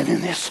put something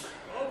in this?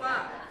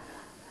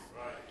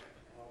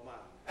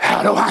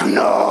 How do I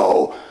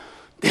know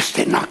this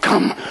did not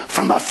come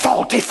from a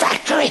faulty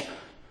factory?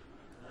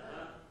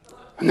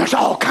 And there's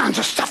all kinds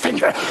of stuff in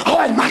here.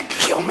 Oh, it might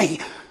kill me.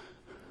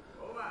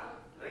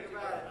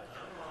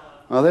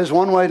 Well, there's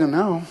one way to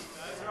know.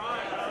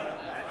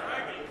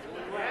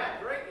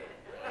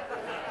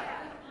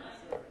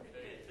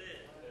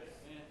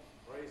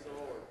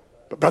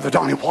 But Brother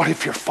Donnie, what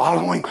if you're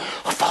following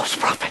a false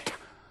prophet?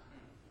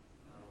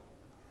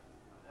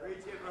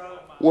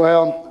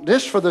 Well,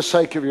 just for the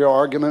sake of your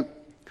argument,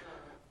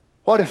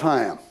 what if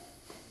I am?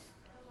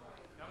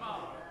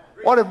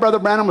 What if Brother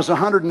Branham was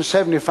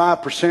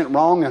 175%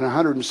 wrong in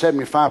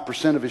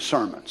 175% of his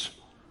sermons?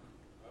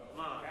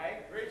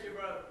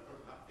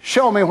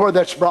 Show me where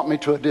that's brought me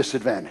to a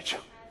disadvantage.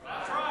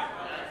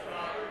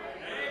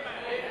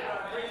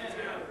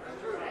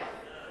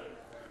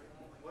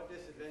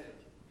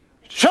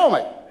 Show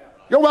me.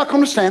 You're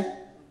welcome to stand.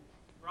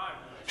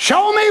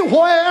 Show me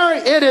where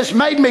it has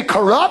made me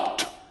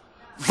corrupt,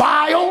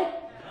 vile.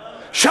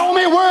 Show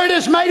me where it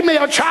has made me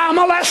a child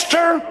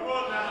molester,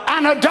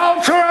 an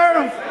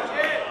adulterer,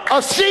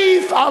 a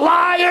thief, a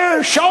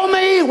liar. Show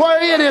me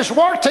where it has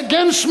worked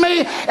against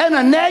me in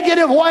a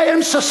negative way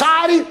in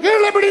society. You're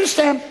at liberty to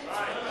stand.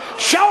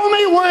 Show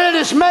me where it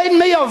has made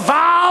me a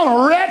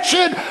vile,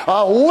 wretched,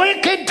 a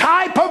wicked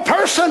type of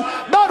person.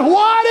 But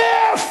what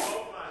if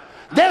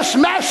this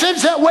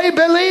message that we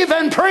believe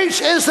and preach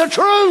is the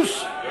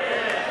truth?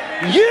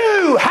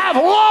 You have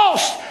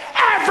lost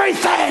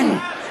everything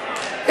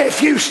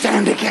if you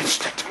stand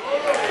against it.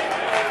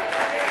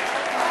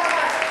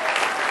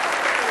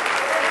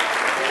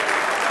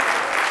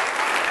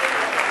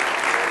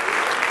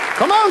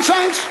 Come on,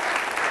 saints.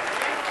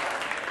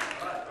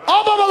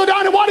 Oh, but Brother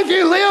Donnie, what if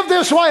you live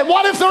this way?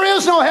 What if there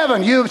is no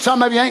heaven?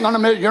 Some of you ain't going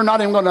to, you're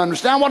not even going to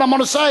understand what I'm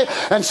going to say,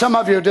 and some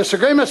of you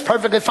disagree. It's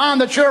perfectly fine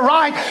that you're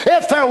right.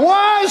 If there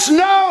was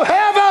no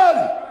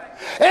heaven,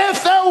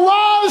 if there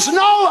was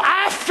no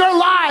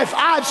afterlife,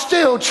 I'd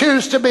still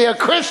choose to be a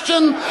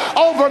Christian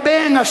over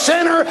being a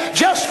sinner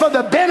just for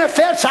the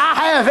benefits I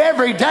have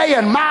every day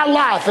in my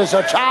life as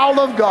a child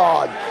of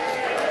God.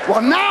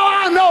 Well, now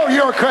I know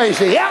you're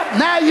crazy. Yep,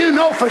 now you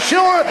know for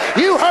sure.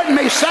 You heard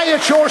me say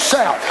it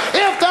yourself.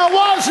 If there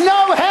was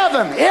no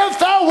heaven, if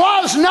there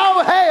was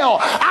no hell,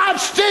 I'd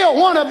still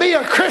want to be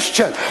a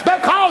Christian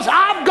because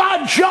I've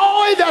got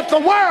joy that the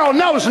world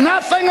knows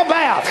nothing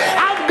about.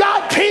 I've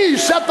got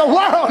peace that the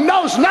world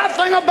knows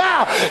nothing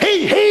about.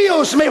 He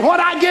heals me when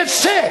I get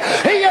sick.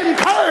 He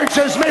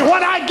encourages me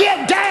when I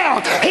get down.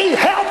 He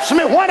helps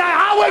me when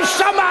I wish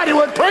somebody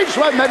would preach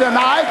with me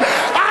tonight.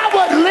 I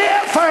would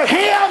live for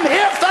Him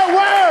if there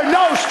were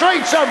no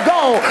streets of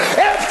gold,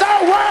 if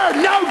there were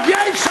no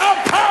gates of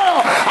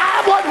pearl. I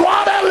would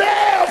want to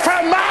live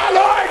for my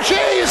Lord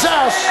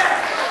Jesus.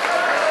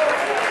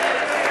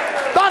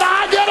 But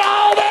I get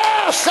all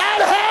this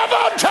at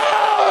heaven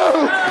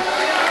too.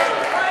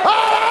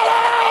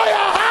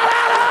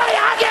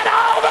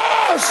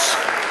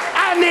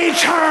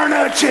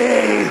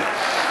 eternity.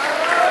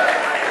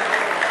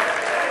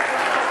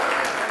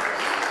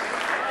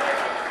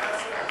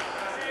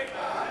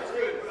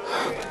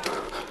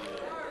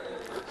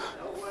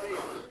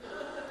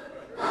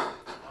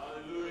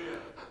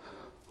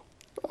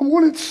 I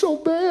want it so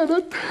bad.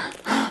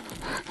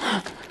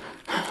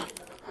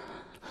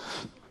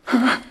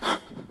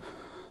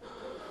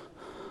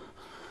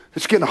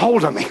 It's getting a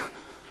hold of me.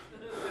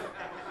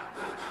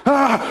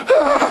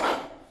 That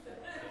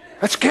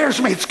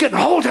scares me. It's getting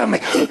a hold of me.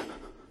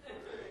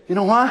 You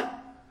know why?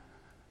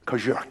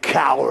 Because you're a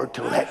coward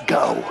to let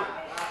go.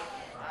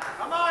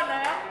 Come on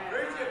now.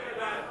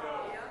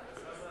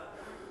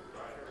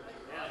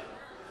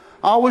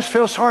 I always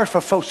feel sorry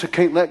for folks that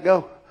can't let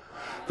go.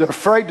 They're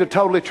afraid to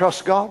totally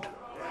trust God.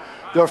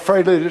 They're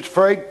afraid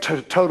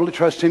to totally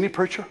trust any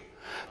preacher.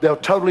 They'll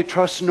totally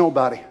trust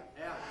nobody.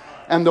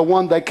 And the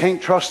one they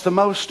can't trust the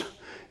most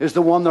is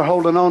the one they're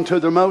holding on to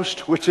the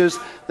most, which is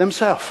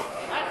themselves.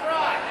 That's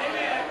right.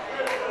 Amen.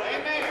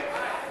 Amen.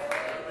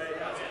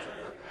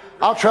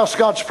 I'll trust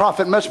God's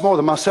prophet much more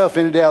than myself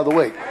any day of the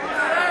week.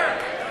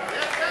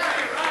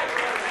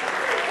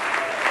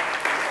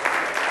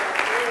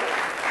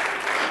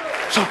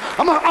 So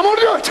I'm going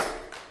to do it.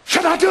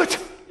 Should I do it?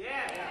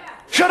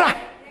 Should I?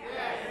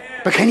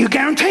 But can you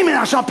guarantee me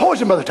that's not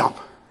poison, Brother Tom?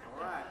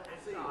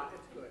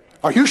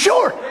 Are you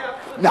sure?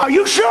 Now, are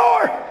you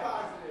sure?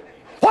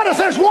 What if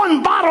there's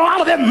one bottle out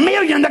of them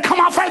million that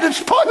come off right that's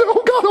poison?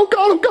 Oh God, oh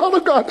God, oh God,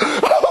 oh God.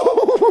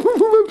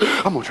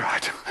 I'm going to try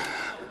it.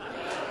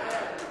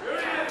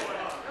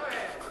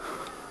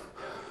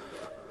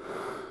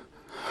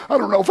 I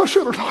don't know if I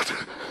should or not.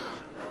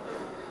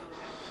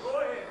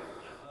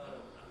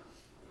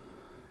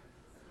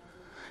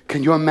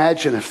 Can you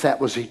imagine if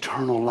that was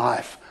eternal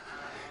life?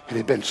 It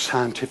had been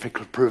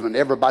scientifically proven.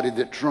 Everybody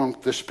that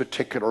drunk this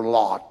particular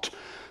lot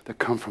that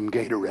come from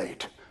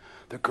Gatorade,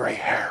 the gray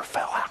hair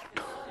fell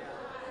out.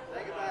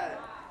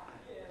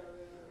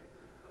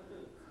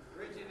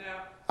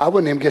 I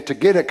wouldn't even get to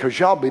get it because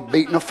y'all be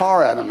beating the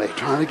fire out of me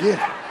trying to get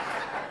it.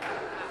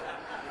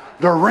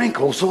 Their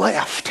wrinkles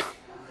left.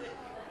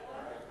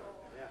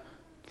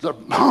 Their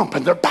hump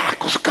and their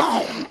back was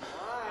gone.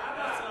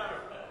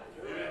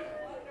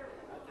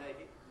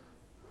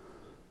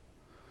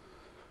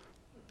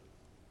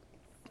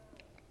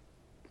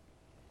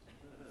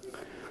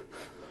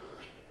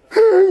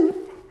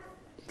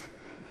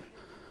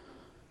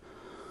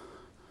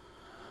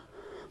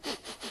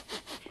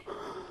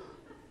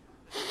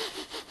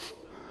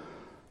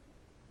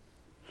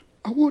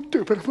 I want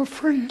to, but I'm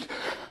afraid.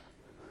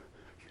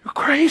 You're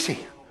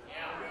crazy.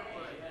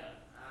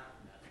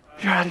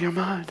 You're out of your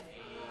mind.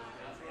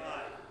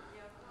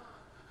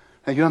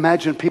 Now you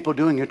imagine people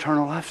doing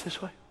eternal life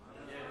this way?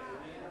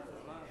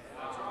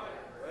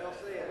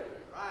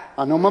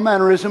 I know my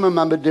mannerism and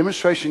my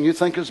demonstration you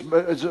think is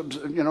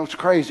it's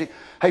crazy.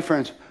 Hey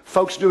friends,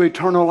 folks do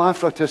eternal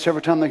life like this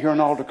every time they hear an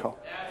altar call.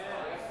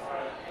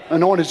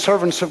 Anointed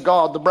servants of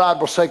God, the bride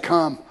will say,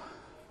 come.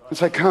 And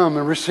say, come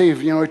and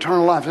receive,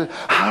 eternal life.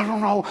 I don't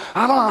know.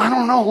 I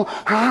don't know.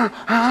 I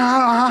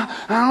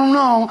don't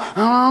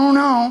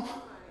know.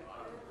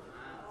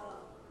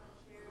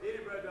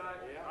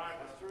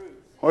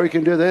 Or you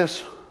can do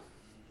this.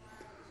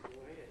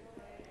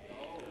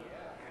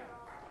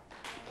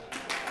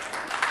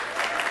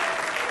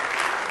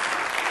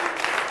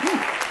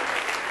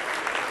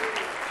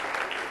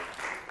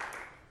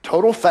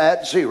 Total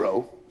fat,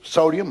 0.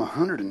 Sodium,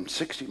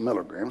 160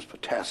 milligrams.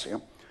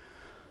 Potassium.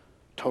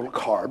 Total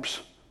carbs.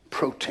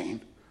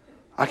 Protein.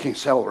 I can't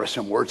say all the rest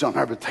of them words on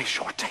there, but they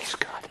sure taste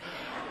good.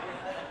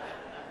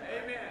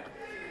 Amen.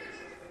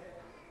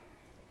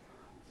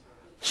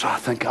 So I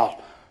think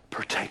I'll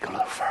partake a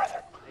little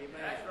further.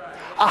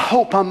 I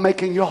hope I'm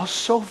making y'all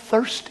so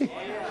thirsty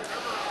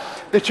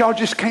that y'all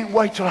just can't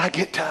wait till I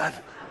get done.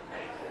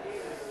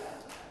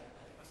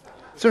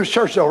 As soon as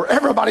church is over,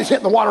 everybody's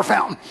hitting the water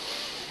fountain.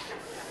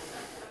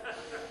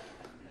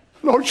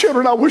 Lord,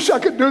 children, I wish I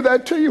could do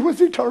that to you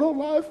with eternal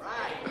life.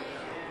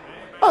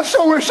 I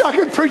so wish I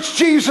could preach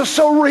Jesus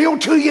so real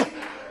to you.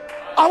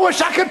 I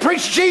wish I could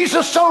preach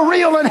Jesus so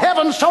real and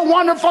heaven so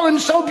wonderful and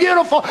so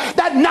beautiful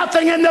that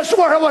nothing in this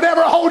world would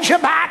ever hold you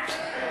back.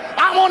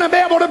 I want to be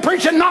able to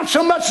preach it, not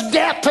so much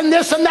death and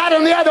this and that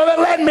and the other, but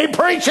let me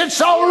preach it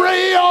so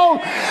real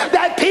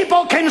that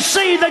people can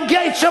see the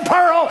gates of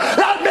pearl.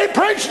 Let me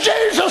preach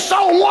Jesus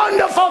so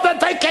wonderful that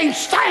they can't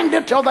stand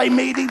it till they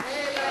meet him.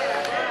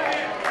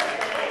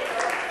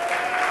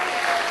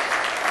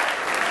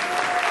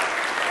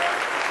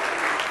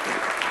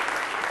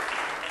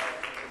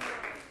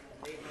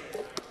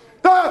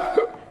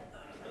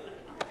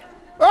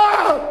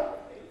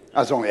 I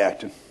was only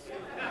acting.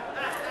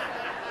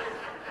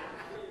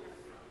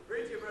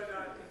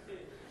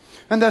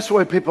 And that's the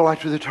way people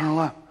act with eternal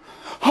life.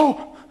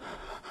 Oh,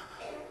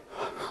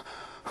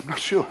 I'm not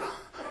sure.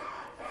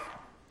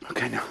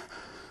 Okay, now.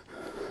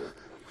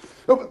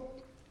 Oh,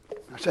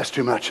 that's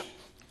too much.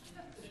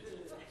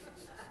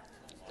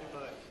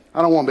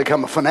 I don't want to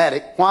become a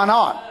fanatic. Why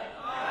not?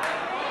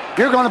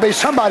 You're going to be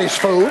somebody's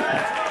fool.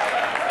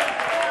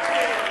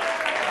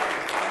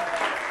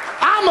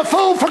 I'm a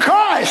fool for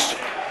Christ.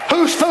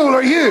 Whose fool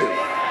are you?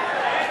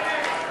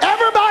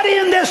 Everybody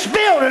in this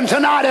building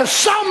tonight is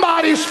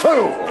somebody's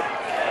fool.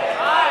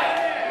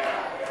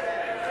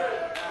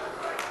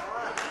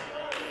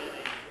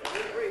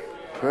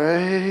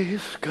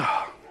 Praise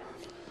God.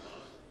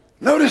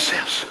 Notice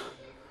this.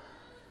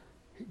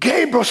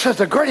 Gabriel says,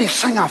 the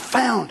greatest thing I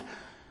found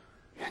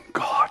in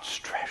God's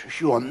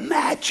treasures. You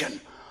imagine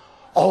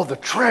all the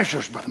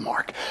treasures, Brother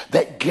Mark,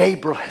 that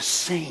Gabriel has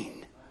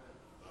seen.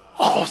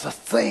 All the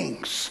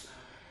things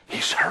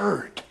he's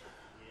heard,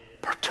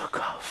 partook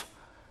of.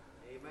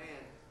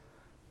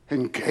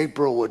 And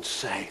Gabriel would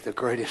say, the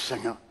greatest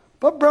thing.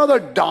 But Brother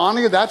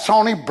Donnie, that's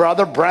only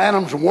Brother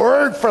Branham's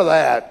word for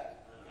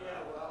that.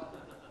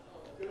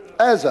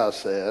 As I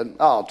said,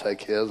 I'll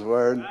take his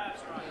word.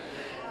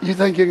 You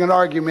think you can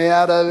argue me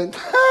out of it?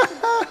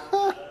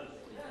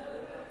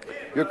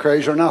 You're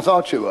crazier than I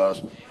thought you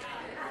was.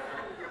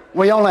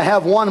 We only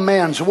have one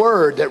man's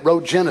word that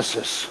wrote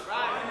Genesis.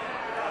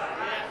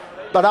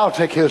 But I'll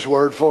take his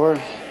word for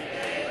it.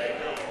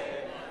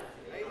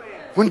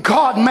 When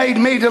God made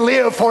me to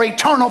live for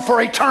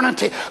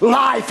eternity,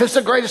 life is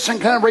the greatest thing.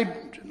 Can I read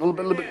a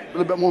little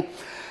bit more?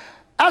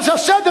 As I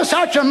said this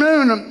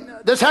afternoon,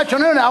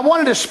 I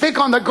wanted to speak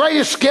on the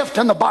greatest gift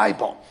in the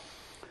Bible.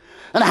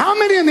 And how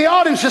many in the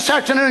audience this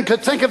afternoon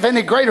could think of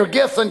any greater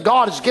gift than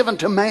God has given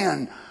to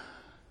man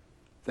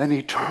than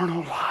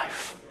eternal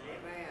life?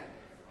 Amen.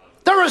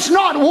 There is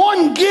not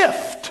one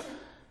gift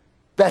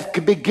that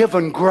could be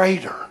given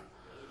greater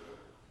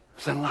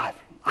than life.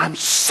 I'm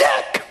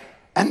sick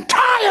and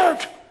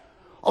tired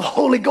of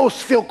Holy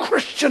Ghost-filled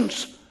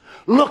Christians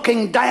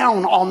looking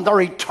down on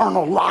their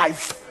eternal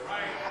life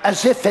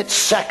as if it's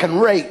second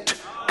rate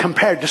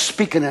compared to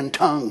speaking in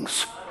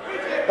tongues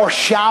or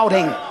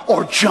shouting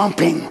or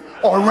jumping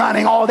or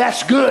running. Oh,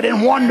 that's good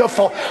and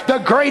wonderful. The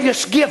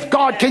greatest gift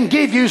God can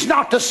give you is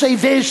not to see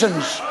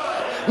visions,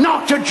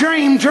 not to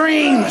dream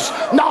dreams,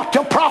 not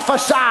to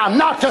prophesy,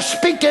 not to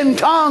speak in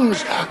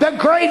tongues. The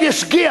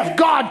greatest gift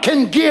God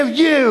can give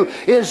you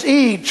is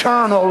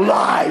eternal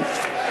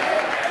life.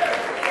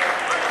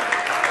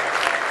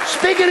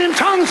 Speaking in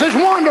tongues is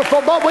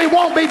wonderful, but we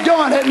won't be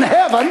doing it in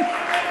heaven.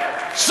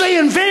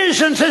 Seeing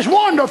visions is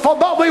wonderful,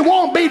 but we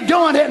won't be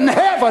doing it in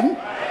heaven.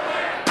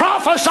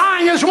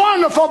 Prophesying is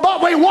wonderful,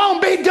 but we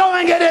won't be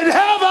doing it in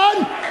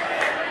heaven.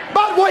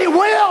 But we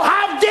will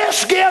have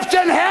this gift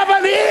in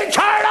heaven,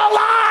 eternal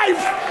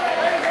life.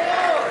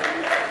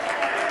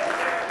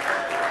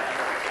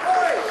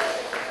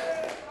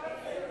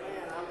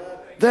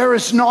 There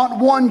is not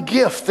one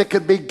gift that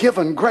could be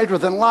given greater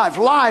than life.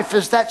 Life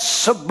is that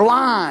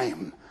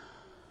sublime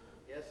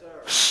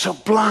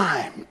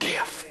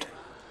gift.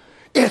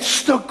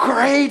 It's the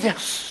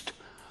greatest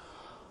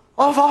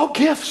of all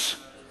gifts.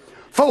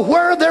 For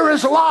where there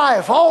is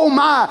life, oh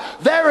my,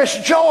 there is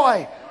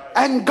joy.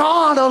 And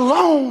God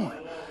alone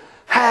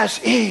has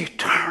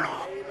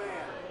eternal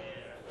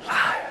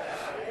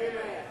life.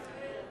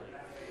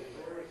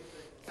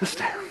 Let's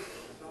stand.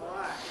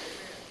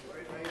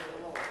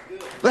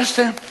 Let's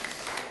stand.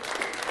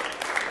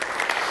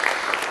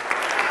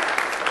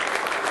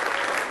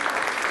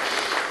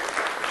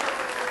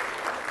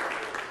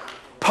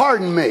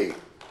 Pardon me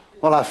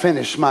while I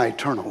finish my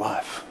eternal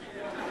life.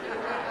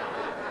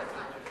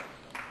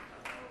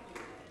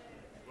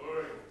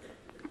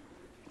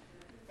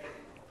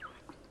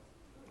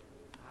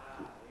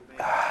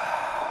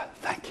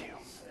 Thank you.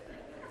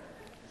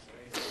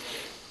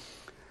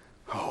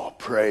 Oh,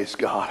 praise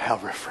God. How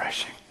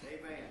refreshing.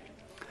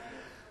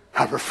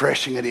 How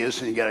refreshing it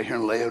is when you got here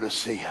in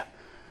Laodicea.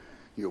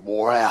 You're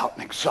wore out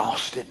and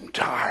exhausted and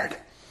tired,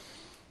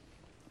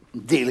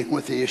 dealing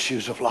with the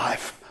issues of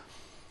life.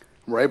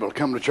 We're able to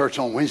come to church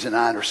on Wednesday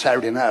night or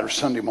Saturday night or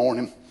Sunday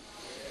morning.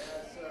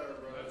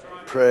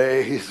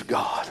 Praise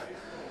God.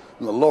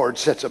 And the Lord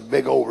sets a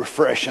big old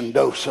refreshing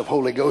dose of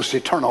Holy Ghost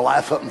eternal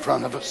life up in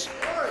front of us.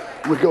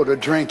 We go to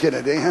drinking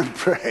it in.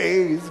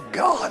 Praise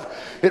God.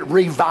 It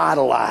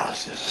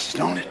revitalizes us,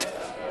 don't it?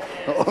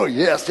 Oh,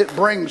 yes. It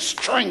brings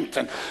strength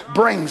and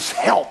brings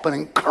help and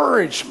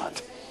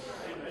encouragement.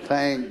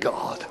 Thank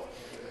God.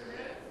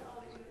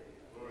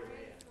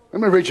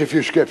 Let me read you a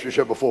few scriptures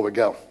here before we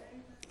go.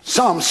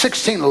 Psalm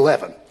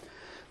 16:11.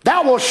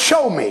 Thou wilt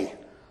show me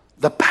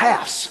the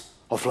paths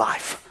of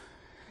life.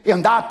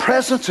 In thy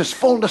presence is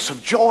fullness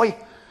of joy.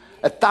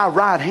 At thy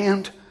right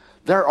hand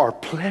there are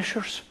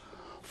pleasures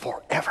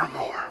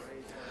forevermore.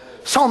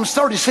 Psalms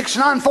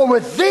 36:9. For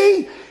with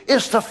thee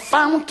is the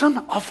fountain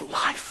of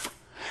life.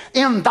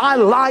 In thy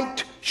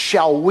light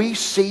shall we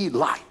see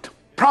light.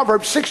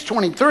 Proverbs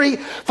 6:23.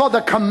 For the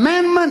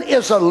commandment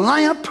is a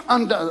lamp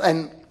and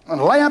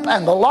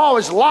the law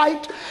is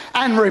light,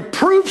 and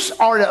reproofs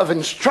are of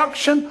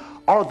instruction,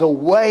 are the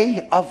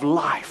way of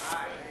life.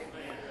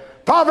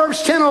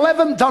 Proverbs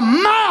 10:11. The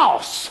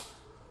mouth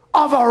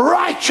of a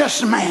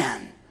righteous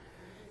man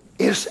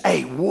is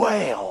a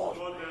well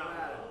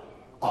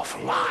of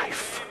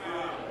life.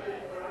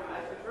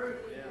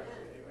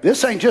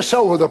 This ain't just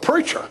so with a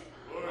preacher.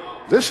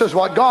 This is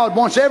what God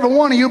wants every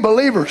one of you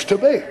believers to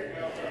be.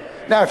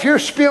 Now, if you're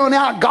spewing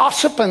out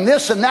gossip and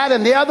this and that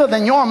and the other,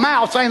 then your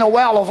mouth ain't a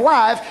well of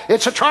life.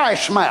 It's a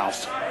trash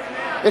mouth.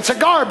 It's a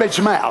garbage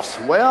mouth.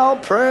 Well,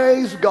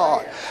 praise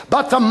God.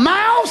 But the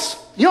mouth,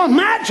 you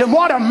imagine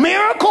what a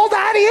miracle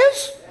that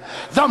is?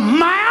 The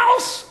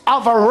mouth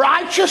of a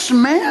righteous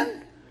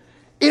man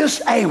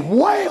is a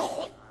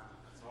well.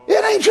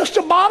 It ain't just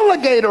a bottle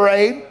of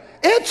Gatorade.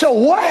 It's a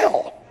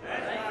well.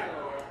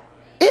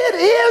 It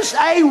is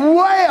a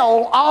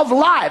well of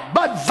life,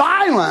 but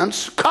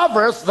violence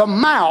covereth the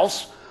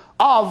mouth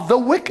of the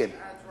wicked.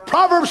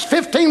 Proverbs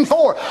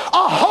 15:4.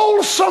 A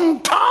wholesome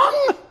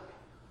tongue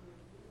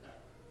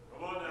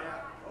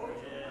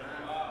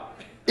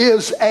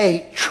is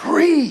a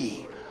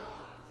tree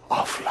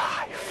of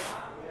life.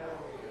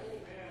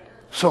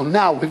 So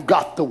now we've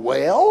got the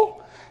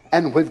well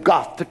and we've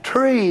got the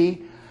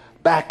tree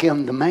back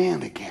in the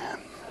man again.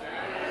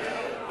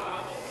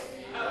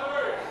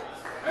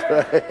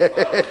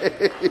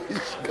 Praise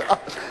God.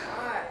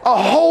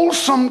 A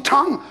wholesome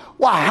tongue.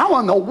 Why, how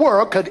in the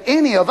world could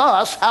any of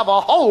us have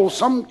a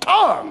wholesome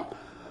tongue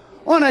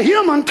when a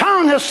human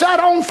tongue is set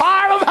on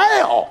fire of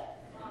hell?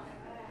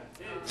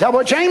 Is that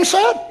what James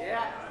said?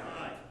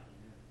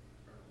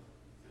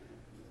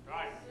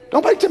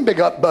 Don't make them big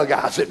up bug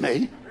eyes at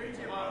me.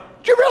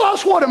 Do you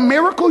realize what a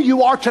miracle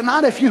you are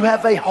tonight if you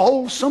have a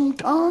wholesome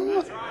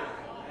tongue?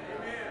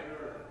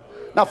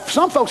 Now,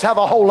 some folks have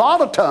a whole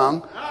lot of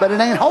tongue, but it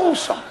ain't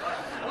wholesome.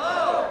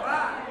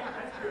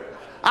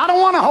 I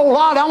don't want a whole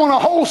lot, I want a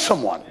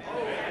wholesome one.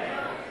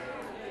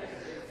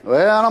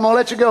 Well, I'm going to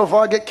let you go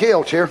before I get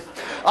killed here.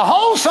 A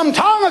wholesome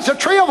tongue is a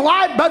tree of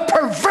life, but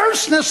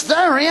perverseness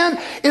therein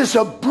is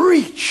a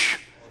breach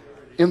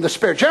in the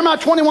spirit. Jeremiah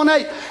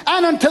 21:8.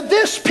 And unto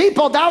this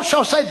people thou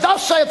shalt say,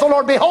 thus saith the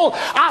Lord, behold,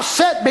 I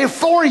set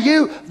before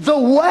you the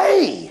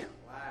way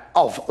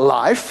of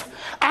life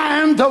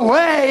and the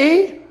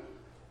way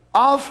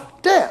of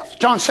death.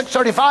 John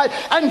 6:35.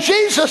 And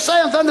Jesus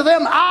saith unto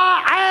them,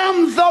 I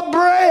am the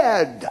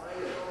bread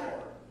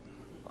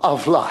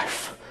of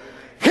life.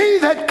 He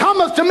that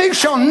cometh to me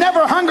shall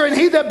never hunger, and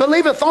he that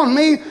believeth on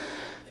me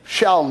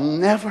shall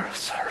never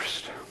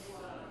thirst.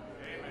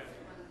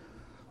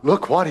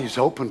 Look what he's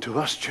opened to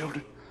us,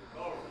 children.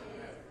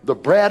 The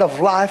bread of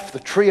life, the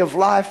tree of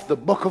life, the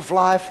book of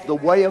life, the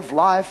way of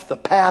life, the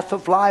path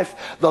of life,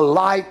 the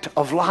light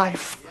of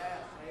life.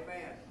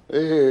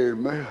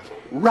 Amen.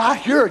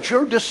 Right here at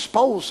your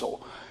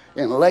disposal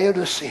in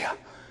Laodicea.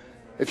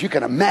 If you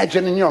can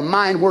imagine in your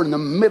mind, we're in the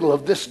middle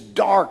of this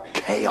dark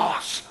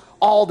chaos.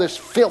 All this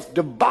filth,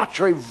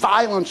 debauchery,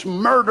 violence,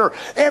 murder,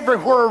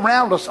 everywhere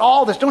around us.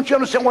 All this. Don't you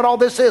understand what all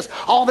this is?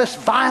 All this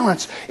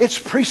violence. It's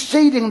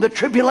preceding the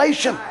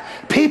tribulation.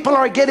 People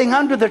are getting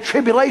under the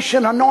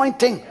tribulation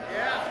anointing.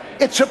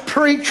 It's a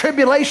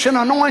pre-tribulation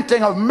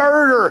anointing of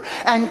murder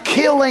and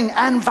killing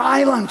and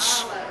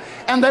violence.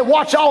 And they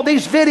watch all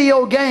these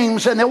video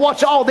games and they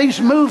watch all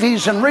these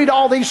movies and read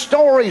all these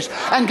stories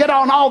and get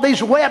on all these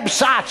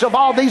websites of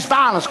all these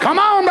violence. Come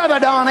on, Brother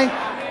Donnie.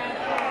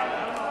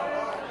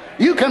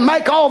 You can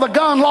make all the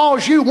gun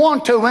laws you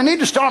want to. We need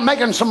to start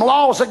making some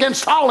laws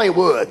against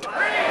Hollywood.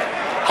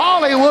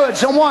 Hollywood's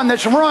the one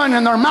that's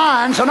running their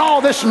minds and all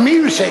this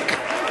music.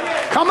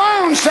 Come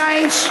on,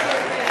 saints.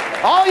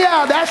 Oh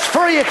yeah, that's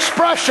free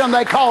expression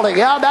they call it.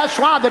 Yeah, that's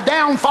why the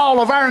downfall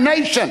of our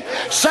nation.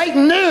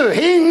 Satan knew.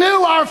 He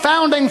knew our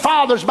founding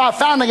fathers by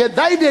founding it.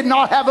 They did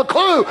not have a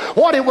clue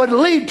what it would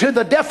lead to,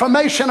 the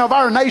defamation of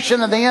our nation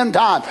in the end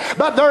time.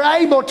 But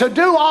they're able to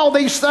do all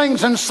these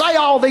things and say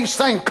all these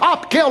things,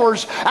 cop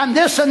killers and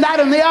this and that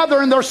and the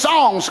other in their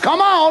songs.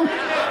 Come on.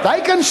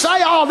 They can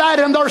say all that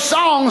in their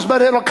songs,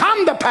 but it'll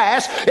come to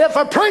pass if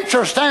a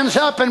preacher stands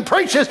up and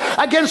preaches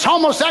against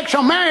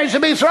homosexual marriage to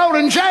be thrown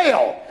in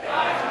jail.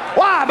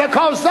 Why?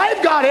 Because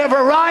they've got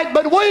every right,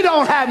 but we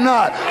don't have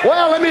none.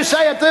 Well, let me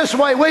say it this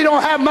way. We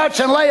don't have much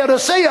in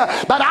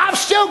Laodicea, but I've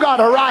still got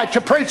a right to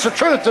preach the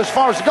truth as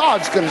far as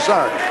God's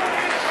concerned.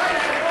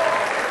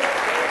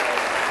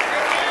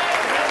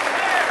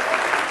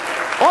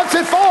 What's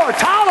it for?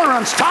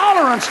 Tolerance,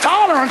 tolerance,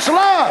 tolerance,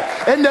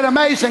 love. Isn't it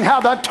amazing how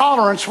that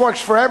tolerance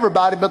works for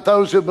everybody but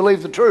those who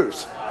believe the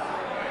truth?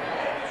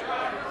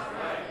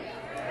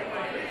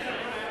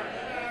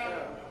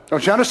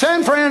 Don't you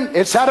understand, friend?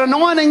 It's that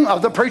anointing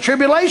of the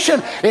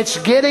pre-tribulation.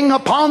 It's getting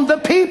upon the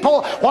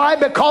people. Why?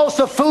 Because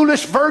the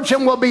foolish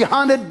virgin will be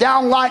hunted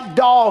down like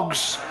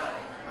dogs.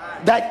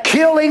 That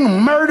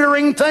killing,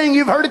 murdering thing,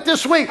 you've heard it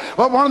this week.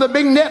 Well, one of the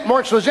big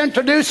networks was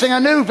introducing a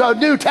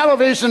new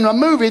television, a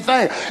movie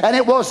thing. And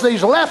it was these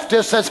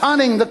leftists that's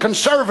hunting the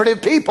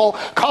conservative people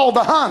called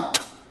The Hunt.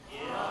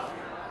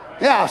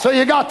 Yeah, so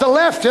you got the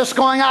leftists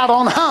going out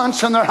on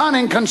hunts and they're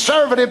hunting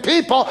conservative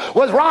people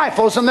with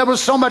rifles, and there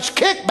was so much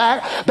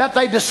kickback that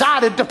they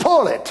decided to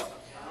pull it.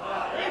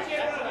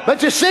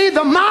 But you see,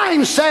 the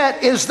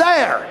mindset is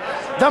there.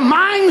 The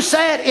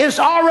mindset is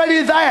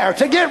already there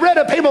to get rid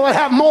of people that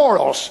have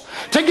morals,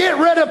 to get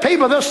rid of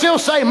people that still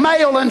say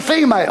male and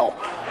female,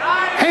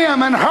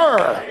 him and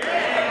her.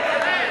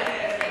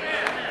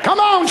 Come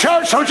on,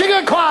 church, don't you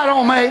get quiet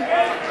on me.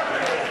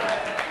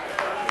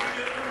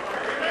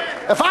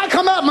 If I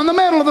come up in the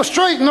middle of the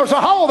street and there's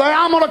a hole there,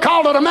 I'm going to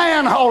call it a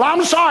manhole.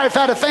 I'm sorry if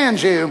that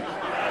offends you.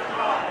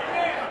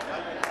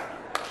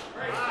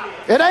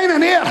 It ain't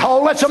an it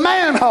hole, it's a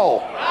manhole.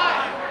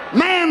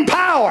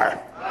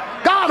 Manpower.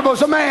 God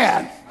was a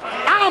man.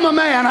 I'm a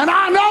man, and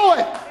I know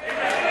it.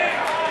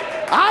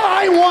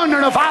 I ain't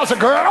wondering if I was a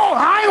girl.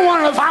 I ain't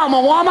wondering if I'm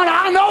a woman.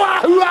 I know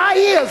who I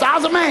is. I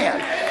was a man.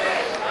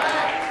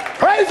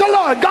 Praise the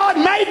Lord. God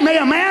made me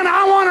a man.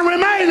 I want to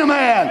remain a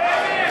man.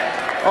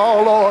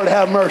 Oh, Lord,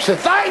 have mercy.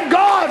 Thank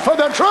God for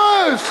the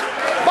truth.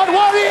 But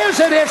what is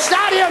it? It's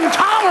that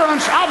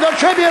intolerance of the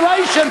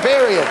tribulation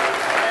period.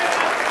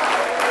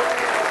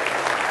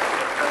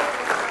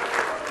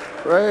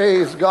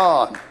 Praise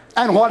God.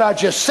 And what I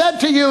just said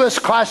to you is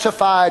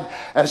classified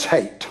as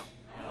hate.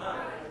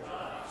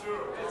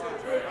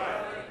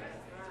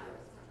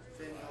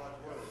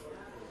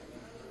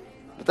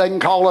 But they can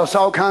call us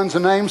all kinds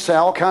of names, say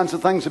all kinds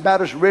of things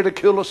about us,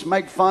 ridicule us,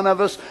 make fun of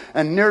us,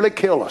 and nearly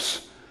kill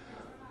us.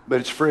 But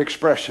it's free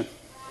expression.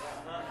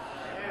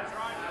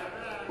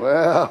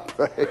 Well,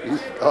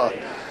 praise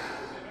God.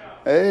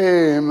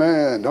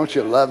 Amen. Don't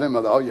you love him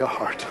with all your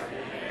heart?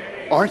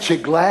 Aren't you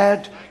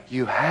glad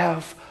you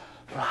have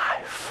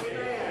life?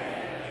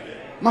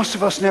 Most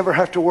of us never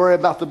have to worry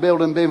about the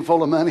building being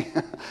full of money.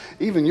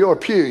 Even your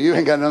pew, you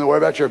ain't got nothing to worry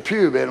about your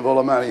pew being full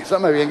of money.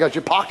 Some of you ain't got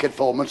your pocket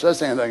full, much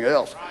less anything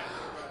else.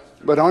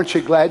 But aren't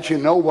you glad you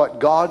know what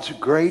God's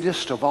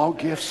greatest of all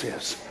gifts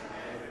is?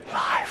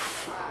 Life.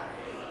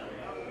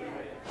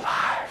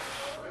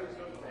 Life.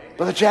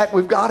 Brother Jack,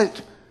 we've got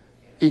it.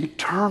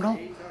 Eternal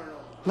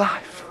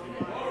life.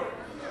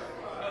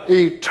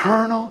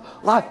 Eternal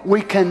life.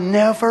 We can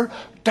never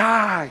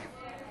die.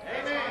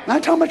 Now,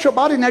 I'm talking about your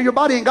body. Now, your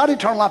body ain't got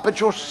eternal life, but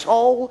your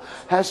soul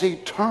has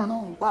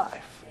eternal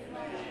life.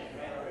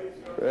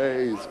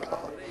 Praise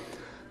God.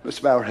 Let's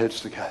bow our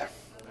heads together.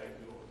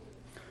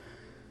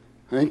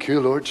 Thank you,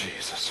 Lord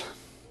Jesus.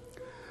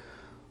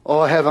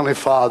 Oh, Heavenly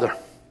Father,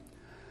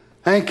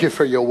 thank you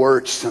for your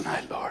words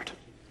tonight, Lord.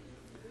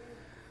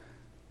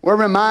 We're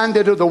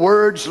reminded of the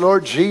words,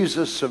 Lord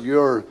Jesus, of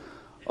your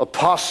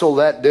apostle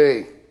that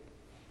day.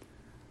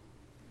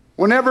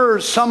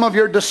 Whenever some of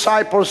your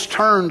disciples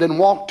turned and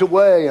walked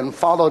away and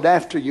followed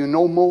after you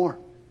no more.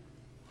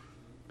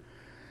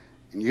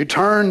 And you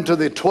turned to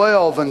the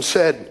 12 and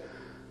said,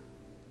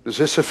 does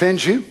this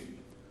offend you?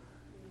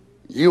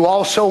 You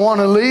also want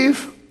to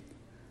leave?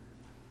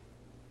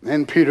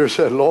 Then Peter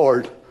said,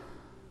 Lord,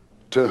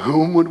 to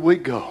whom would we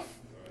go?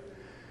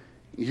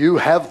 You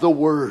have the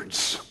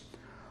words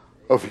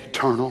of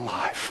eternal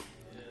life.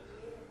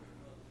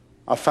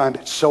 I find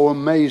it so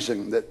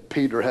amazing that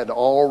Peter had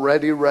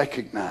already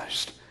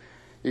recognized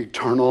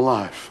eternal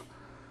life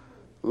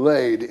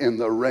laid in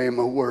the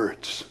rhema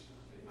words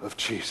of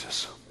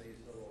Jesus.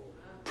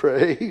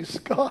 Praise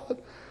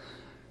God.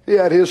 He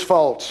had his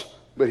faults,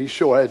 but he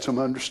sure had some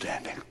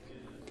understanding.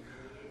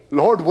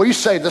 Lord, we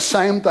say the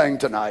same thing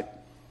tonight.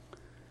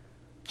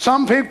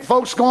 Some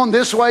folks going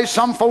this way,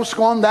 some folks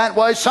going that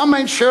way. Some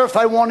ain't sure if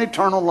they want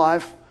eternal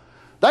life.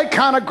 They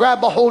kind of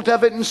grab a hold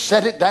of it and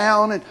set it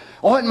down. And,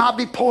 oh, it might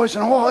be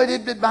poison. Oh,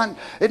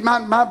 it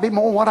might be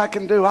more what I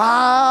can do.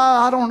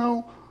 I don't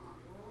know.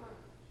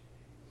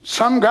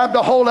 Some grabbed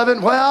a hold of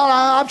it. Well,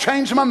 I've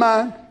changed my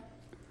mind.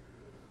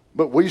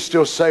 But we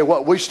still say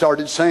what we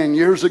started saying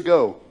years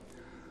ago.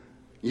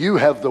 You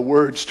have the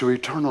words to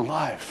eternal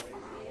life.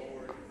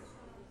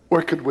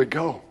 Where could we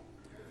go?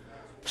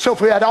 So if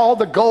we had all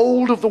the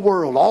gold of the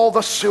world, all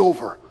the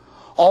silver,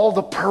 all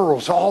the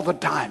pearls, all the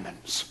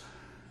diamonds,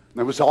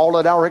 it was all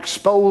at our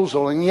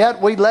disposal, and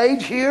yet we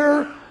laid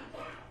here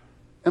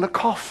in a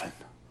coffin.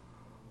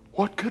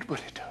 What good would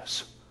it do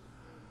us?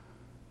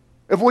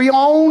 If we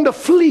owned a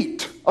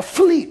fleet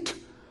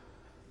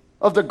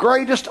of the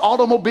greatest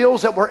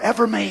automobiles that were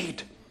ever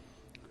made,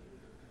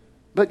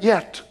 but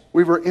yet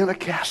we were in a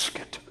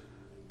casket,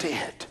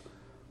 dead,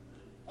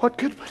 what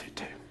good would it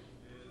do?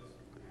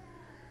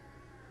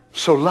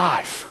 So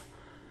life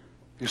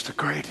is the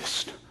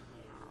greatest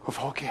of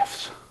all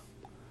gifts.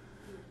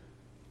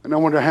 And I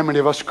wonder how many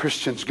of us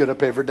Christians get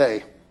up every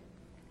day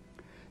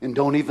and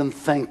don't even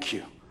thank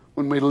you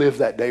when we live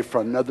that day for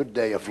another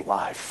day of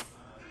life.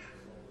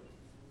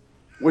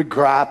 We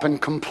gripe and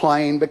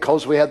complain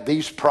because we have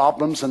these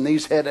problems and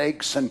these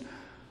headaches.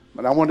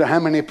 But I wonder how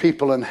many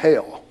people in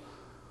hell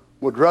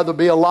would rather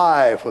be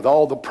alive with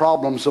all the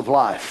problems of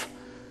life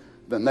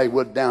than they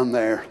would down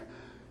there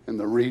in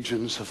the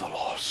regions of the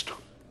lost.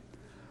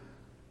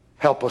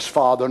 Help us,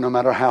 Father, no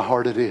matter how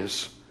hard it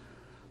is.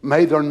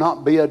 May there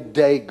not be a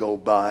day go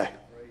by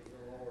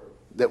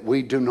that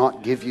we do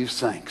not give you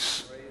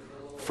thanks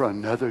for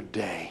another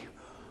day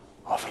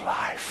of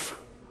life.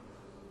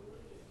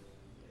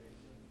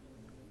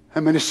 How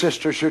many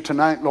sisters here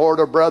tonight, Lord,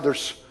 or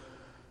brothers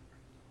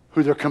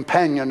who their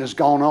companion has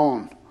gone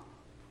on,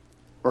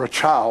 or a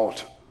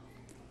child,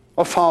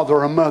 a father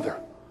or a mother?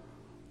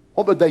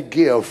 What would they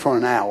give for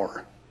an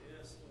hour,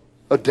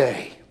 a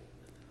day?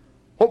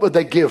 What would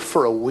they give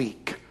for a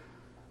week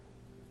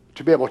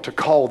to be able to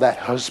call that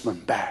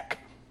husband back?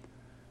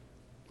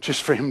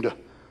 Just for him to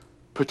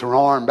put their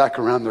arm back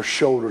around their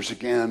shoulders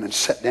again and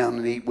sit down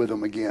and eat with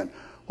them again,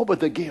 what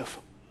would they give?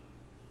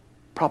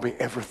 Probably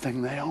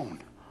everything they own.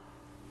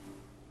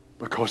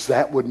 Because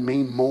that would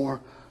mean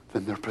more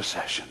than their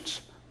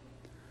possessions.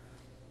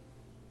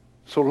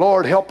 So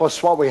Lord, help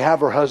us while we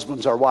have our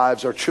husbands, our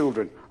wives, our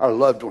children, our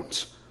loved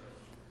ones.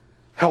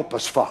 Help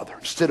us, Father,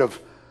 instead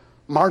of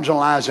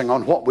marginalizing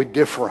on what we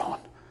differ on.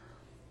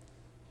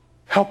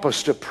 Help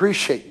us to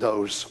appreciate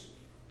those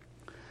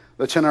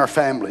that's in our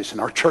families,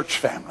 in our church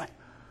family.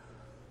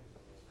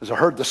 As I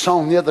heard the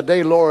song the other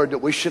day, Lord, that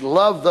we should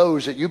love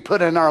those that you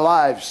put in our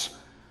lives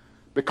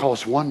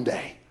because one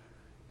day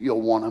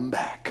you'll want them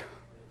back.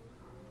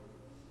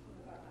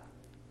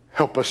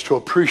 Help us to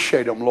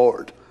appreciate them,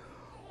 Lord,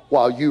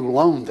 while you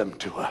loan them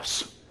to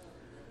us.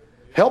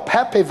 Help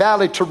Happy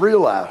Valley to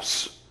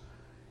realize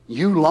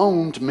you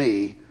loaned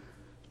me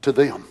to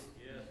them.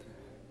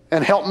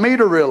 And help me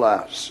to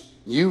realize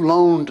you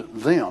loaned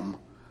them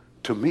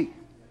to me.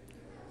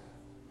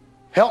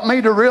 Help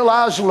me to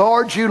realize,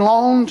 Lord, you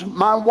loaned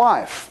my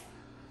wife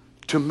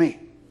to me.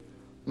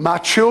 My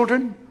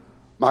children,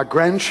 my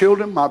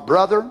grandchildren, my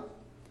brother,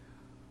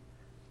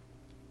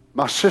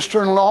 my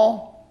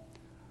sister-in-law,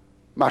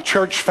 my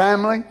church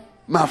family,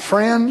 my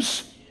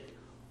friends.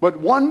 But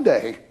one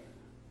day,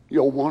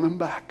 you'll want them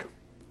back.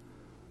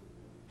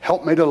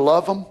 Help me to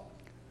love them.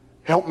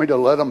 Help me to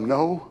let them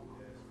know.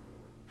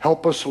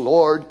 Help us,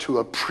 Lord, to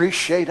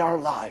appreciate our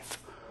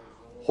life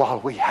while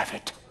we have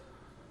it.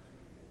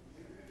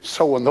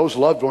 So when those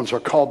loved ones are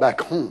called back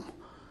home,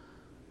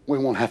 we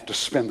won't have to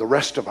spend the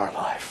rest of our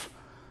life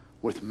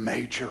with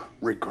major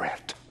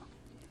regret.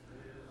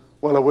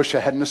 Well, I wish I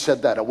hadn't have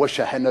said that. I wish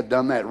I hadn't have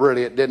done that.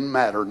 Really, it didn't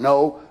matter.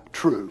 No,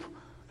 true.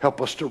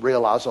 Help us to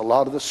realize a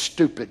lot of the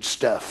stupid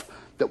stuff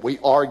that we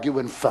argue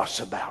and fuss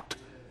about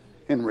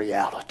in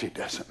reality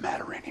doesn't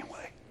matter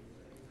anyway.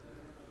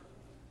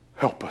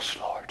 Help us,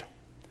 Lord.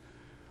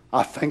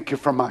 I thank you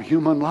for my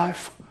human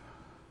life,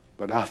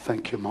 but I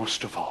thank you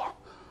most of all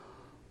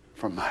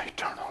for my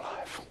eternal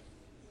life.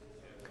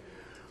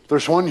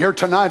 There's one here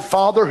tonight,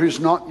 Father, who's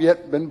not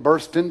yet been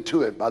birthed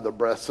into it by the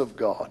breath of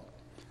God.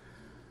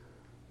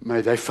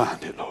 May they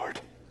find it,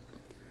 Lord.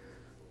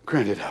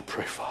 Grant it, I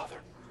pray, Father.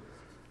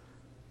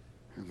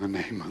 In the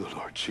name of the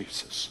Lord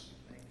Jesus.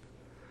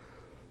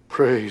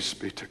 Praise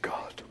be to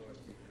God.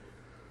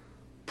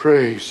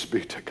 Praise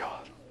be to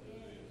God.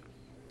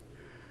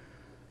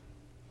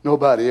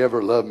 Nobody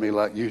ever loved me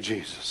like you,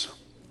 Jesus.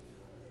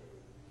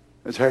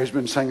 As Harry's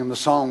been singing the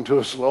song to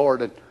us,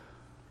 Lord, and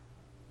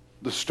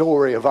the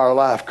story of our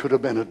life could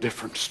have been a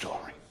different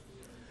story.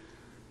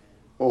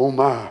 Oh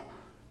my,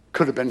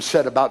 could have been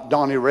said about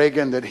Donnie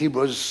Reagan that he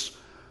was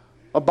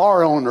a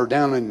bar owner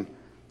down in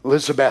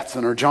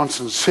Elizabethton or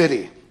Johnson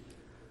City.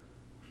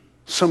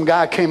 Some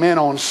guy came in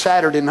on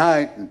Saturday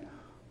night and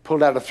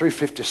pulled out a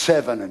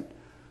 .357 and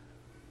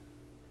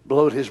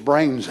blowed his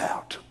brains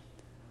out.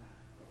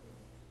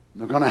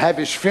 They're going to have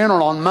his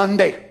funeral on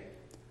Monday.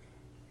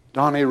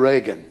 Donnie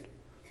Reagan,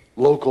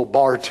 local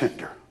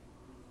bartender.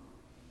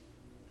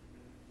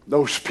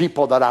 Those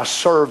people that I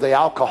serve the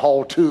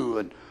alcohol to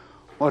and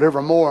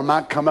whatever more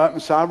might come up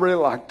and say, I really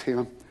liked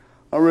him.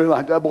 I really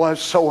liked that. Boy,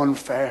 that's so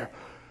unfair.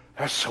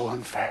 That's so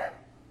unfair.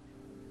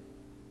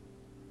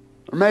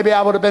 Or maybe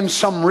I would have been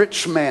some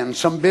rich man,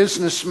 some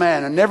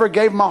businessman, and never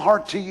gave my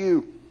heart to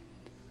you.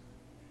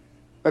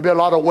 Maybe a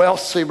lot of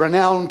wealthy,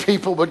 renowned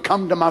people would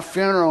come to my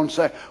funeral and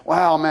say,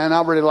 wow, man,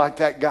 I really like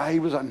that guy. He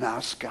was a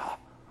nice guy.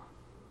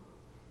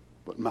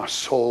 But my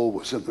soul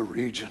was in the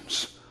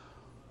regions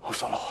of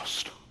the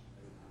lost.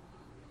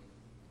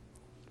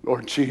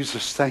 Lord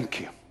Jesus, thank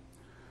you.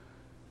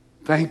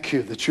 Thank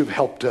you that you've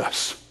helped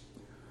us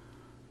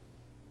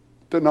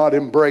to not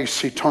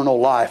embrace eternal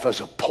life as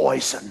a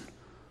poison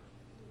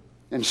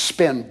and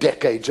spend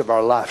decades of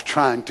our life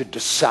trying to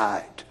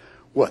decide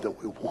whether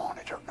we want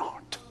it or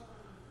not.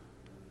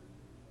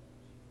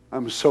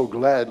 I'm so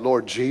glad,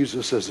 Lord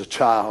Jesus, as a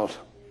child,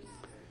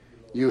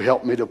 you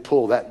helped me to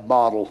pull that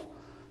bottle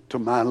to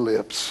my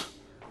lips.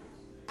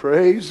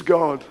 Praise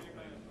God.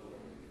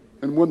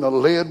 And when the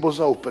lid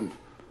was open,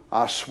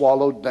 I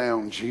swallowed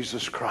down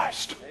Jesus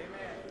Christ,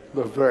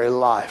 the very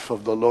life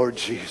of the Lord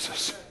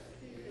Jesus.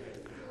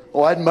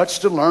 Oh, I had much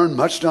to learn,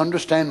 much to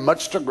understand,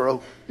 much to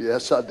grow.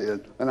 Yes, I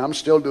did. And I'm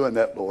still doing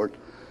that, Lord.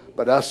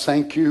 But I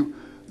thank you,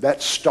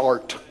 that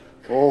start.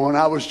 Oh, when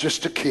I was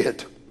just a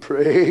kid.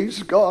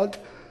 Praise God.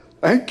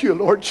 Thank you,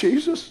 Lord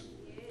Jesus.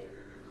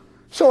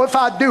 So if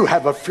I do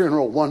have a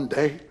funeral one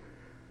day,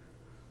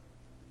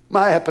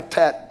 my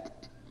epitaph,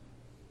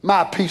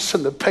 my piece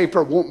in the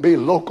paper won't be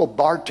local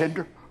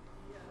bartender.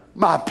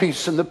 My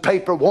piece in the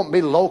paper won't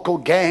be local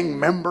gang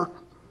member,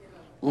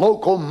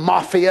 local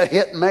mafia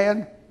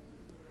hitman.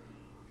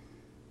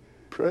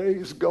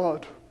 Praise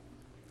God.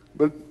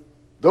 But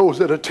those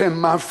that attend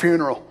my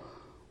funeral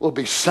will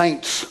be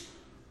saints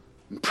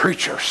and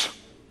preachers.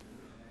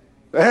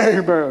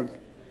 Amen.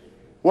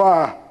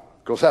 Why?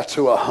 Because that's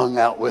who I hung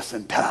out with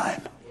in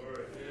time.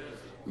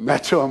 And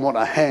that's who I'm going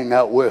to hang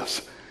out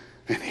with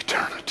in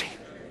eternity.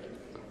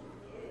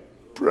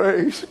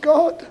 Praise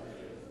God.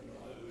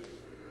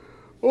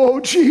 Oh,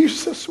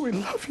 Jesus, we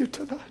love you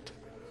tonight.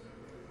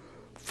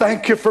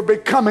 Thank you for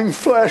becoming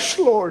flesh,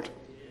 Lord,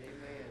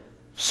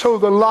 so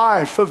the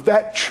life of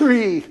that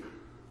tree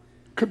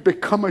could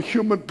become a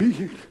human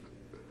being.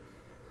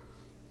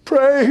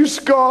 Praise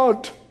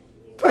God.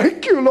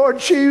 Thank you, Lord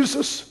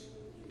Jesus.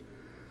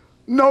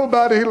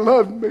 Nobody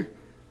loved me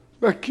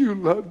like you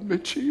loved me,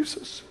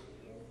 Jesus.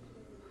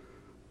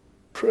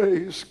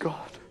 Praise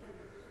God.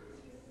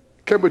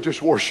 Can we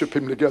just worship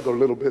him together a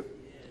little bit?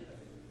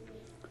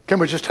 Can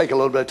we just take a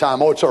little bit of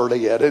time? Oh, it's early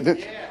yet, isn't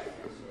it?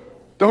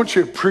 Don't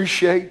you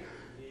appreciate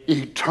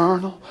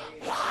eternal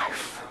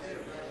life?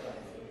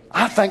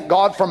 I thank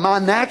God for my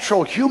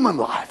natural human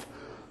life.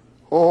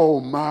 Oh,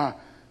 my.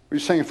 Will you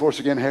sing it for us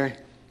again, Harry?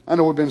 I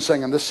know we've been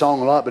singing this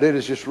song a lot, but it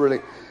has just really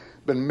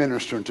been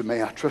ministering to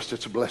me. I trust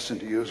it's a blessing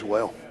to you as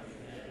well.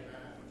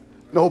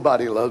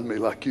 Nobody loved me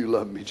like you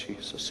love me,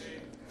 Jesus.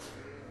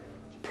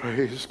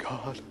 Praise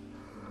God.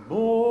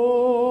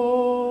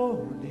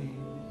 Morning,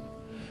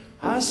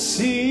 I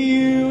see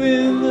you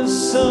in the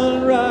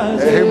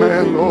sunrise.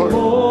 Amen, Lord.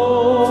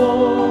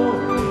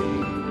 Morning.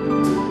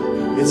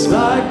 It's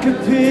like a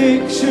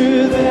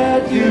picture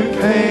that you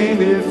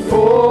painted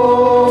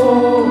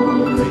for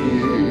me.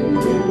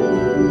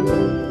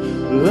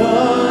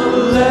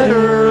 Love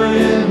letter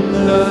in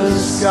the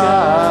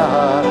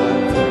sky.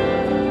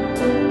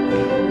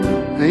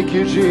 Thank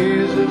you,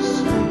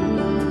 Jesus.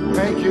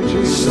 Thank you,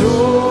 Jesus.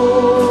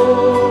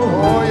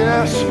 Oh,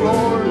 yes,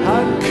 Lord.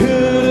 I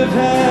could have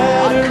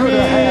had a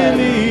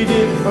really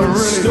different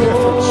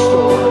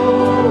story.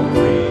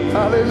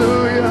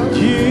 Hallelujah.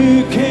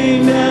 You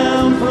came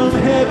down from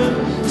heaven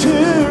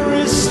to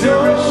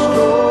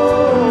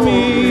restore me.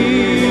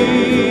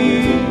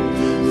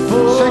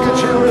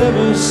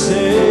 Forever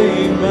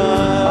save my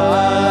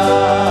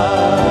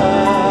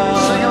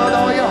life. Sing it with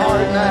all your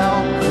heart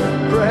now.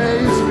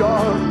 Praise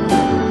God.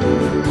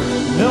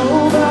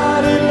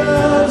 Nobody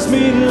loves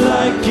me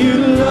like you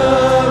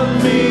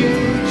love me,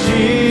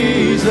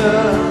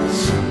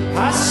 Jesus.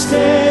 I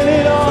stand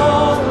in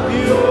awe of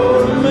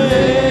your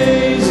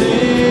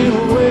amazing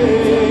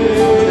way.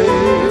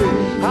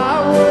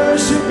 I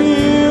worship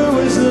you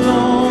as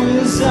long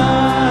as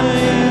I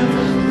am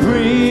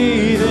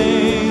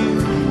breathing.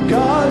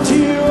 God,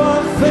 you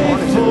are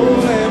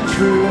faithful and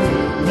true.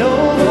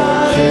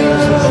 Nobody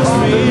loves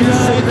me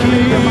like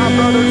you. My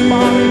brother's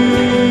father.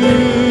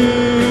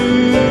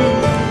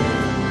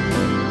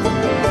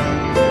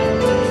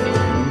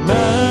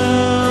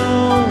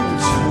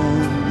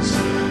 Mountains,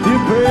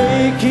 you're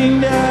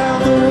breaking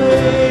down the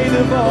weight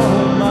of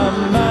all my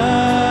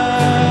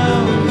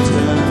mountains.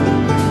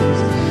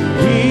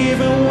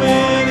 Even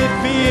when it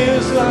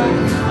feels like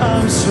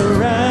I'm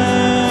surrounded,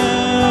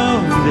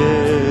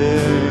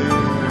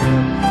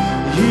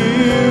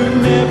 you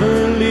never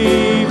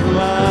leave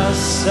my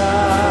side.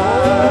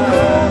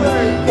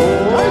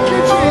 Thank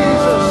you,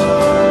 Jesus.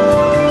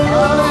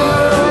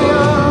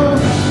 Hallelujah.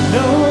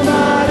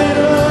 Nobody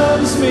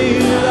loves me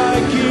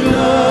like you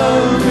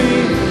love me,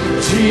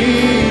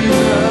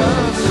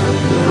 Jesus.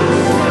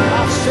 I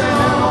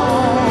stand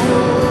on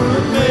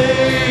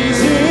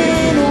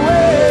Amazing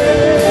way.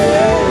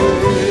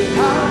 I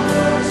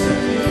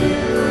worship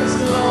you as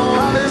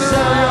long as I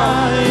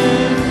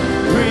am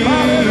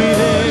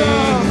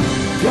breathing.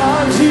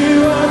 God, you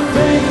are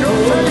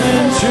faithful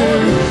and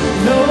true.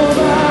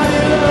 Nobody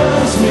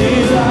loves me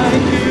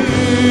like you.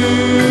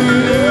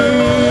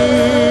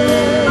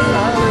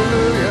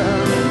 Hallelujah.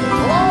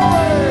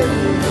 Glory.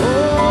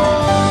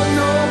 Oh,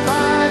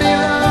 nobody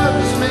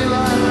loves me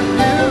like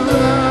you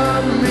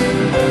love me.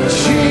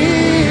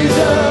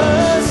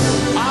 Jesus,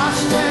 I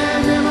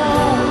stand in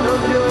awe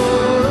of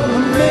your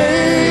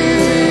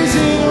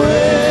amazing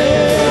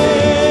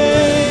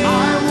way. I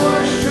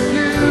worship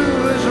you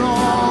as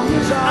long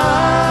as I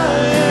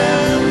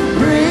am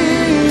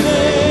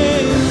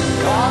breathing.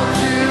 God,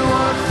 you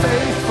are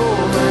faithful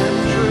and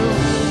true.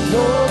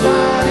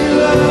 Nobody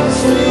loves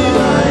me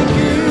like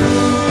you.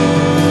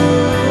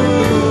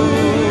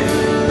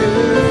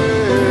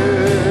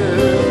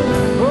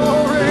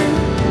 Glory.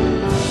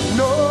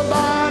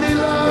 Nobody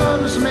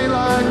loves me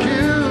like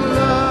you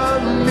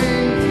love me,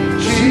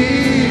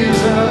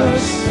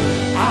 Jesus.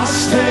 I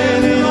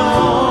stand in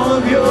awe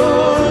of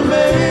your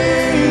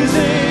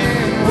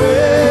amazing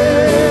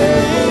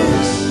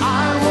ways. I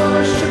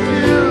worship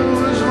you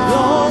as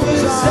long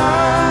as I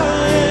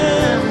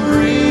am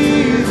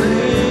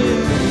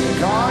breathing.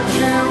 God,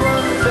 you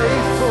are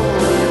faithful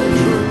and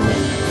true.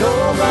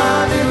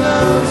 Nobody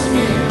loves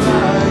me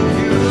like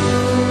you.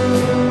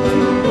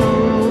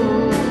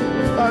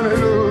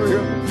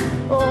 Hallelujah.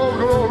 Oh,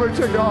 glory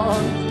to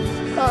God.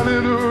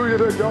 Hallelujah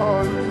to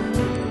God.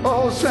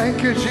 Oh,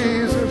 thank you,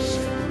 Jesus.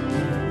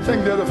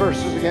 Sing the other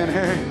verses again,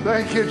 Harry.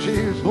 Thank you,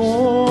 Jesus.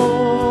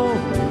 Oh,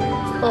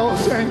 Oh,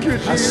 thank you, I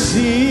Jesus.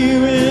 see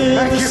you in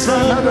Thank the you for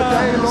another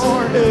day, sunrise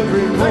Lord.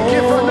 every Thank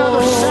you for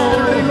another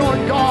Saturday, morning.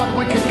 Lord God.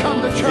 We can come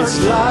to church. It's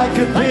like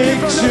a Thank you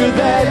for picture another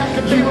day I that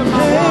can you be with my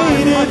wife, my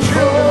painted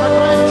children, my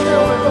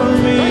grandchildren. for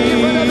me. Thank you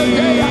for another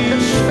day I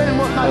can spend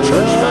with my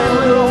church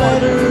family,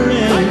 Lord.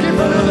 Thank you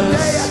for another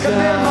day I can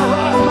be in my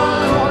right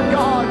mind,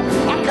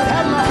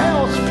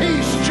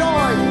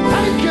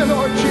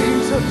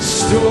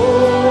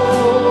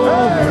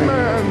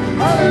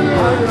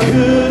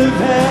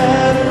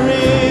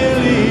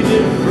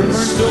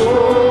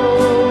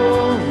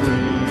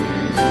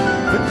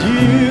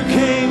 You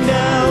came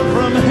down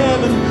from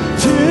heaven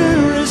to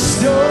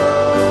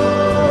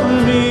restore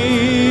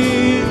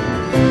me.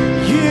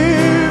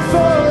 You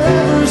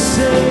forever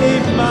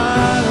saved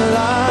my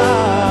life.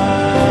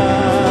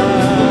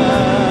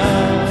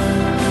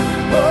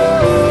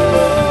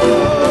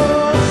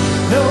 Oh,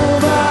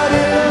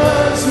 nobody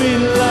loves me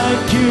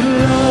like you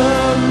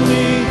love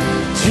me,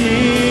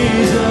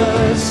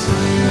 Jesus.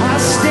 I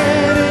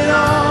stand in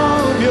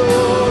awe of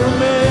your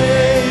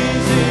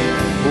amazing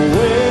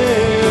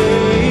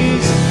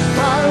ways. I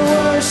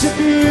worship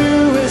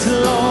you as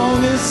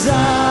long as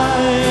I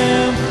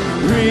am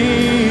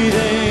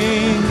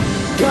breathing.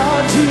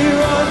 God,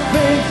 you are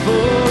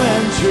faithful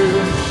and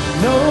true.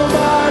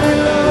 Nobody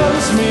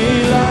loves me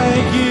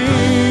like you.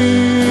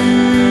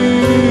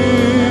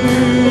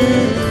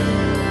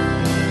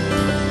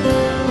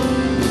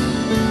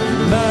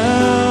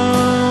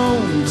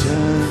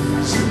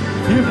 Mountains,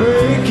 you're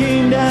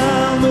breaking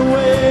down the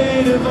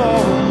weight of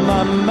all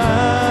my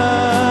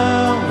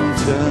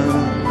mountains.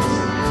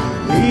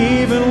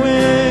 Even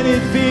when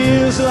it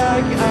feels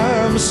like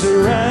I'm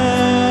surrounded,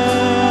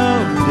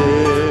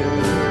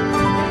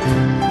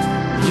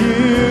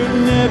 you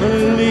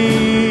never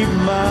leave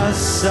my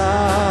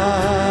side.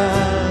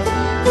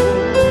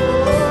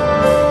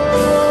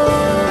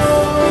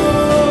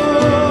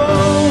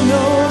 Oh,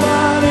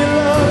 nobody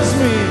loves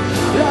me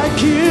like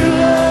you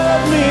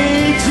love me,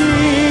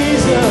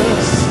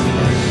 Jesus.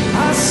 I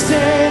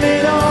stand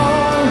in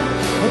awe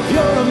of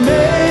your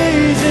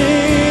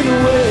amazing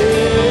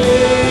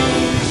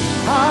ways.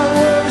 I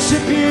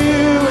worship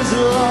you as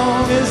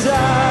long as I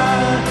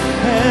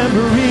am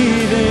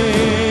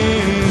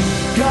breathing.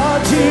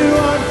 God, you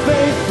are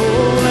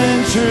faithful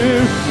and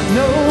true.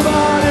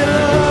 Nobody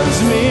loves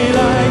me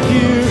like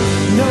you.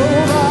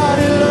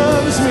 Nobody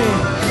loves me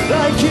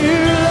like you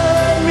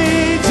love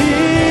me,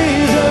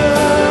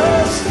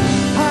 Jesus.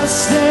 I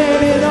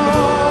stand in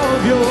awe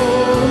of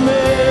your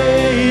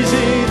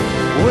amazing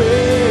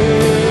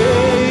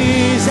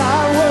ways. I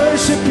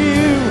worship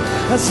you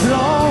as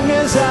long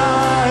as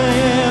I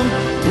am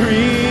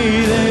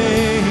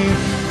breathing.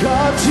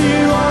 God,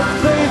 you are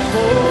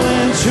faithful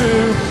and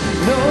true.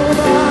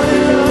 Nobody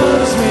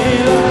loves me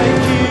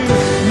like you.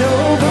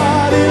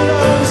 Nobody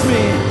loves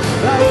me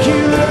like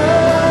you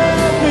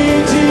love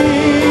me,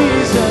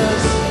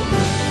 Jesus.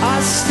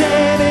 I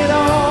stand in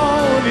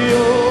awe of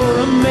your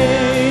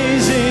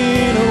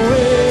amazing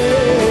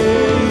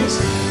ways.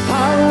 I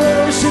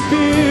worship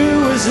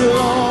you as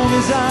long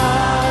as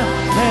I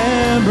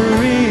am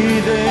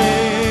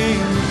breathing.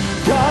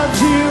 God,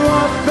 you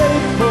are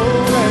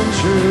faithful and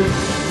true.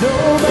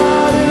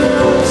 Nobody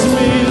loves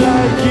me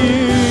like you.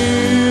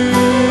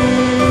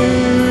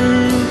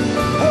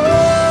 Oh,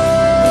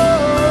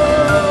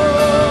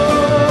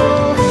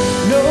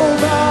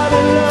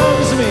 nobody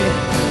loves me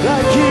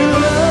like you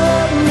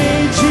love me,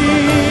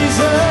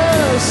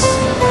 Jesus.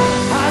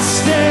 I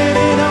stand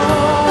in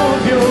awe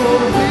of your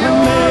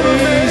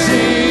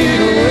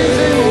amazing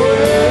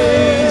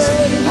ways.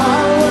 I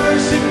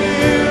worship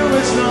you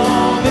as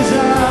long as I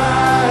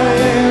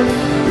am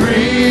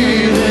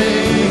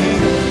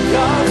breathing.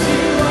 God,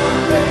 you are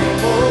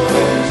faithful and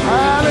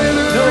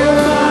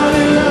true.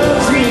 Nobody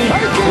loves me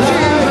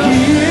like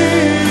you.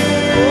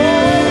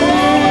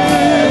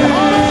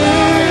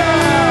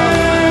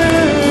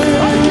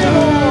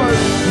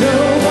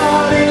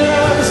 Nobody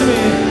loves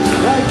me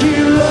like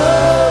you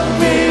love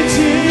me,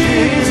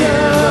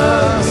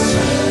 Jesus.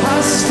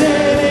 I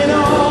stand in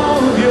awe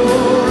of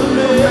your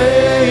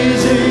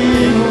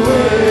amazing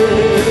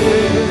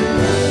ways.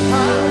 I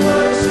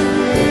worship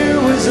you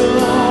as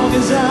long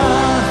as I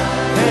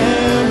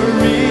am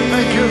breathing.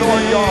 Thank you,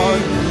 Lord God.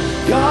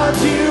 God,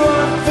 you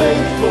are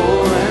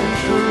faithful and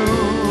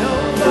true.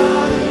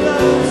 Nobody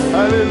loves me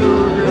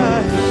Hallelujah.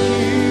 like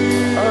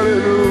you.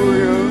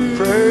 Hallelujah.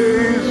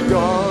 Praise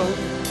God.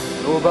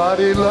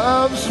 Nobody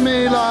loves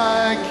me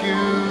like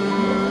you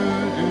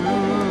do.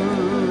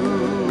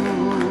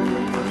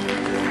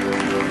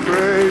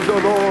 Praise the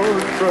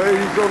Lord.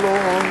 Praise the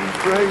Lord.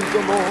 Praise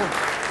the Lord.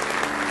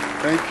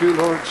 Thank you,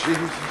 Lord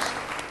Jesus.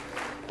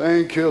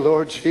 Thank you,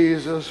 Lord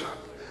Jesus.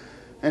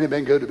 Ain't it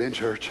been good to be in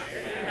church?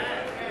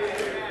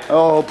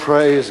 Oh,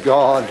 praise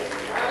God.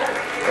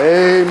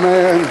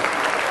 Amen.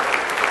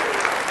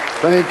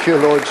 Thank you,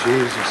 Lord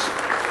Jesus.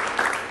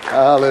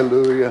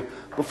 Hallelujah.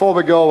 Before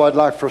we go, I'd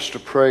like for us to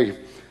pray.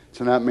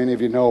 Tonight, many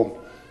of you know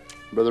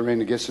Brother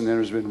Randy Gitson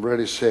has been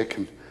really sick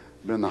and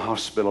been in the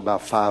hospital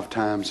about 5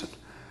 times.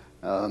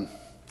 And,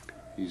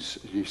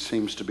 he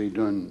seems to be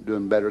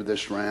doing better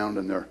this round,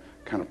 and they're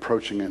kind of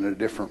approaching it in a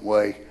different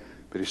way.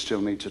 But he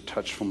still needs a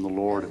touch from the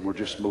Lord, and we're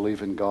just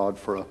believing God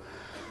for a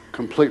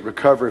complete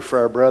recovery for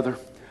our brother.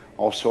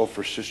 Also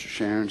for Sister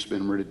Sharon, it's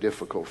been really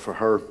difficult for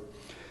her.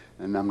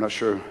 And I'm not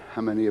sure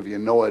how many of you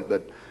know it,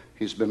 but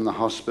he's been in the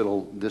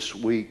hospital this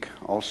week.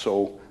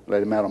 Also,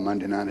 laid him out on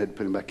Monday night, had to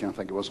put him back in, I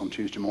think it was on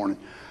Tuesday morning.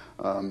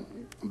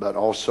 But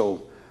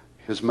also,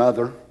 his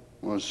mother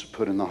was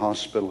put in the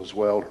hospital as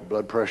well. Her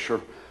blood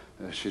pressure,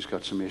 she's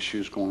got some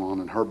issues going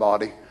on in her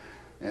body.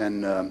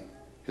 And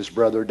His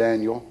brother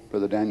Daniel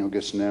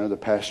gets in there, the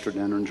pastor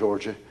down in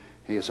Georgia.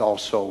 He is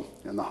also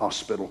in the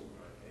hospital.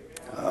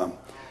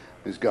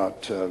 He's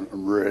got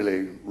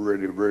really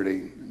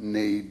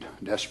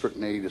desperate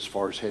need as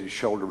far as had his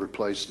shoulder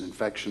replaced, an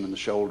infection in the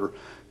shoulder.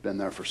 Been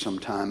there for some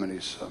time, and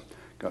he's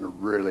got a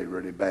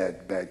really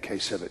bad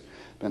case of it.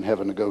 Been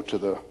having to go to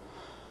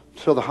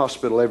the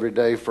hospital every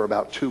day for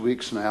about 2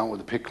 weeks now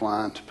with a PICC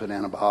line to put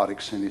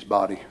antibiotics in his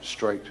body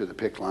straight through the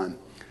PICC line.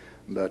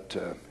 But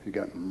he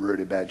got in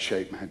really bad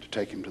shape and had to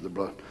take him to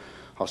the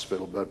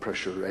hospital. Blood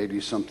pressure 80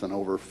 something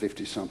over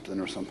 50 something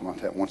or something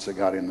like that once they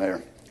got in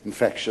there.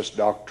 Infectious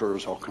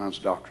doctors, all kinds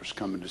of doctors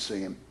coming to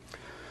see him.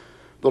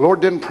 The Lord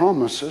didn't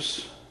promise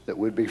us that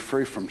we'd be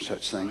free from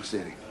such things,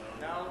 did He?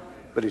 No.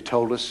 But He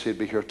told us He'd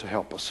be here to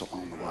help us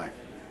along the way.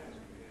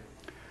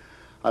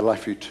 I'd like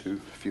for you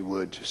to, if you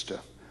would, just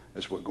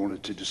as we're going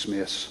to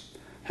dismiss.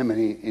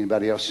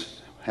 Anybody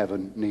else have a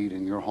need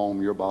in your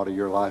home, your body,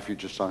 your life? You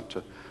just like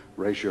to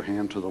raise your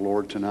hand to the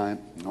Lord tonight?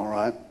 All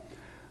right.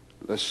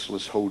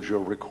 Let's hold your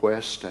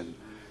request and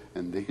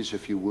these,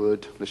 if you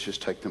would, let's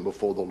just take them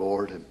before the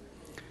Lord and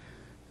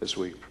as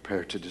we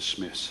prepare to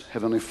dismiss.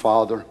 Heavenly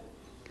Father,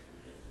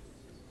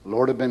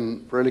 Lord, I've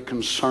been really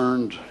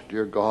concerned,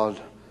 dear God,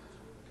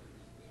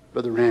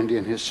 Brother Randy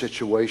and his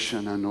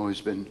situation. I know he's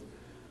been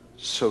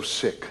so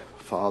sick,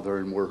 Father,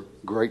 and we're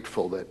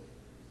grateful that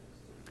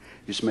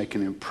he's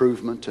making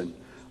improvement. And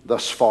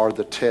thus far,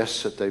 the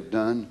tests that they've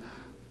done,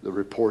 the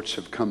reports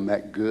have come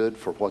back good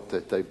for what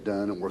that they've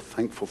done, and we're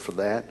thankful for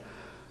that.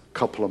 A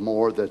couple of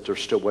more that they're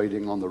still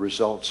waiting on the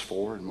results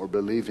for, and we're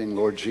believing,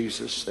 Lord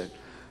Jesus, that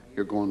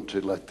You're going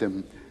to let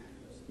them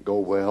go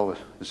well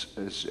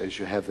as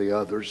you have the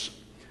others.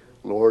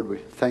 Lord, we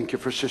thank You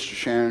for Sister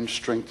Sharon,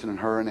 strengthening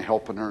her and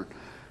helping her.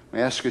 We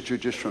ask that You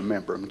just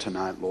remember them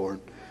tonight, Lord.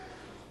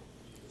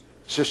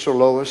 Sister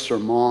Lois, her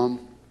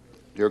mom,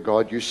 dear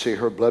God, You see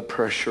her blood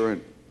pressure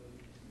and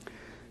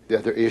the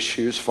other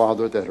issues,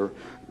 Father, that are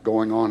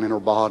going on in her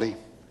body.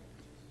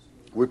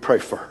 We pray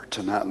for her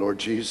tonight, Lord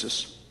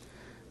Jesus.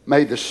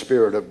 May the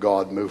Spirit of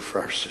God move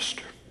for our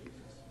sister.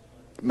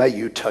 May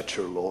You touch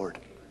her, Lord.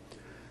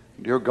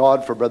 Dear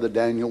God, for Brother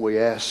Daniel, we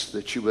ask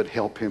that You would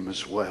help him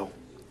as well.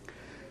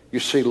 You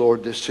see,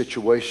 Lord, this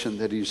situation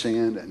that he's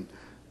in and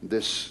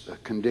this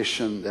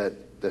condition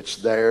that's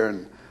there,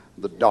 and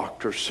the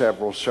doctors,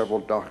 several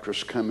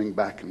doctors coming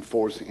back and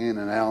forth, in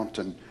and out.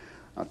 And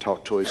I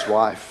talked to his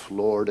wife,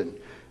 Lord, and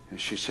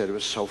she said it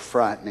was so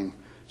frightening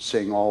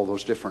seeing all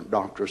those different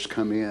doctors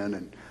come in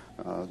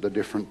and the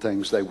different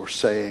things they were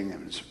saying,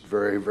 and it's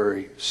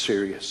very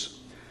serious.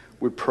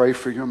 We pray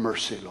for Your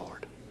mercy,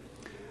 Lord.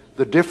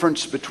 The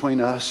difference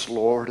between us,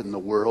 Lord, and the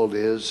world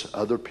is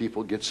other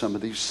people get some of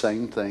these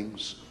same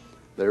things.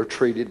 They're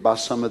treated by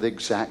some of the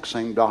exact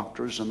same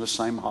doctors in the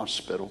same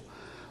hospital.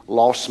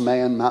 Lost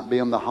man might be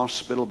in the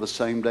hospital the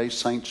same day.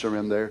 Saints are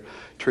in there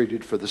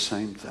treated for the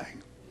same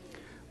thing.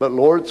 But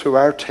Lord, through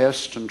our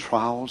tests and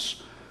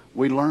trials,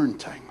 we learn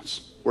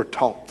things. We're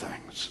taught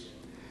things.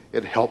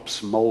 It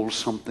helps mold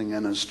something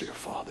in us, dear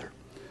Father.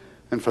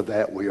 And for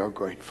that we are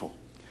grateful.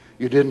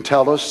 You didn't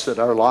tell us that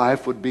our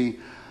life would be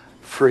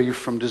free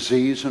from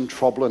disease and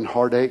trouble and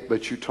heartache,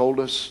 but You told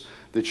us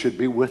that You'd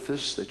be with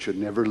us, that You'd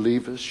never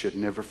leave us, You'd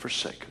never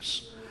forsake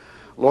us.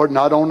 Lord,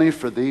 not only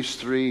for these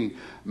three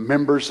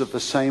members of the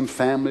same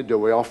family do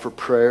we offer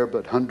prayer,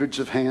 but hundreds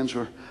of hands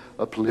are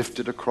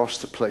uplifted across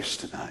the place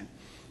tonight.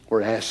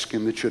 We're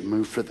asking that You'd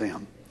move for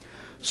them.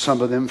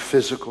 Some of them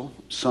physical,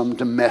 some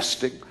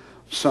domestic,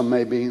 some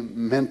maybe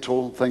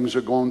mental things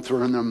are going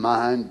through in their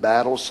mind,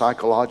 battle,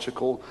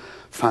 psychological,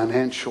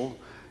 financial.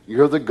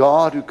 You're the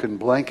God who can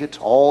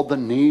blanket all the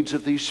needs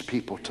of these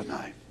people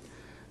tonight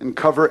and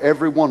cover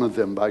every one of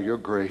them by Your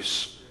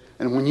grace.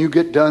 And when You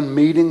get done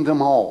meeting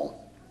them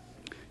all,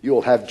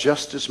 you'll have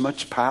just as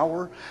much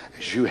power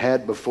as You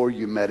had before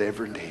You met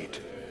every need.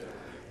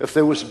 If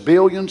there was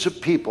billions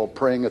of people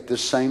praying at the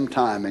same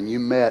time and You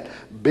met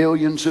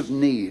billions of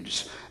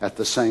needs at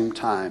the same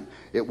time,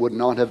 it would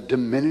not have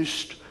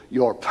diminished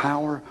Your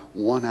power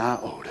one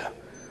iota.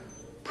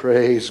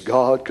 Praise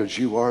God, because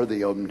You are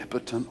the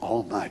omnipotent,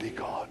 almighty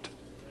God.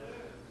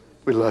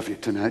 We love You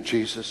tonight,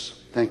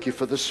 Jesus. Thank You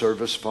for the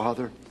service,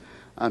 Father.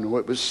 I know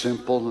it was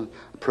simple.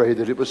 I pray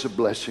that it was a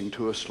blessing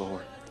to us,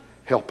 Lord.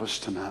 Help us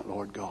tonight,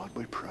 Lord God,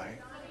 we pray.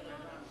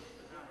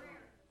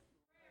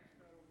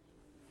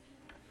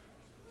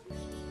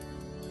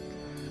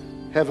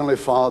 Heavenly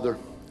Father,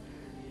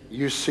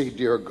 You see,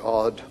 dear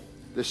God,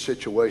 this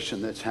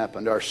situation that's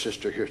happened to our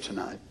sister here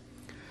tonight.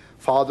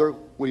 Father,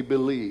 we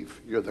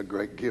believe You're the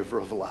great giver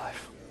of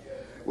life.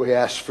 We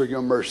ask for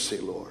Your mercy,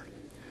 Lord.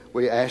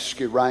 We ask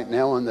You right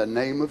now in the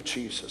name of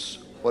Jesus,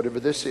 whatever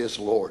this is,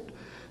 Lord,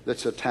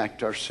 that's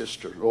attacked our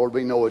sister. Lord,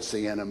 we know it's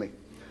the enemy.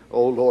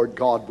 Oh, Lord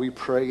God, we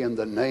pray in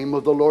the name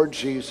of the Lord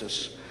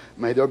Jesus,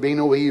 may there be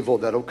no evil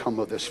that'll come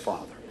of this,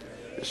 Father.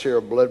 This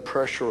here blood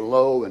pressure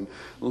low and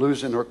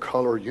losing her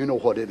color, You know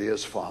what it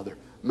is, Father.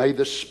 May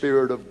the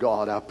Spirit of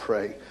God, I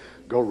pray,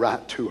 go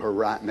right to her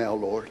right now,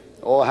 Lord.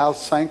 Oh, how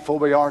thankful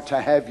we are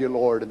to have You,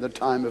 Lord, in the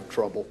time of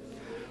trouble.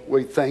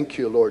 We thank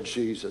you, Lord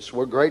Jesus.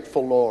 We're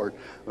grateful, Lord,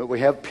 that we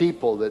have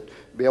people that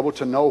be able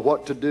to know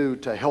what to do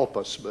to help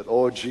us. But,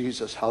 oh,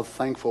 Jesus, how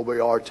thankful we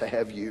are to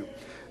have you.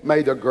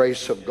 May the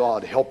grace of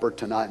God help her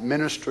tonight.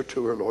 Minister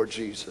to her, Lord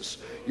Jesus,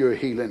 your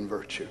healing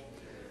virtue.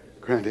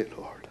 Grant it,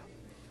 Lord.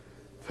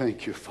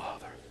 Thank you,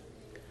 Father.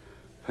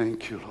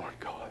 Thank you, Lord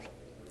God.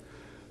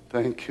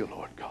 Thank you,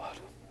 Lord God.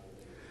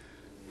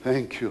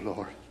 Thank you,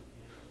 Lord.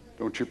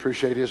 Don't you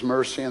appreciate His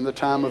mercy in the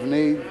time of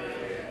need?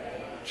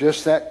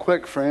 Just that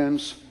quick,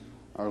 friends,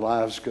 our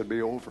lives could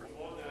be over.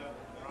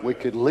 We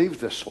could leave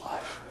this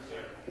life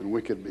and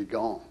we could be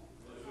gone.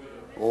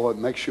 Oh, it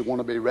makes you want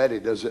to be ready,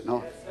 does it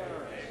not?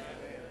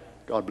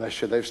 God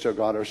bless you. They've still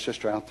got our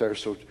sister out there,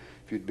 so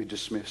if you'd be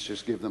dismissed,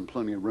 just give them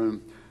plenty of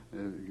room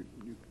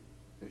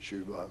as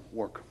you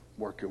work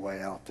your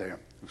way out there.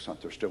 Looks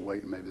like they're still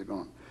waiting. Maybe they're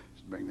going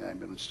to bring the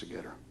ambulance to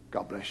get her.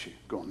 God bless you.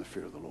 Go in the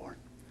fear of the Lord.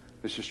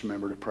 Let's just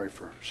remember to pray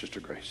for Sister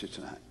Gracie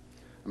tonight.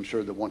 I'm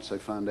sure that once they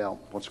find out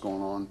what's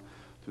going on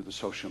through the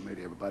social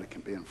media, everybody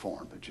can be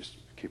informed, but just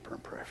keep her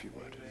in prayer if you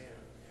would.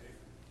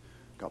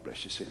 God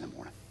bless you. See you in the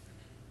morning.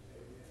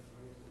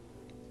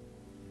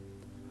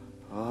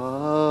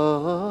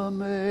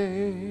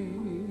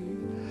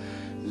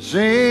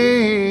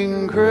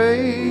 Amazing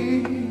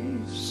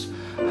grace,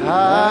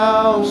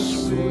 how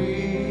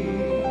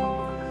sweet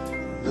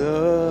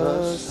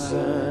The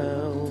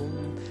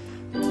sound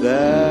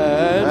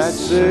that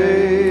saved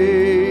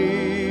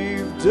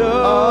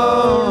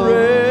a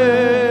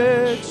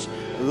wretch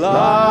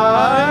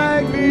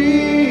like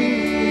me.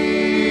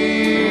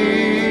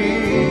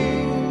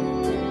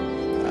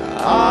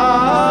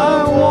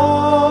 I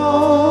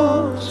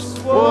once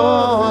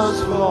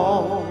was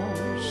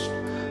lost,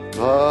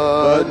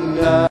 but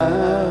now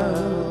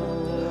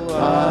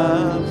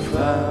I'm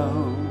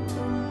found.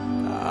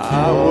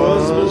 I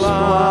was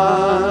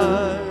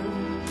blind,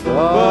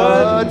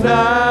 but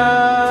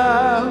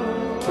now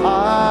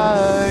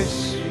I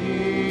see.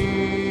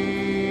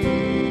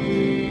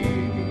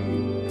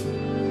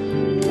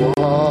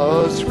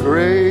 Was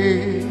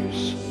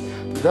grace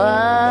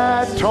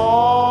that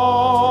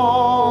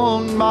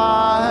taught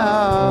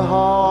my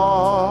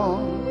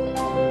heart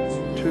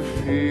to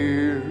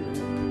fear,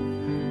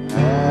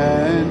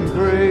 and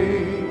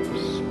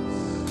grace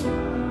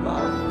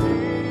my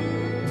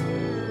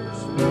fears.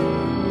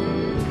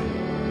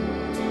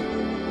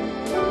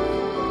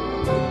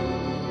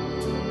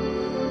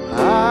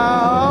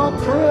 How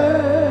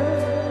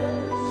precious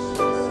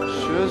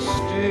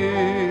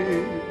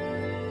did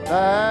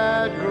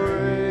that grace